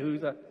ងភ័យហឺ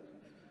ទៅ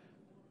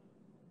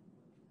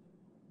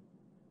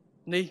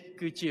នេះ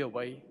គឺជាអ្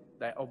វី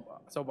ដែល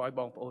សូមឲ្យ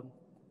បងប្អូន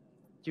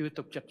ជឿ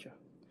ទុកចិត្តចុះ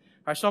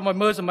ហើយសូមឲ្យ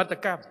មើលសមិទ្ធ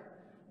កម្ម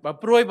បើ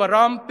ព្រួយបារ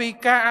ម្ភពី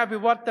ការអភិ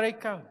វឌ្ឍត្រី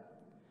កោណ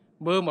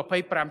មើល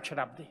25ឆ្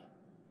នាំនេះ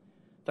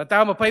តើ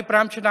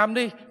25ឆ្នាំ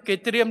នេះគេ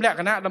ត្រៀមលក្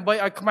ខណៈដើម្បី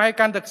ឲ្យខ្មែរ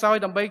កាន់តែខ្សោយ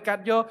ដើម្បីកា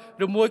ត់យក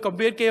ឬមួយក៏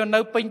មានគេនៅ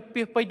ពេញ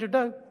ពីពេញ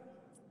ទៅ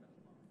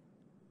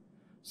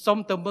សុំ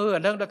ទៅមើល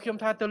អានឹងដែលខ្ញុំ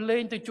ថាទៅលេ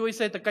ងទៅជួយ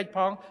សេដ្ឋកិច្ចផ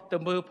ងទៅ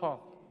មើលផង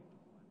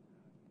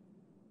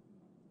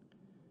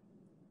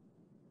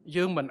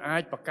យើងមិនអា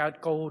ចបង្កើត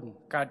កូន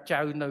កើតចៅ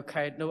នៅ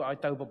ខេត្តនោះឲ្យ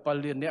ទៅ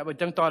7លាននាក់បើអ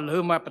ញ្ចឹងតើលើ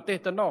មកប្រទេស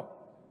ទៅនោះ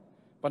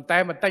ប៉ុន្តែ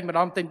បន្តិចម្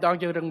ដង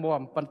យើងរឹង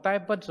មាំប៉ុន្តែ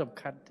ពិតសំ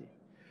ខាន់ទេ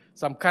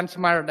សំខាន់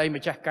ស្មារតី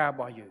ម្ចាស់ការរ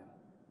បស់យើង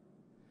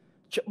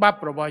ច្បាប់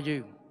របស់យើ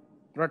ង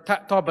រដ្ឋ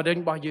ធម្មនុញ្ញ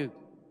របស់យើង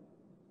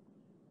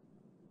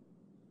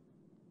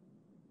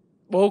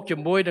បូកជា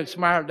មួយនឹងស្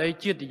មារតី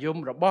ជាតិនិយម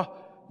របស់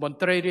មន្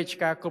ត្រីរាជ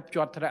ការគ្រប់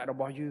ជាន់ថ្នាក់រ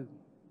បស់យើង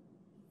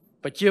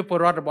ប្រជាពល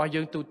រដ្ឋរបស់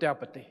យើងទូទាំង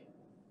ប្រទេស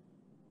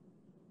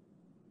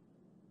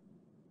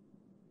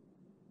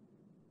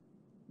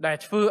ដែល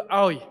ធ្វើ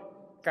ឲ្យ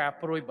ការ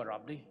ព្រួយបារ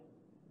ម្ភនេះ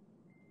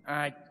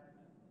អាច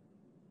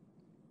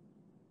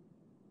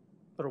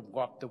រ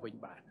ងាប់ទៅវិញ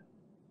បាន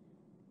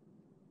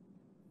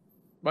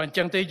បើអញ្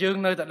ចឹងទេយើង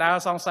នៅតែដើរ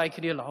សង្ស័យ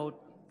គ្នារហូត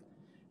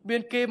មា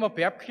នគេមក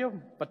ប្រាប់ខ្ញុំ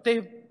ប្រទេស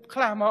ខ្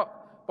លះមក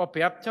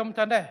ប្រាប់ខ្ញុំ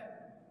ថាដែរ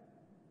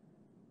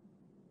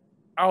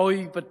ឲ្យ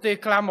ប្រទេស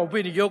ខ្លះមក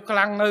វិនិយោគខ្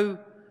លាំង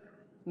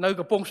នៅ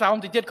កំពង់សោម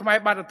ទៅទៀតខ្មែរ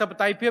បាត់អធិប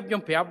តេយ្យភាពខ្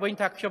ញុំប្រាប់វិញ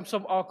ថាខ្ញុំសូ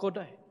មអរគុណ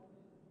ដែរ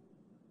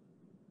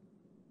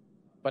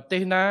ប្រទេ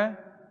សណា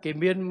គេ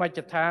មានមជ្ឈ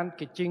ដ្ឋាន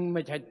គេជីងម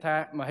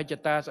ហិច្ឆ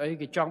តាស្អី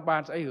គេចង់បា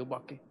នស្អីរប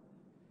ស់គេ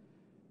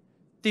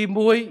ទី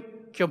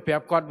1ខ្ញុំប្រា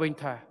ប់គាត់វិញ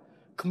ថា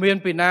គ្មាន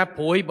ពីណា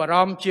ព្រួយបារ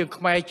ម្ភជាង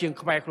ខ្មែរ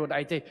ខ្លួនឯ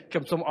ងទេខ្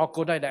ញុំសូមអរ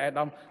គុណដែរដែលអា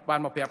ដាមបាន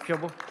មកប្រាប់ខ្ញុំ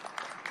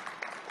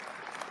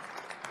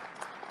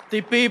ទី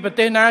2ប្រ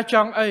ទេសណាច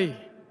ង់អី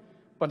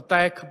ប៉ុន្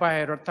តែខ្មែរ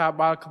រដ្ឋាភិ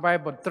បាលខ្មែរ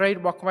មន្ត្រីរ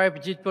បស់ខ្មែរប្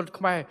រជាជន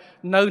ខ្មែរ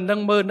នៅនឹង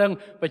មើលនឹង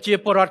ប្រជា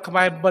ពលរដ្ឋខ្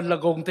មែរមិនល្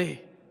ងងទេ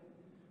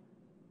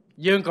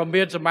យើងក៏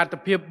មានសមត្ថ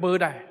ភាពមើល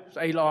ដែរ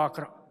ស្អីល្អអា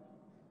ក្រក់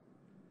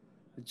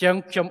អញ្ចឹង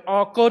ខ្ញុំអ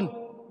រគុណ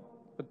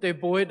ប្រទេស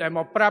មួយដែលម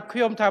កប្រាប់ខ្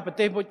ញុំថាប្រ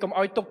ទេសមួយកុំ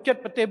ឲ្យទុកចិត្ត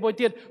ប្រទេសមួយ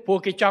ទៀតព្រោះ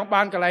គេចង់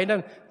បានកន្លែងហ្នឹ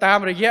ងតាម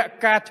រយៈ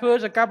ការធ្វើ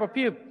សកម្ម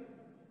ភាព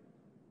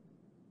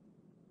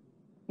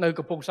នៅ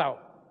កំពង់សោម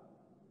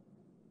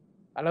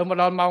ឥឡូវមក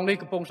ដល់ម៉ោងនេះ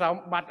កំពង់សោម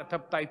បាត់អធិ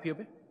បតេយ្យភាព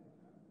ទេ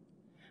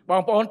ប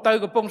ងប្អូនទៅ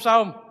កំពង់សោ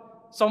ម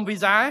សុំវី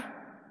សា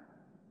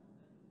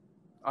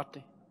អត់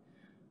ទេ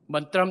មិ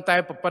នត្រឹមតែ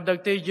ប៉ុណ្្នឹង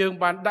ទេយើង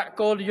បានដាក់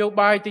គោលនយោ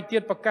បាយទីទៀ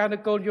តប្រកាសនៅ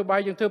គោលនយោបាយ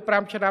យើងធ្វើ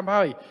5ឆ្នាំ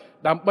ហើយ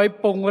ដើម្បី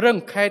ពង្រឹង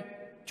ខេត្ត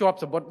ជាប់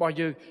សមុទ្ររបស់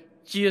យើង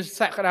ជា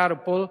សក្តានុ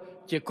ពល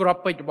ជាគ្រាប់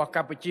ពេជ្ររបស់ក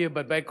ម្ពុជា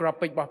មិនមែនគ្រាប់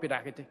ពេជ្ររបស់ពីណា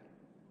គេទេ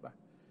បាទ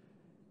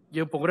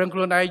យើងពង្រឹងខ្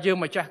លួនឯងយើង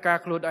ម្ចាស់ការ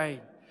ខ្លួនឯង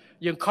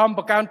យើងខំប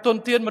ង្កើនទុន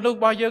ធានមនុស្សរ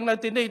បស់យើងនៅ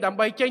ទីនេះដើម្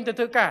បីចេញទៅ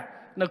ធ្វើការ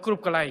នៅគ្រ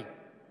ប់កន្លែង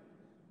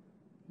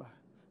បាទ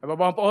ហើយ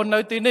បងប្អូននៅ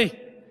ទីនេះ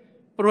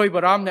ព្រួយ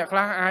បារម្ភអ្នកខ្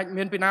លះអាច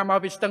មានពីណាមក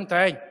ពីស្ទឹងត្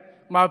រែង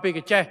មកពីក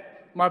ញ្ចេះ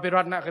មកពីរ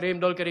តនគិរីម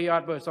ណ្ឌលគិរីអ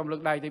ត់បើសុំលើ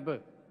កដៃតិចបើ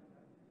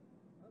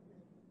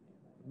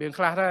មាន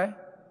ខ្លះដែរ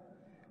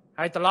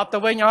ហើយត្រឡប់ទៅ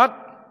វិញអត់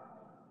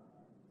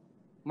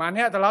ម៉ាន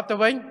អ្នកត្រឡប់ទៅ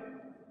វិញ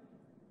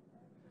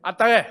អត់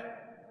ទៅទេ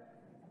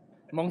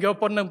មកយក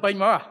ពុននឹងពេញ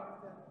មក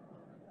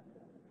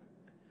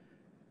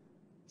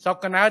សក់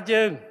កណាត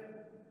យើង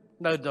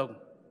នៅដង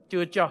ជឿ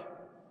ចោះ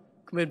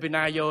គ្មានពី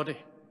ណាយកទេ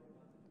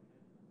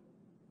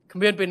គ្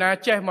មានពីណា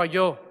ចេះមកយ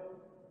ក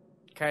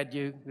ខេត្ត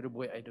យើងឬ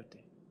មួយអីនោះទេ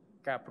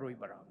ការព្រួយ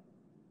បារម្ភ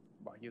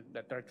របស់យើង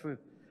ដែលត្រូវធ្វើ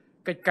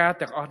កិច្ចការ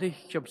ទាំងអស់នេះ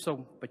ខ្ញុំសូម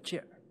បញ្ជា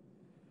ក់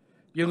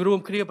យើងរួម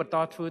គ្នាបន្ត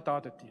ធ្វើត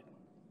ទៅទៀត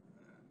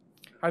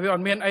ហើយវាអ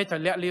ត់មានអីទៅ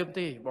លាក់លៀម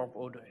ទេបងប្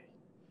អូនអើយ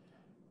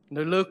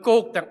នៅលើគោ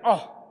កទាំងអ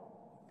ស់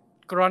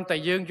គ្រាន់តែ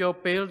យើងយក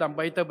ពេលដើម្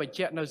បីទៅបញ្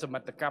ជាក់នៅសមិ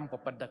ទ្ធកម្ម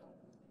ប៉ុណ្ណឹង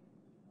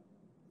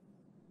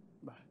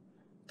បា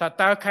ទ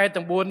តើខេត្ត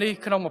ទាំង4នេះ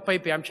ក្នុង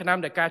25ឆ្នាំ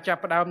ដែលការចាប់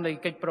ផ្ដើមនៃ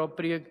កិច្ចប្រ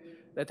ព្រឹត្ត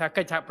ដែលថា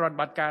កិច្ចសហប្រតិ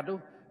បត្តិការនោះ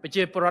ប្រ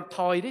ជាពលរដ្ឋ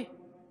ថយទេ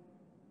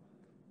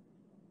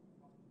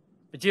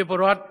ប្រជាពល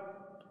រដ្ឋ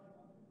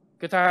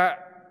គឺថា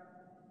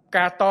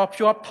ការតភ្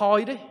ជាប់ថយ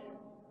ទេ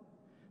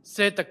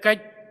សេដ្ឋកិច្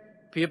ច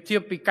ប្រៀបធៀ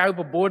បពី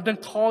99នឹង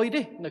ថយ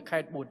ទេនៅខេ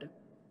ត្ត4ហ្នឹង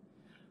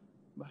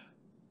បាទ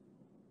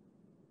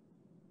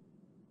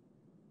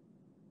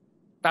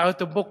តើ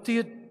ទៅមុខទៀ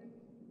ត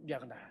យ៉ា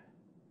ងណា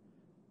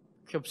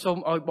ខ្ញុំសូម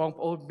ឲ្យបង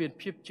ប្អូនមាន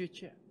ភាពជឿ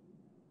ជាក់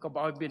កុំ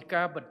ឲ្យមាន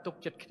ការបន្ទុក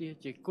ចិត្តគ្នា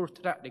ជាគ្រោះ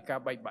ថ្នាក់នៃការ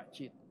បែកបាក់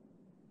ជាតិ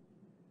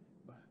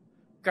បាទ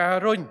ការ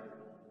រុញ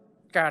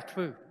ការធ្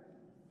វើ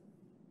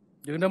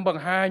យើងនឹងប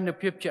ង្ហាញនូវ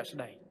ភាពជាក់ស្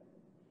ដែង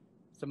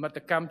សមិទ្ធ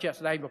កម្មជាក់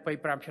ស្ដែង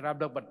25ឆ្នាំ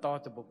ដល់បន្ត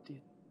ទៅមុខទៀ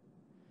ត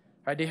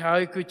ហើយនេះហើ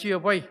យគឺជា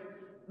អ្វី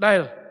ដែល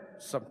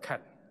សំខា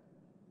ន់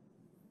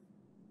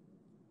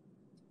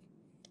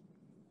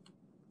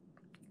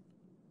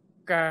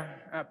ការ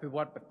អភិវ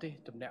ឌ្ឍប្រទេស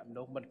ទំនាក់ទំន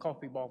ងមិនខុស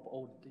ពីបងប្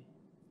អូនទេ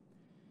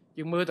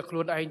យើងមើលតែខ្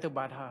លួនឯងទៅ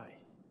បាត់ហើយ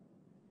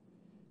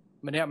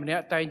ម្នាក់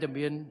តែងតែ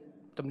មាន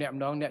ទំនាក់ទំ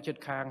នងអ្នកជិត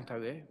ខាងត្រូ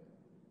វទេ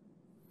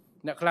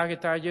អ្នកខ្លះគេ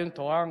ថាយើង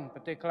ត្រង់ប្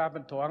រទេសខ្លះមិ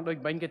នត្រង់ដូច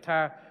មិញគេថា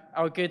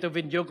ឲ្យគេទៅ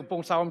វិនិយោគកំពុ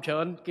ងសោមច្រើ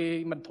នគេ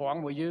មិនត្រង់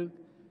មួយយើង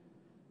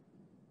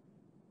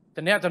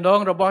តំណែង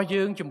របស់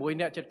យើងជាមួយ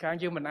អ្នកជិតខាង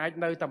យើងមិនអាច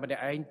នៅតែម្នា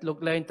ក់ឯងលោក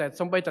លែងតែ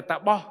សំបីតតា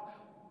បោះ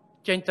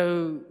ចេញទៅ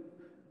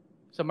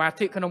សមា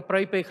ធិក្នុងព្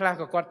រៃពេលខ្លះ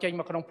ក៏គាត់ចេញ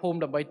មកក្នុងភូមិ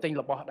ដើម្បីទិញ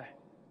របស់ដែរ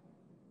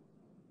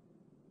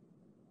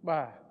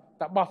បាទ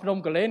តាបោះភ្នំ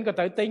កលែនក៏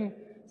ត្រូវទិញ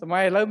សម័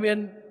យឥឡូវមាន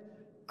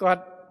គា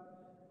ត់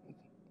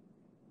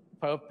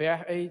ប្រើប្រា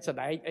ស់អីស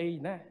ដែកអី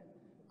ណា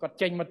គាត់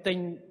ចេញមកទិញ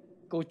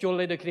គោជល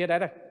អីដូចគ្នាដែ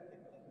រ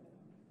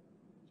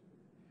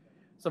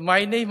សម័យ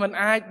នេះมัน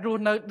អាចរ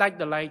ស់នៅដាច់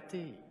ដライ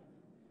ទេ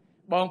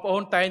បងប្អូ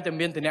នតែងតែ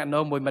មានតំណែ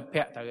ងមួយមិត្ត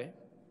ភ័ក្តិទៅ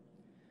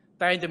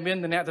តែងតែមាន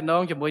តំណែ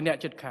ងជាមួយអ្នក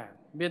ជិតខាង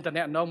មានតំ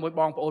ណែងមួយ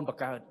បងប្អូនប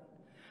ង្កើត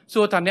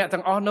សួរថាអ្នក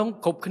ទាំងអស់នោះ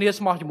គ្រប់គ្នា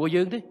ស្មោះជាមួយ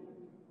យើងទេ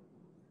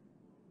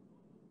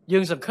យើ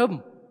ងសង្ឃឹម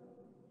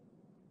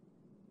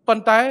ប៉ុ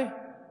ន្តែ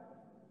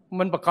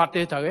มันប្រកាស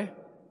ទេត្រូវទេ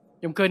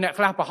ខ្ញុំឃើញអ្នក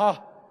ខ្លះប្រហោះ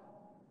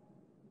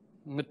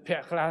មិត្តភ័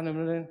ក្តិខ្លះ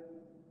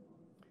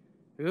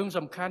រឿង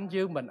សំខាន់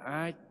យើងមិន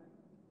អាច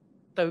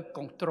ទៅគ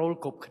នត្រូល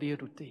គ្រប់គ្នា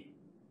នោះទេ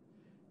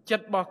ចិ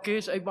ត្តរបស់គេ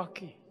ស្អីរបស់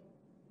គេ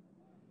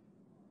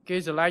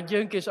ស្រឡាញ់យើ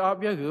ងគេស្អប់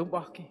យើងរឿងរប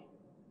ស់គេ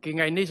ថ្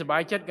ងៃនេះសប្បា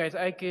យចិត្តថ្ងៃស្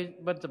អែកគេ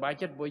មិនសប្បាយ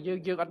ចិត្តព្រោះ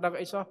យើងអត់ដឹង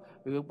អីសោះ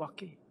រឿងរបស់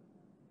គេ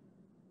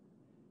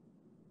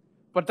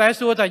ប៉ុន្តែ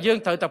សួរថាយើង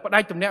ត្រូវតែផ្ដា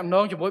ច់ទំនាក់ទំន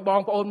ងជាមួយប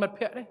ងប្អូនមិត្ត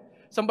ភ័ក្តិទេ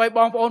សំបីប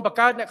ងប្អូនបង្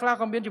កើតអ្នកខ្លះ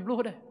ក៏មានចំនួ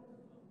នដែរ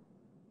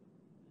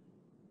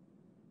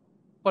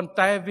ប៉ុន្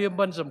តែវា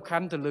មិនសំខា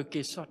ន់ទៅលើ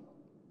គេសុទ្ធ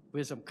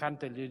វាសំខាន់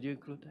ទៅលើយើង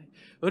ខ្លួនឯង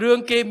រឿង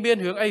គេមាន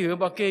រឿងអីរឿងរ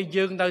បស់គេ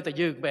យើងនៅតែ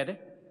យើងបែបទេ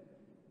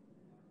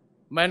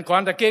មិនគ្រា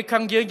ន់តែគេខឹ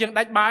ងយើង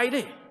ដាច់បាយ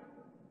ទេ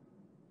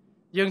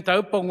យើងត្រូវ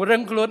ពង្រឹ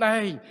ងខ្លួនឯ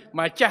ង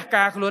មកចាស់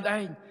ការខ្លួនឯ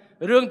ង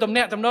រឿងទំ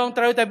នាក់ទំនង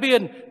ត្រូវតែមា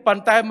នប៉ុ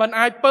ន្តែมัน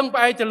អាចពឹងផ្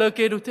អែកទៅលើ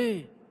គេនោះទេ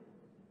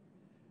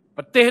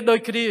ប្រទេសដូច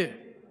គ្នា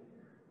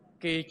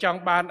គេចង់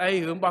បានអី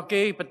រឿងរបស់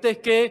គេប្រទេស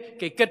គេ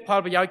គិតផល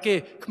ប្រយោជន៍គេ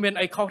គ្មាន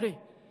អីខុសទេ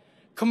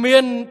គ្មា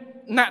ន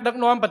អ្នកដឹក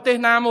នាំប្រទេស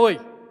ណាមួយ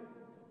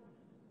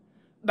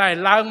ដែល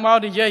ឡើងមក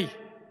និយាយ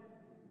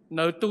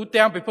នៅទូ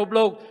ទាំងពិភព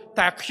លោក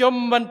ថាខ្ញុំ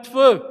មិនធ្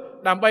វើ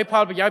ដើម្បីផ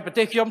លប្រយោជន៍ប្រ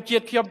ទេសខ្ញុំជា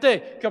តិខ្ញុំទេ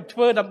ខ្ញុំធ្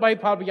វើដើម្បី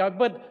ផលប្រយោជន៍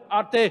ពិតអ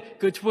ត់ទេ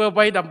គឺធ្វើអ្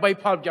វីដើម្បី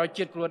ផលប្រយោជន៍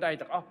ជាតិខ្លួនឯង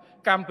ទាំងអស់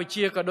កម្ពុ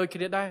ជាក៏ដូចគ្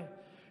នាដែរ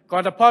គ្រា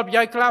ន់តែផលប្រ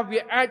យោជន៍ខ្លះវា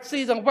អាចស៊ី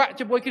សង្វាក់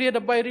ជាមួយគ្នា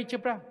ដើម្បីរីកច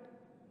ម្រើន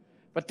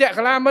ប្រតិក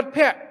លាមិត្ត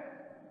ភ័ក្តិ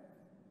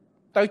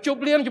ទៅជ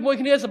ប់លៀងជាមួយ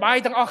គ្នាសប្បាយ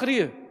ទាំងអស់គ្នា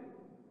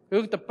រឿ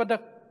ងតែប៉ុណ្ណឹ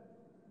ង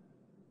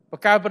ប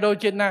កកើតបដូរ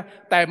ជាតិណា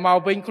តែមក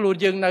វិញខ្លួន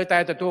យើងនៅតែ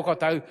ទទួលខុស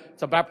ត្រូវ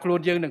សម្រាប់ខ្លួន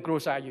យើងនិងគ្រួ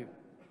សារយើង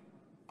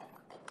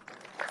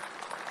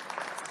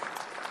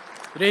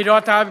រាជរ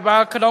ដ្ឋាភិបា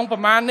លក្នុងប្រ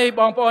មាណនេះ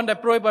បងប្អូនដែល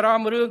ព្រួយបារ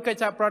ម្ភរឿងកិច្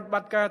ចសហប្រតិប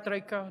ត្តិការត្រី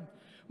កោណ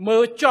មើ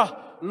លចោះ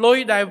លុយ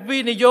ដែលវិ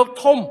និយោគ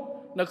ធំ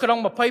នៅក្នុង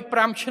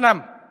25ឆ្នាំ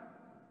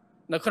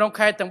នៅក្នុង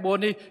ខេត្តទាំង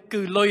4នេះ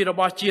គឺលុយរ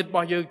បស់ជាតិរប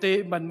ស់យើងទេ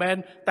មិនមែន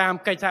តាម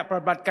កិច្ចសហប្រ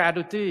តិបត្តិការ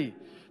នោះទេ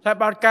សហ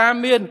ប្រតិបត្តិការ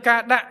មានកា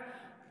រដាក់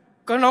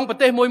ក្នុងប្រ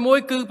ទេសមួយ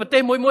គឺប្រទេ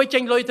សមួយចេ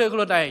ញលុយធ្វើខ្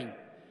លួនឯង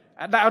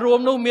ដាក់រួម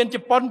នោះមានជ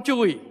ប៉ុន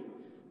ជួយ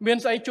មាន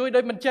ស្អីជួយដូ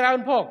ចមិនច្រើន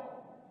ផង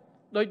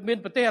ដូចមាន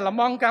ប្រទេសអាល្លឺ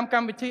ម៉ង់ក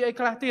ម្មវិធីអី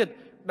ខ្លះទៀត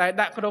ដែល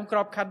ដាក់ក្នុងក្រ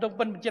បខ័ណ្ឌនោះ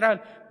មិនច្រើន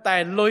តែ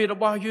លុយរ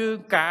បស់យើង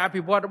ការអ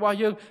ភិវឌ្ឍរបស់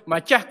យើង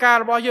ម្ចាស់ការ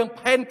របស់យើង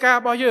ផែនការ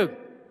របស់យើង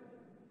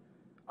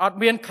អត់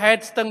មានខេត្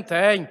តស្ទឹងត្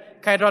រែង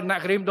ខេត្តរតន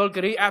គិរីមណ្ឌល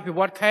គិរីអភិវ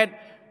ឌ្ឍខេត្ត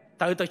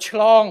ទៅឆ្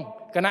លង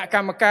គណៈក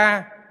ម្មការ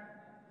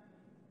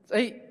ស្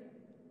អី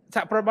ស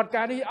ហប្រតិបត្តិ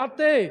ការនេះអត់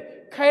ទេ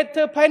ខេត្តធ្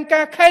វើផែន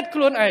ការខេត្តខ្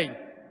លួនឯង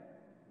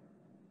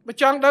បើ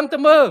ចង់ដឹងទៅ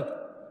មើល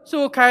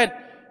សួរខេត្ត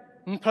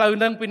ផ្លូវ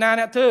នឹងពីណា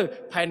អ្នកធ្វើ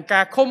ផែនកា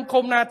រ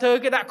ឃុំណាធ្វើ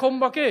គេដាក់ឃុំរ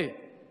បស់គេ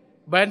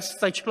មិន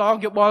ទៅឆ្លង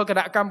យោបល់គ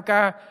ណៈកម្ម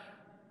ការ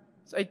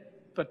ស្អី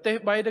ប្រទេស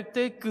3ទឹក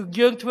ទេគឺ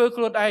យើងធ្វើ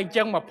ខ្លួនឯងអញ្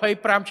ចឹង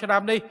25ឆ្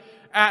នាំនេះ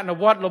អនុ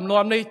វត្តលំ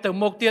នាំនេះទៅ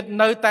មុខទៀត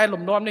នៅតែ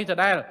លំនាំនេះដ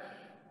ដែល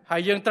ហើ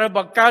យយើងត្រូវប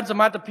ង្កើនស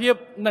មត្ថភាព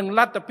និងល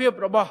ទ្ធភាព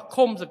របស់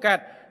ឃុំសង្កា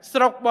ត់ស្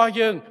រុករបស់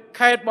យើង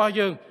ខេត្តរបស់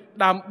យើង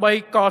ដើម្បី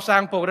កសា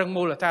ងពង្រឹង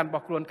មូលដ្ឋានរប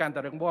ស់ខ្លួនកាន់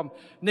តែរឹងមាំ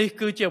នេះ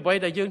គឺជាអ្វី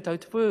ដែលយើងត្រូវ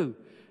ធ្វើ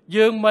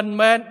យើងមិន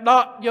មែនដ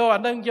កយកអា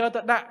នឹងយក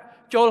ទៅដាក់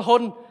ចូលហ៊ុ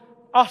ន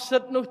អស់សិ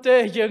ទ្ធនោះទេ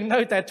យើងនៅ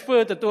តែធ្វើ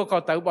ទទួលខុ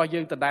សត្រូវរបស់យើ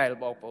ងដដែល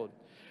បងប្អូន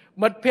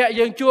មិត្តភ័ក្តិ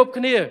យើងជួប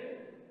គ្នា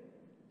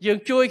យើង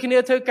ជួយគ្នា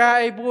ធ្វើការ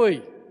អីមួយ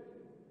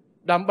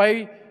ដើម្បី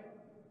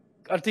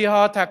ឧទាហ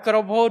រណ៍ថាក្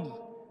រុមហ៊ុន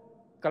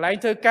កន្លែង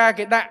ធ្វើការ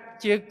គេដាក់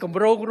ជាគ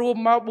ម្រោងរួម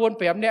មក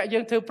 4-5 នាក់យើ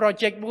ងធ្វើ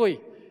project មួយ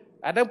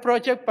អានឹង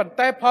project ប៉ុន្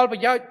តែផលប្រ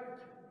យោជន៍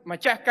ម្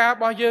ចាស់ការរ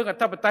បស់យើងអ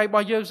ធិបតេយ្យរប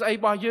ស់យើងស្អីរ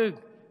បស់យើង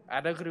អា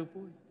នឹងគឺ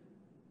មួយ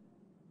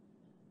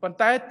ប៉ុន្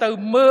តែទៅ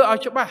មើលឲ្យ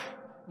ច្បាស់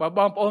បើប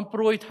ងប្អូនព្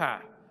រួយថា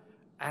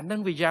អានឹង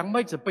វាយ៉ាង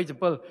ម៉េច7ឥ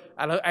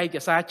ឡូវឯក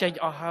សារចេញ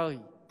អស់ហើយ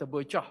ទៅមើ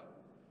លចោះ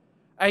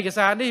ឯក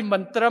សារនេះមិ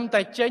នត្រឹម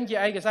តែចេញជា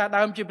ឯកសារ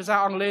ដើមជាភាសា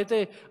អង់គ្លេសទេ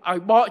ឲ្យ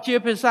បកជា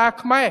ភាសា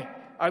ខ្មែរ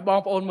ឲ្យបង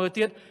ប្អូនមើល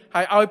ទៀត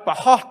ហើយឲ្យប្រ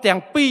ហោះទាំង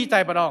ពីរតែ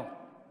ម្ដង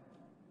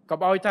កុំ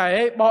ឲ្យថា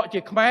ហេបកជា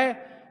ខ្មែរ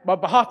បើ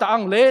ប្រហោះតែអ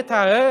ង់គ្លេស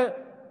ថាហេ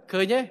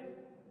ឃើញទេ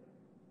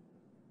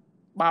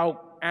បោក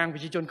អាងប្រ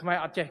ជាជនខ្មែរ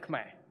អត់ចេះខ្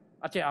មែរ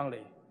អត់ចេះអង់គ្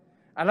លេស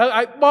ឥឡូវ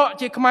ឲ្យបក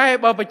ជាខ្មែរ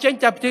បើបញ្ចេញ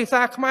តែភា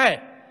សាខ្មែរ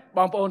ប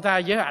ងប្អូនថា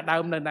យើងអាដើ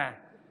មនៅណា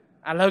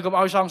ឥឡូវកុំ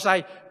ឲ្យសង្ស័យ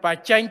ប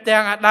ញ្ចេញទាំ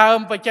ងអាដើម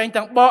បញ្ចេញ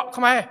ទាំងបក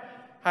ខ្មែរ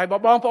ហើយបើ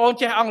បងប្អូន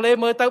ចេះអង់គ្លេស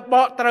មើលទៅប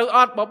កត្រូវអ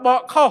ត់បើប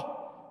កខុស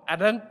អា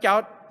នឹងចោ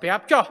តប្រា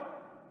ប់ចោះ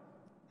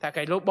ថា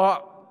គេលោកបក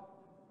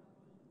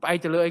ផ្អែក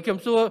ទៅលើអីខ្ញុំ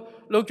សួរ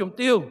លោកជំ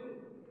ទាវ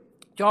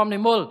ចំនិ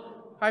មល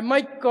ហើយមិ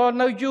នក៏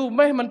នៅយូរ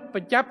ម៉េះមិនប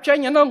ញ្ចប់ចេញ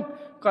អានោះ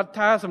គាត់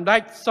ថាសម្ដេ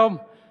ចសុំ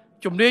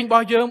ជំនាញរប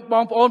ស់យើងប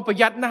ងប្អូនប្រ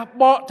យ័ត្នណាស់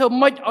បកធ្វើ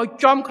ម៉េចឲ្យ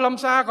ចំខ្លឹម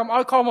សារកុំឲ្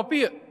យខុសមក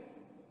ពាក្យ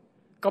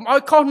កុំឲ្យ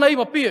ខុសន័យ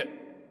មកពាក្យ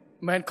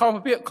មិនខុសម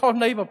កពាក្យខុស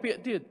ន័យមកពាក្យ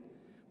ទៀត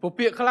ព្រោះ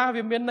ពាក្យខ្លះ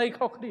វាមានន័យ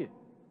ខុសគ្នា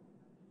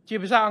ជា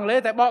ភាសាអង់គ្លេស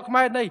តែបកខ្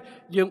មែរន័យ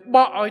យើងប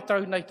កឲ្យត្រូ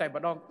វន័យតែ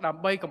ម្ដងដើ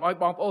ម្បីកុំឲ្យ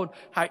បងប្អូន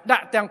ហើយដា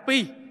ក់ទាំងពី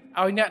រ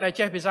ឲ្យអ្នកដែល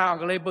ចេះភាសាអ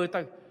ង់គ្លេសមើល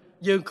ទៅ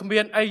យើងគ្មា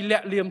នអីលា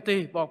ក់លៀមទេ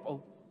បងប្អូន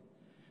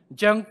អ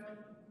ញ្ចឹង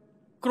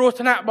គ្រោះ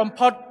ថ្នាក់បំ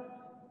ផុត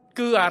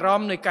គឺអារ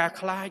ម្មណ៍នៃការ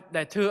ខ្លាច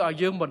ដែលធ្វើឲ្យ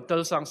យើងមន្ទិល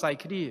សង្ស័យ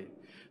គ្នា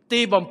ទី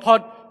បំផុត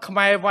ខ្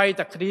មែរវាយ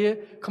តែគ្នា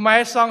ខ្មែរ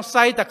សង្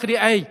ស័យតែគ្នា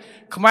ឯង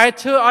ខ្មែរ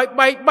ធ្វើឲ្យ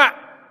បែកបាក់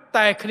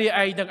តែគ្នា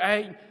ឯងនឹងឯ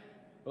ង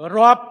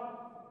រាប់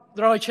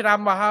រយឆ្នាំ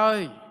មកហើ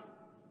យ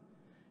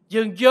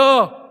យើងយ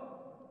ក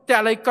ត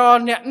ល័យក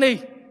អ្នកនេះ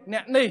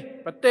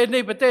ប្រទេស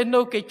នេះប្រទេស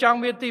នោះគេចង់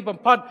មានទីបំ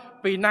ផុត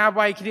ពីណា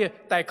វាយគ្នា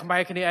តែខ្មែ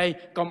រគ្នាឯង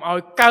កុំឲ្យ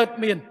កើត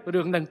មាន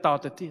រឿងនឹងត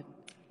ទៅទៀត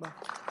បាទ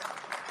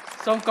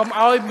សូមកុំ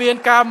ឲ្យមាន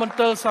ការមន្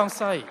ទិលសង្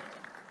ស័យ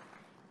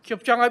ខ្ញុំ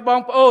ចង់ឲ្យបង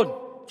ប្អូន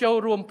ចូល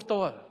រួមផ្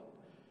ទាល់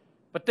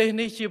ប្រទេស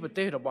នេះជាប្រ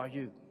ទេសរបស់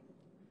យើង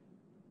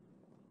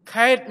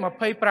ខេត្ត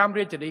25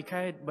រាជធានី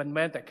ខេត្តមិន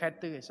មែនតែខេត្ត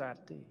ទិសឦសាន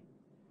ទេ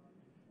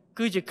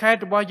គឺជាខេត្ត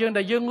របស់យើង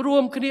ដែលយើងរួ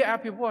មគ្នាអ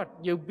ភិវឌ្ឍ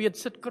យើងមាន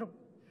សិទ្ធិគ្រប់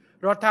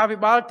រដ្ឋាភិ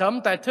បាលត្រឹម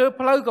តែធ្វើ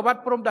ផ្លូវក្បាត់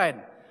ព្រំដែន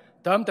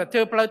ត្រឹមតែធ្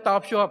វើផ្លូវត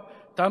ភ្ជាប់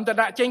ត្រឹមតែ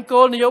ដាក់ចេញ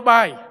គោលនយោ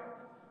បាយ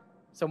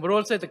សម្រួ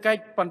លសេដ្ឋកិច្ច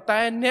ប៉ុន្តែ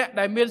អ្នក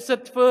ដែលមានសិ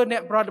ទ្ធិធ្វើអ្ន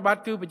កប្រតិបត្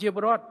តិគឺប្រជាព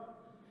លរដ្ឋ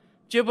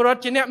ជាពលរដ្ឋ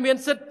ជាអ្នកមាន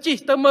សិទ្ធិជិះ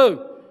ទៅមើល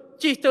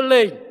ជិះទៅ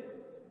លេង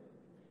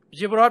ប្រ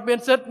ជាពលរដ្ឋមាន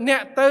សិទ្ធិអ្ន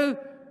កទៅ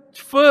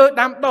ធ្វើ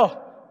ដាំដុះ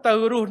ទៅ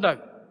រស់នៅ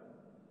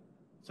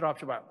ស្រប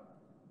ច្បាប់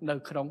នៅ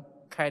ក្នុង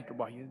ខេត្តរ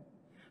បស់យើង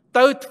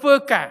ទៅធ្វើ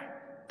ការ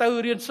ទៅ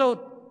រៀនសូត្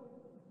រ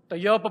ទៅ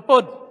យកប្រព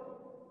ន្ធ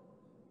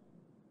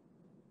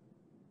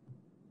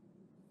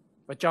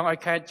បើចង់ឲ្យ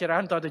ខេត្តច្រើ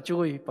នតើទៅជួ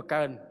យបង្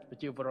កើនប្រ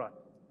ជាពលរដ្ឋ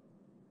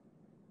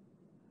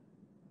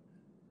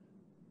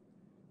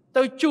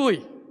ទៅជួយ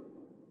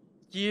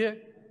ជា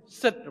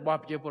សិទ្ធិរបស់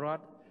ប្រជាពលរ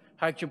ដ្ឋ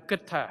ហើយខ្ញុំគិ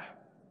តថា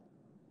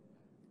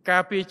កា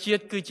រពារជា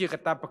តិគឺជាកា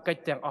តព្វកិច្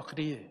ចទាំងអស់គ្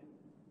នា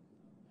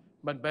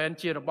មិនមែន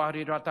ជារបស់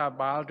រាជរដ្ឋាភិ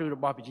បាលឬរ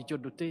បស់ប្រជាជន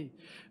នោះទេ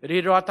រា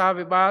ជរដ្ឋា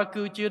ភិបាល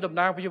គឺជាតំ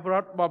ណាងប្រជាពលរ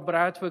ដ្ឋបម្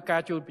រើធ្វើកា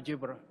រជួយប្រជា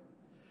ពលរដ្ឋ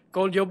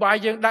គោលនយោបាយ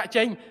យើងដាក់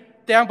ចេញ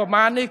ទាំងប្រ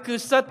មាណនេះគឺ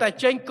សិតតែ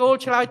ចេញគោល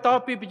ឆ្លើយតប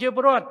ពីប្រជាព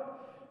លរដ្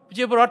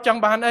ឋច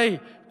ង់បានអី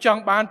ច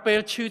ង់បានពេល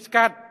ឈឺស្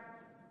កាត់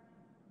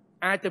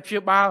អាចទៅព្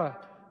យាបាល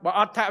បើ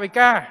អត់ថវិ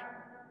កា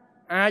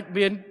អាច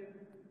មាន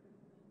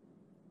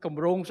គ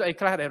ម្រោងស្អី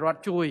ខ្លះដែលរដ្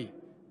ឋជួយ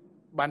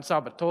បានស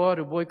ពធ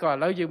ឬមួយក៏ឥ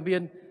ឡូវយើងមា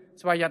ន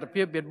ស្វ័យយត្ត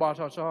ភាពមានប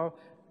សស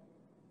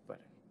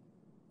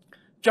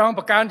ចង់ប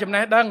ង្កើនចំ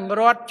ណេះដឹង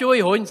រដ្ឋជួយ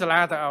រុញសា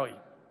លាទៅឲ្យ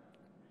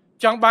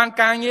ចង់បាន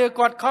ការងារ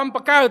គាត់ខំប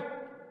ង្កើត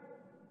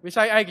វិ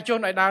ស័យឯកជន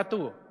ឲ្យដើរ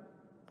តួ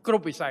គ្រ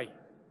ប់វិស័យ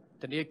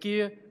ធនាគា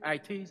រ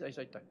IT ស្អី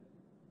ទៅ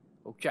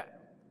ឧកចៈ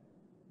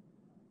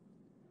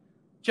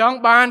ចង់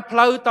បានផ្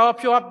លូវត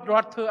ភ្ជាប់រ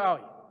ដ្ឋធ្វើឲ្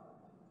យ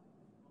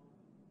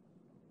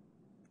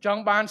ច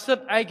ង់បានសិ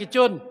ទ្ធិឯកជ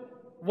ន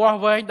វាស់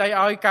វែងដៃ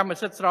ឲ្យកម្ម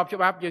សិទ្ធិស្របច្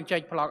បាប់យើងចែ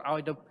កប្លុកឲ្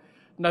យ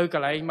នៅក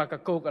ន្លែងមកក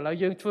កូកឥឡូវ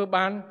យើងធ្វើ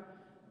បាន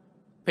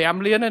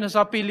5លានហើយនៅស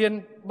ល់2លាន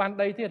បាន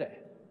ដីទៀត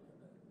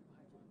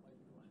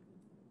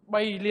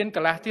3លានក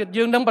ន្លះទៀត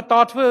យើងនឹងបន្ត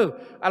ធ្វើឥ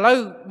ឡូវ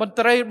មន្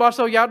ត្រីរបស់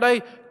សូយ៉ាដី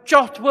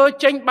ចោះធ្វើ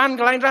ចេញបានក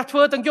ន្លែងរះធ្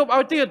វើទាំងយប់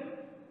ឲ្យទៀត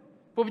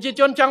ប្រជា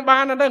ជនចង់បា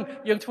នអាហ្នឹង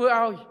យើងធ្វើ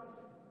ឲ្យ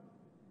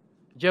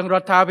យើងរ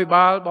ដ្ឋាភិ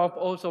បាលបង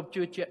ប្អូនសូម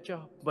ជឿជាក់ចោះ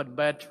មិន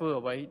មែនធ្វើ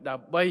អ្វីដើ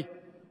ម្បី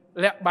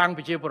លាក់បាំង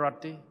ប្រជាពលរដ្ឋ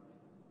ទេ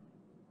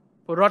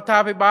រដ្ឋា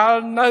ភិបាល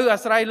នៅអា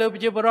ស្រ័យលើប្រ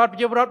ជាពលរដ្ឋ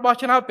បោះ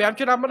ឆ្នោត5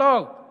ឆ្នាំម្ដ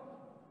ង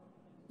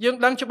យើង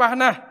ដឹងច្បាស់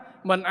ណាស់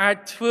មិនអាច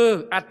ធ្វើ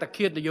អត្ត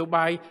ឃាតនយោ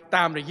បាយ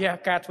តាមរយៈ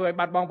ការធ្វើឲ្យ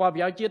បាត់បង់ផលប្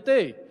រយោជន៍ជាតិទេ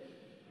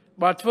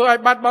បើធ្វើឲ្យ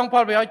បាត់បង់ផ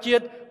លប្រយោជន៍ជា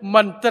តិ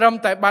មិនត្រឹម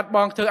តែបាត់ប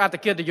ង់ធ្វើអត្ត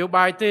ឃាតនយោ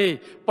បាយទេ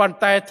ប៉ុន្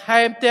តែ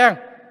ថែមទាំង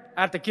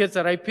អត្តឃាត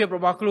សេរីភាពរ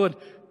បស់ខ្លួន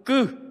គឺ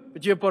ប្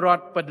រជាពលរដ្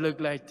ឋពិតលើក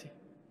លែងទេ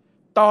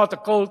តត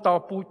កូលត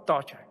ពូជត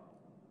ឆៃ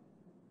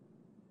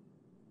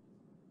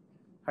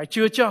ហើយ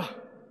ជឿចោះ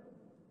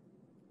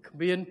គ្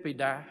មានបិ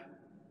តា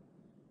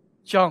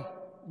ចង់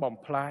បំ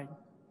ផ្លាញ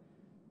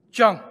ច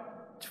ង់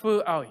ធ្វើ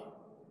ឲ្យ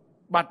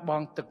បាត់ប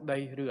ង់ទឹកដី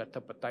ឬអ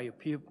ធិបតេយ្យ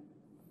ភាព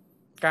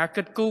ការ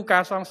គិតគូរកា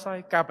រសង្ស័យ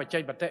ការបញ្ចេ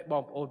ញមតិប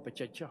ងប្អូនបញ្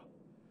ចេញចោះ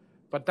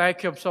ប៉ុន្តែ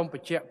ខ្ញុំសូមប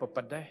ញ្ជាក់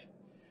ប៉ុណ្ណេះ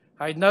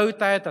ហើយនៅ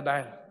តែដដែ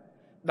ល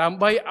ដើម្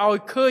បីឲ្យ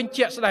ឃើញ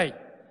ជាក់ស្ដែង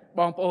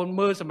បងប្អូន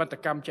មើលសមិទ្ធ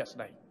កម្មជាក់ស្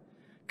ដែង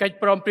កិច្ច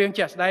ព្រមព្រៀង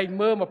ជាក់ស្ដែង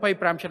មើល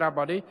25ឆ្នាំម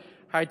កនេះ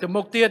ហើយទៅ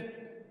មុខទៀត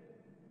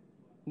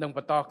នឹងប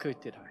ន្តឃើញ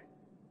ទៀតហើយ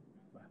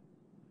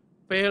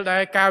ពេលដែ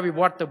លការវិ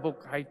វត្តទៅមុខ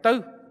ហើយទៅ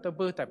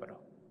មើលតែម្ដ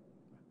ង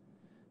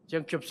ជា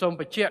ងខ្ញុំសូម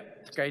បញ្ជាក់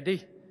ថ្ងៃនេះ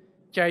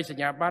ចែកស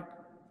ញ្ញាបត្រ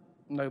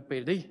នៅពេ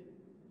លនេះ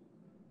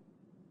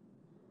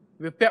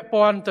វាពាក់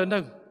ព័ន្ធទៅនឹ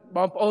ងប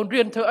ងប្អូន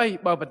រៀនធ្វើអី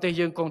បើប្រទេស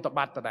យើងគង់ត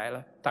បាត់ដដែល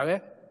ទៅហ៎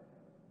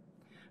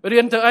រៀ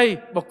នធ្វើអី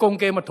បើគង់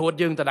គេមកត្រួត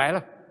យើងដដែល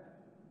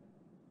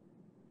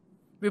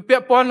វាពា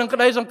ក់ព័ន្ធនឹងក្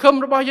តីសង្ឃឹម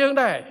របស់យើង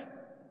ដែរ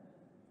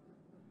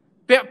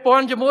ពាក់ព័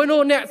ន្ធជាមួយនោះ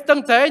អ្នកស្ទឹង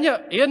ត្រែង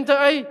រៀនធ្វើ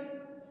អី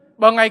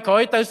បើថ្ងៃក្រោ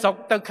យទៅស្រុក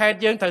ទៅខេត្ត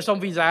យើងត្រូវសុំ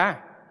វីសា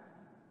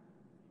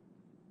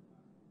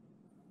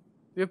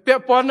វាពា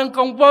ក់ព័ន្ធនឹង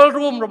កង្វល់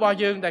រួមរបស់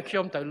យើងដែលខ្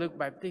ញុំត្រូវលើក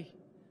បែបនេះ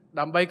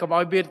ដើម្បីកុំ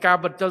ឲ្យមានការ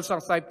បន្ទិលស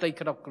ង្ស័យផ្ទៃ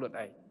ក្នុងខ្លួន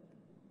ឯង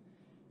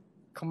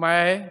ខ្មែ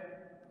រ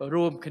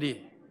រួមគ្នា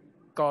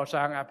ក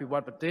សាងអភិវ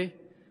ឌ្ឍប្រទេស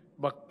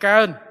បង្កើ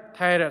ន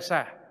ថែរក្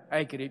សា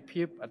ឯករាជ្យ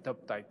ភាពអធិប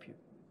តេយ្យភាព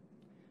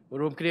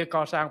រួមគ្នាក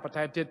សាងបន្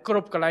ថែមទៀតគ្រ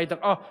ប់កន្លែងទាំ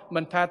ងអស់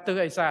មិនថាទិស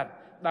ឦសាន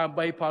ដើម្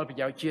បីផលប្រ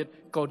យោជន៍ជាតិ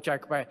កូនចៅ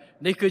ខ្មែរ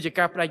នេះគឺជា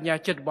ការបដិញ្ញា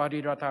ចិត្តរបស់រា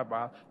ជរដ្ឋាភិ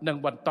បាលនឹង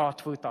បន្ត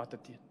ធ្វើតទៅ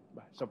ទៀត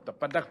បាទសូមតែ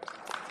ប៉ុណ្្នឹង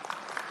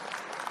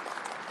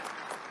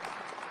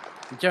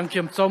អញ្ចឹងខ្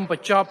ញុំសូមប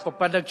ញ្ចប់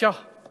ប៉ុណ្្នឹងចុះ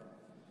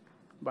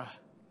បាទ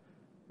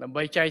ដើម្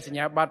បីចែកសញ្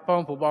ញាបត្រផង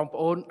ព្រោះបងប្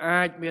អូន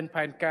អាចមាន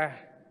ផែនការ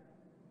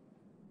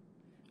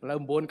ឥឡូវ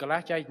9កន្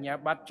លះចែកសញ្ញា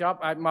បត្រចប់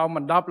អាចមក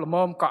មិន10ល្ម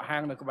មកក់ហា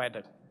ងនៅក្បែរហ្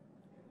នឹង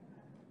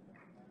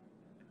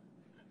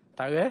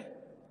ទៅហ៎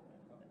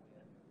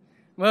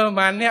មើល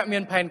ប្រហែលអ្នកមា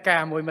នផែនកា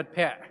រមួយមិត្ត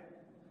ភ័ក្តិ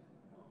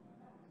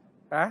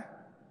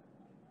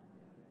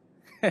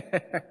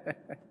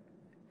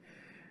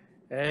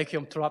ហ៎ខ្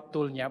ញុំធ្លាប់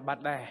ទូលសញ្ញាប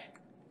ត្រដែរ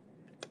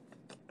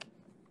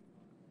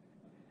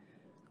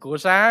គ្រួ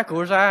សារ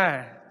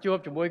ជួប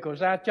ជាមួយគ្រួ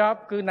សារចប់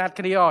គឺណាត់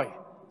គ្នាហើយ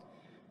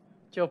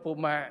ចុះពុក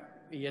ម៉ាក់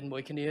រៀនមួ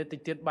យគ្នាតិច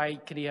ទៀតបែក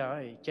គ្នា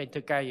ហើយចេញធ្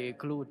វើការនិយាយ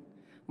ខ្លួន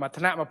មួយ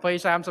ថ្នាក់20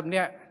 30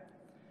នាក់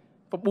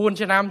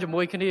9ឆ្នាំជា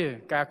មួយគ្នា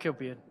ការខ្ញុំ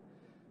រៀន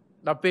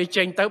ដល់ពេល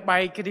ចេញទៅបែ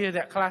កគ្នា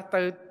អ្នកខ្លះ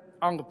ទៅ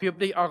អង្គភាព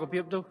នេះអង្គភា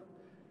ពនោះ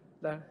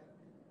ដែរ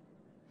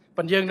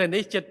ប៉ុន្តែយើងនៅ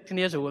នេះចិត្តគ្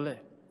នាស្រួលទេ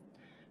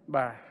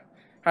បាទ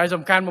ហើយ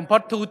សំខាន់បំផុ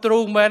តធូរទ្រូ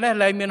ងមែនទេ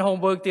លែងមាន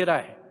homework ទៀត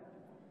ដែរ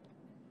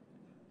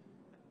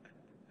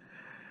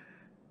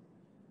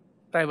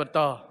តែបន្ត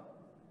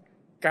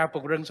ការព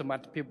ង្រឹងសម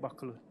ត្ថភាពរបស់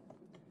ខ្លួន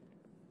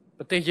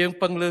ប្រទេសយើង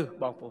ពឹងលើ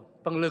បងប្អូន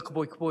ពឹងលើក្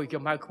មួយខ្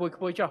ញុំហៅក្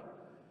មួយចុះ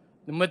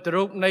និមិត្ត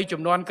រូបនៃ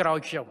ចំនួនក្រោយ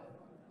ខ្ញុំ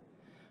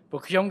ពួ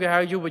កខ្ញុំគេហៅ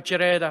យុវជ្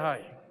រេទៅហើ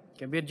យ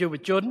គេមានយុវ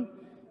ជន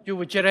យុ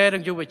វជ្រេនិ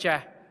ងយុវចា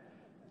ស់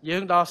យើ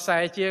ងដល់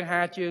40ជាង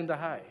50ជាងទៅ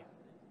ហើយ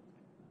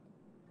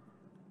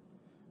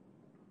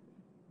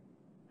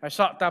ស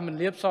ក់តាមមិន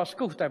លៀបសក់ស្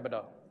គុះតែម្ដ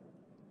ង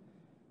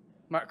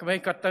ម៉ាក់ក្មេង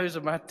គាត់ទៅស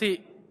មាធិ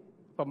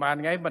ប្រហែល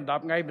ថ្ងៃមិន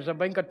10ថ្ងៃមិនសិន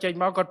វិញគាត់ចេញ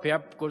មកគាត់ប្រា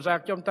ប់គ្រួសារ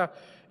ខ្ញុំថា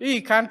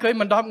ខានឃើញ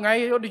មិន10ថ្ងៃ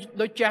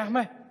ដូចចាស់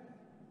ម៉េះ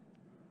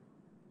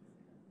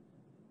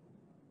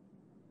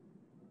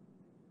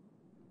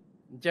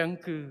អញ្ចឹង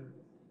គឺ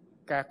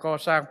ការក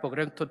សាងពង្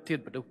រឹងធនធាន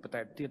មនុស្សបន្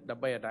ថែមទៀតដើ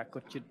ម្បីអនាគ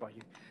តជាតិរបស់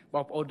យើងប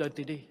ងប្អូននៅ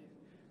ទីនេះ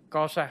ក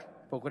សាង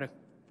ពង្រឹ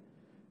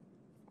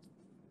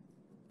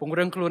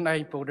ងខ្លួនឯង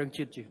ពង្រឹង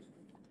ជាតិយើង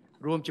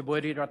រួមជាមួយ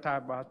រាជរដ្ឋា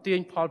ភិបាលទាញ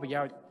ផលប្រ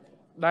យោជន៍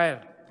ដែល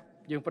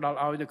យើងផ្ដល់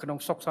ឲ្យនៅក្នុង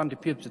សុខសន្តិ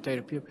ភាពស្ថិ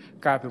រភាព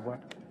ការអភិវឌ្ឍ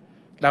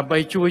ដើម្បី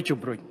ជួយជំ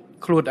រុញ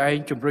ខ្លួនឯង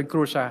ជំរុញគ្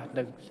រួសារ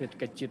និងសេដ្ឋ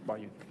កិច្ចជាតិរបស់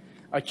យើង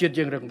ឲ្យជាតិ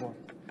យើងរឹងមាំ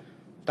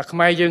តែខ្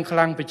មែរយើងខ្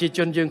លាំងប្រជាជ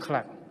នយើងខ្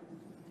លាំង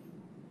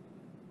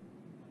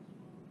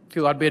គឺ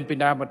អត់មានពី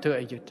ណាមកធ្វើ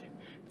អីទៀត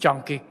ច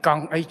ង់គេក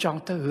ង់អីចង់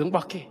ទៅរឿងរប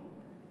ស់គេ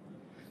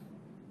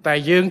តែ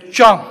យើង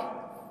ចង់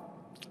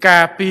កា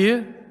រពារ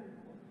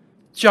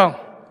ចង់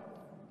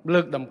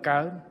លើកដំកើ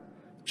ង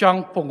ចង់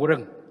ពង្រឹ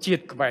ងជា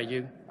តិខ្មែរយើ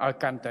ងឲ្យ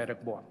កាន់តែរឹង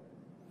មាំ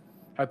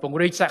ហើយពង្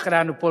រីកសក្តា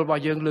នុពលរប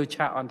ស់យើងលើ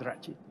ឆាកអន្តរ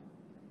ជាតិ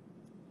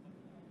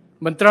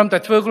មិនត្រឹមតែ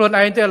ធ្វើខ្លួន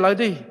ឯងទេឥឡូវ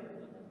នេះ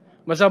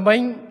ម្សិលមិញ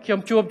ខ្ញុំ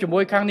ជួបជាមួ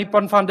យខាង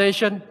Nippon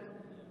Foundation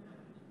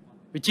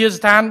វិជា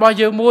ស្ថានរបស់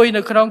យើងមួយ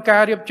នៅក្នុងកា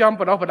ររៀបចំ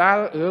បណ្ដុះបណ្ដាល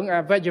រឿងអ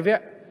វយវៈឥ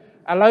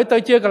ឡូវទៅ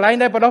ជាកន្លែង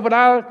ដែលបណ្ដុះបណ្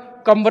ដាល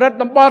កម្រិត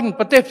តំបន់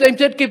ប្រទេសផ្សេងៗ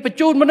គេបញ្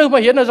ជូនមនុស្សម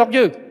ករៀននៅស្រុក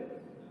យើង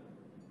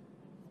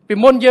ពី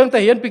មុនយើងទៅ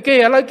រៀនពីគេឥ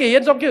ឡូវគេរៀ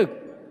នស្រុកយើង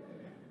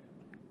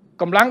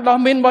កម្លាំងដោះ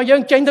មីនរបស់យើ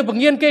ងចេញទៅប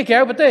ង្រៀនគេក្រៅ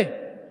ប្រទេស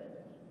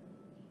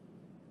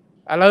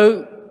ឥឡូវ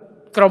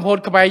ក្រុមហ៊ុន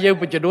ខ្មែរយើង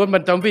មួយចំនួនមិ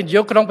នត្រឹមវិនិ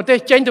យោគក្នុងប្រទេស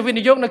ចេញទៅវិ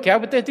និយោគនៅក្រៅ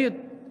ប្រទេសទៀត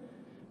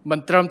មិន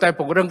ត្រឹមតែ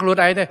ពង្រឹងខ្លួន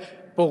ឯងទេ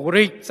ពង្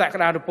រីកសក្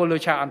តានុពលលើ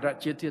ឆាកអន្តរ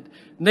ជាតិទៀត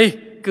នេះ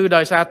គឺ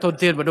ដោយសារធន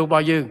ធានមនុស្សរប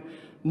ស់យើង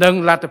និង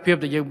លទ្ធភាព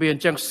ដែលយើងមានអ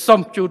ញ្ចឹងសូ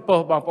មជូនពរ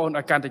បងប្អូន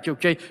ឲ្យកាន់តែជោគ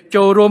ជ័យ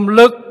ចូលរួម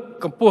លើក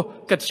កម្ពស់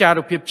កិត្យា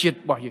នុភាពជាតិរ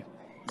បស់យើង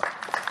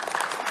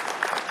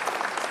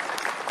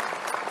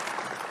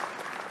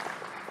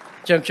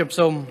អញ្ចឹងខ្ញុំ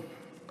សូម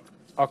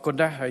អរគុណ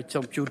ដែរហើយសូ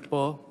មជូនព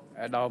រ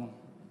អាដាម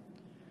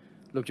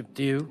លោកជំ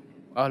ទាវ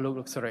អស់លោក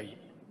ស្រី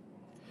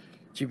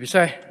ជាពិ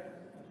សេស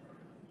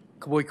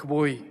ក្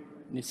មួយ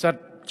និស្សិត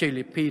ជ័យ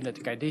លាភីនៅ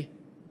ថ្ងៃនេះ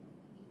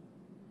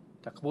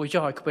តែក្មួយ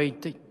ចុះឲ្យក្វេង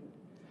តិច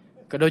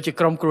ក៏ដូចជា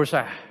ក្រុមគ្រួ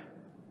សារ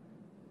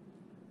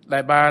ដែ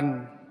លបាន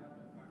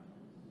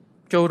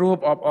ចូលរួម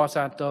អបអរ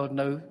សាទរ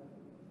នៅ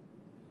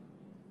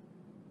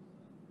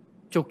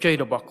ជោគជ័យ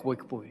របស់ក្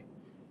មួយ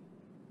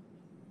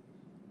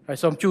ហើយ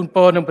សូមជូនព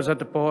រនិងប្រសិទ្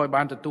ធពរឲ្យ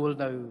បានទទួល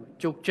នៅ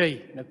ជោគជ័យ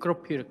នៅគ្រ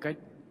ប់ភារកិច្ច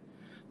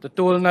ទ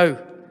ទួលនៅ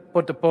ពុ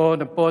ទ្ធពរ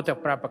និងពរទាំង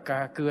5ប្រកា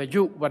រគឺអា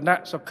យុវណ្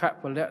ណៈសុខៈ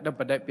ពលៈនិង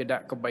បដិបេដក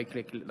កំបីគ្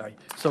លេកគ្លេដៃ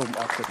សូម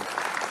អរគុណ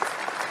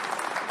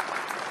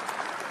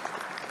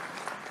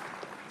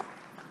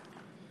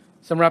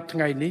សម្រាប់ថ្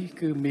ងៃនេះ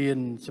គឺមាន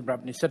សម្រា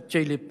ប់និស្សិត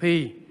ជ័យលាភី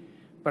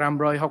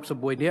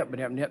561នាក់ម្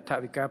នាក់ថ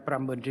វិកា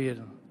 50,000 រៀល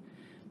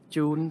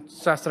ជូន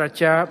សាស្ត្រា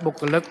ចារ្យបុគ្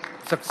គលិក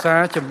សិក្សា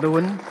ចំនួ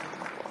ន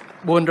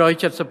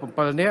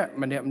477នាក់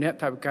ម្នាក់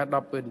ថវិកា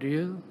 10,000 រៀ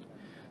ល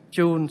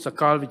ជូនសា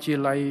កលវិទ្យា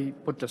ល័យ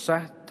ពុទ្ធសា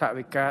សន៍ថ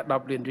វិកា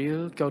10 លានរៀល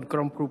កូនក្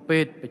រុមគ្រូពេ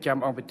ទ្យប្រចាំ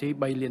អង្គពិធី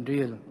3 លាន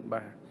រៀល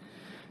បាទ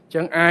អញ្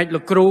ចឹងអាចលោ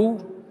កគ្រូ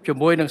ជា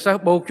មួយនឹងសិស្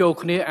សបូកចូល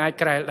គ្នាអាច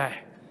ក្រែលដែរ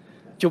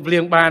ជប់លៀ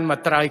ងបានមក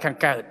ត្រើយខាង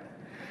កើត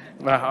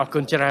បាទអរគុ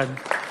ណច្រើន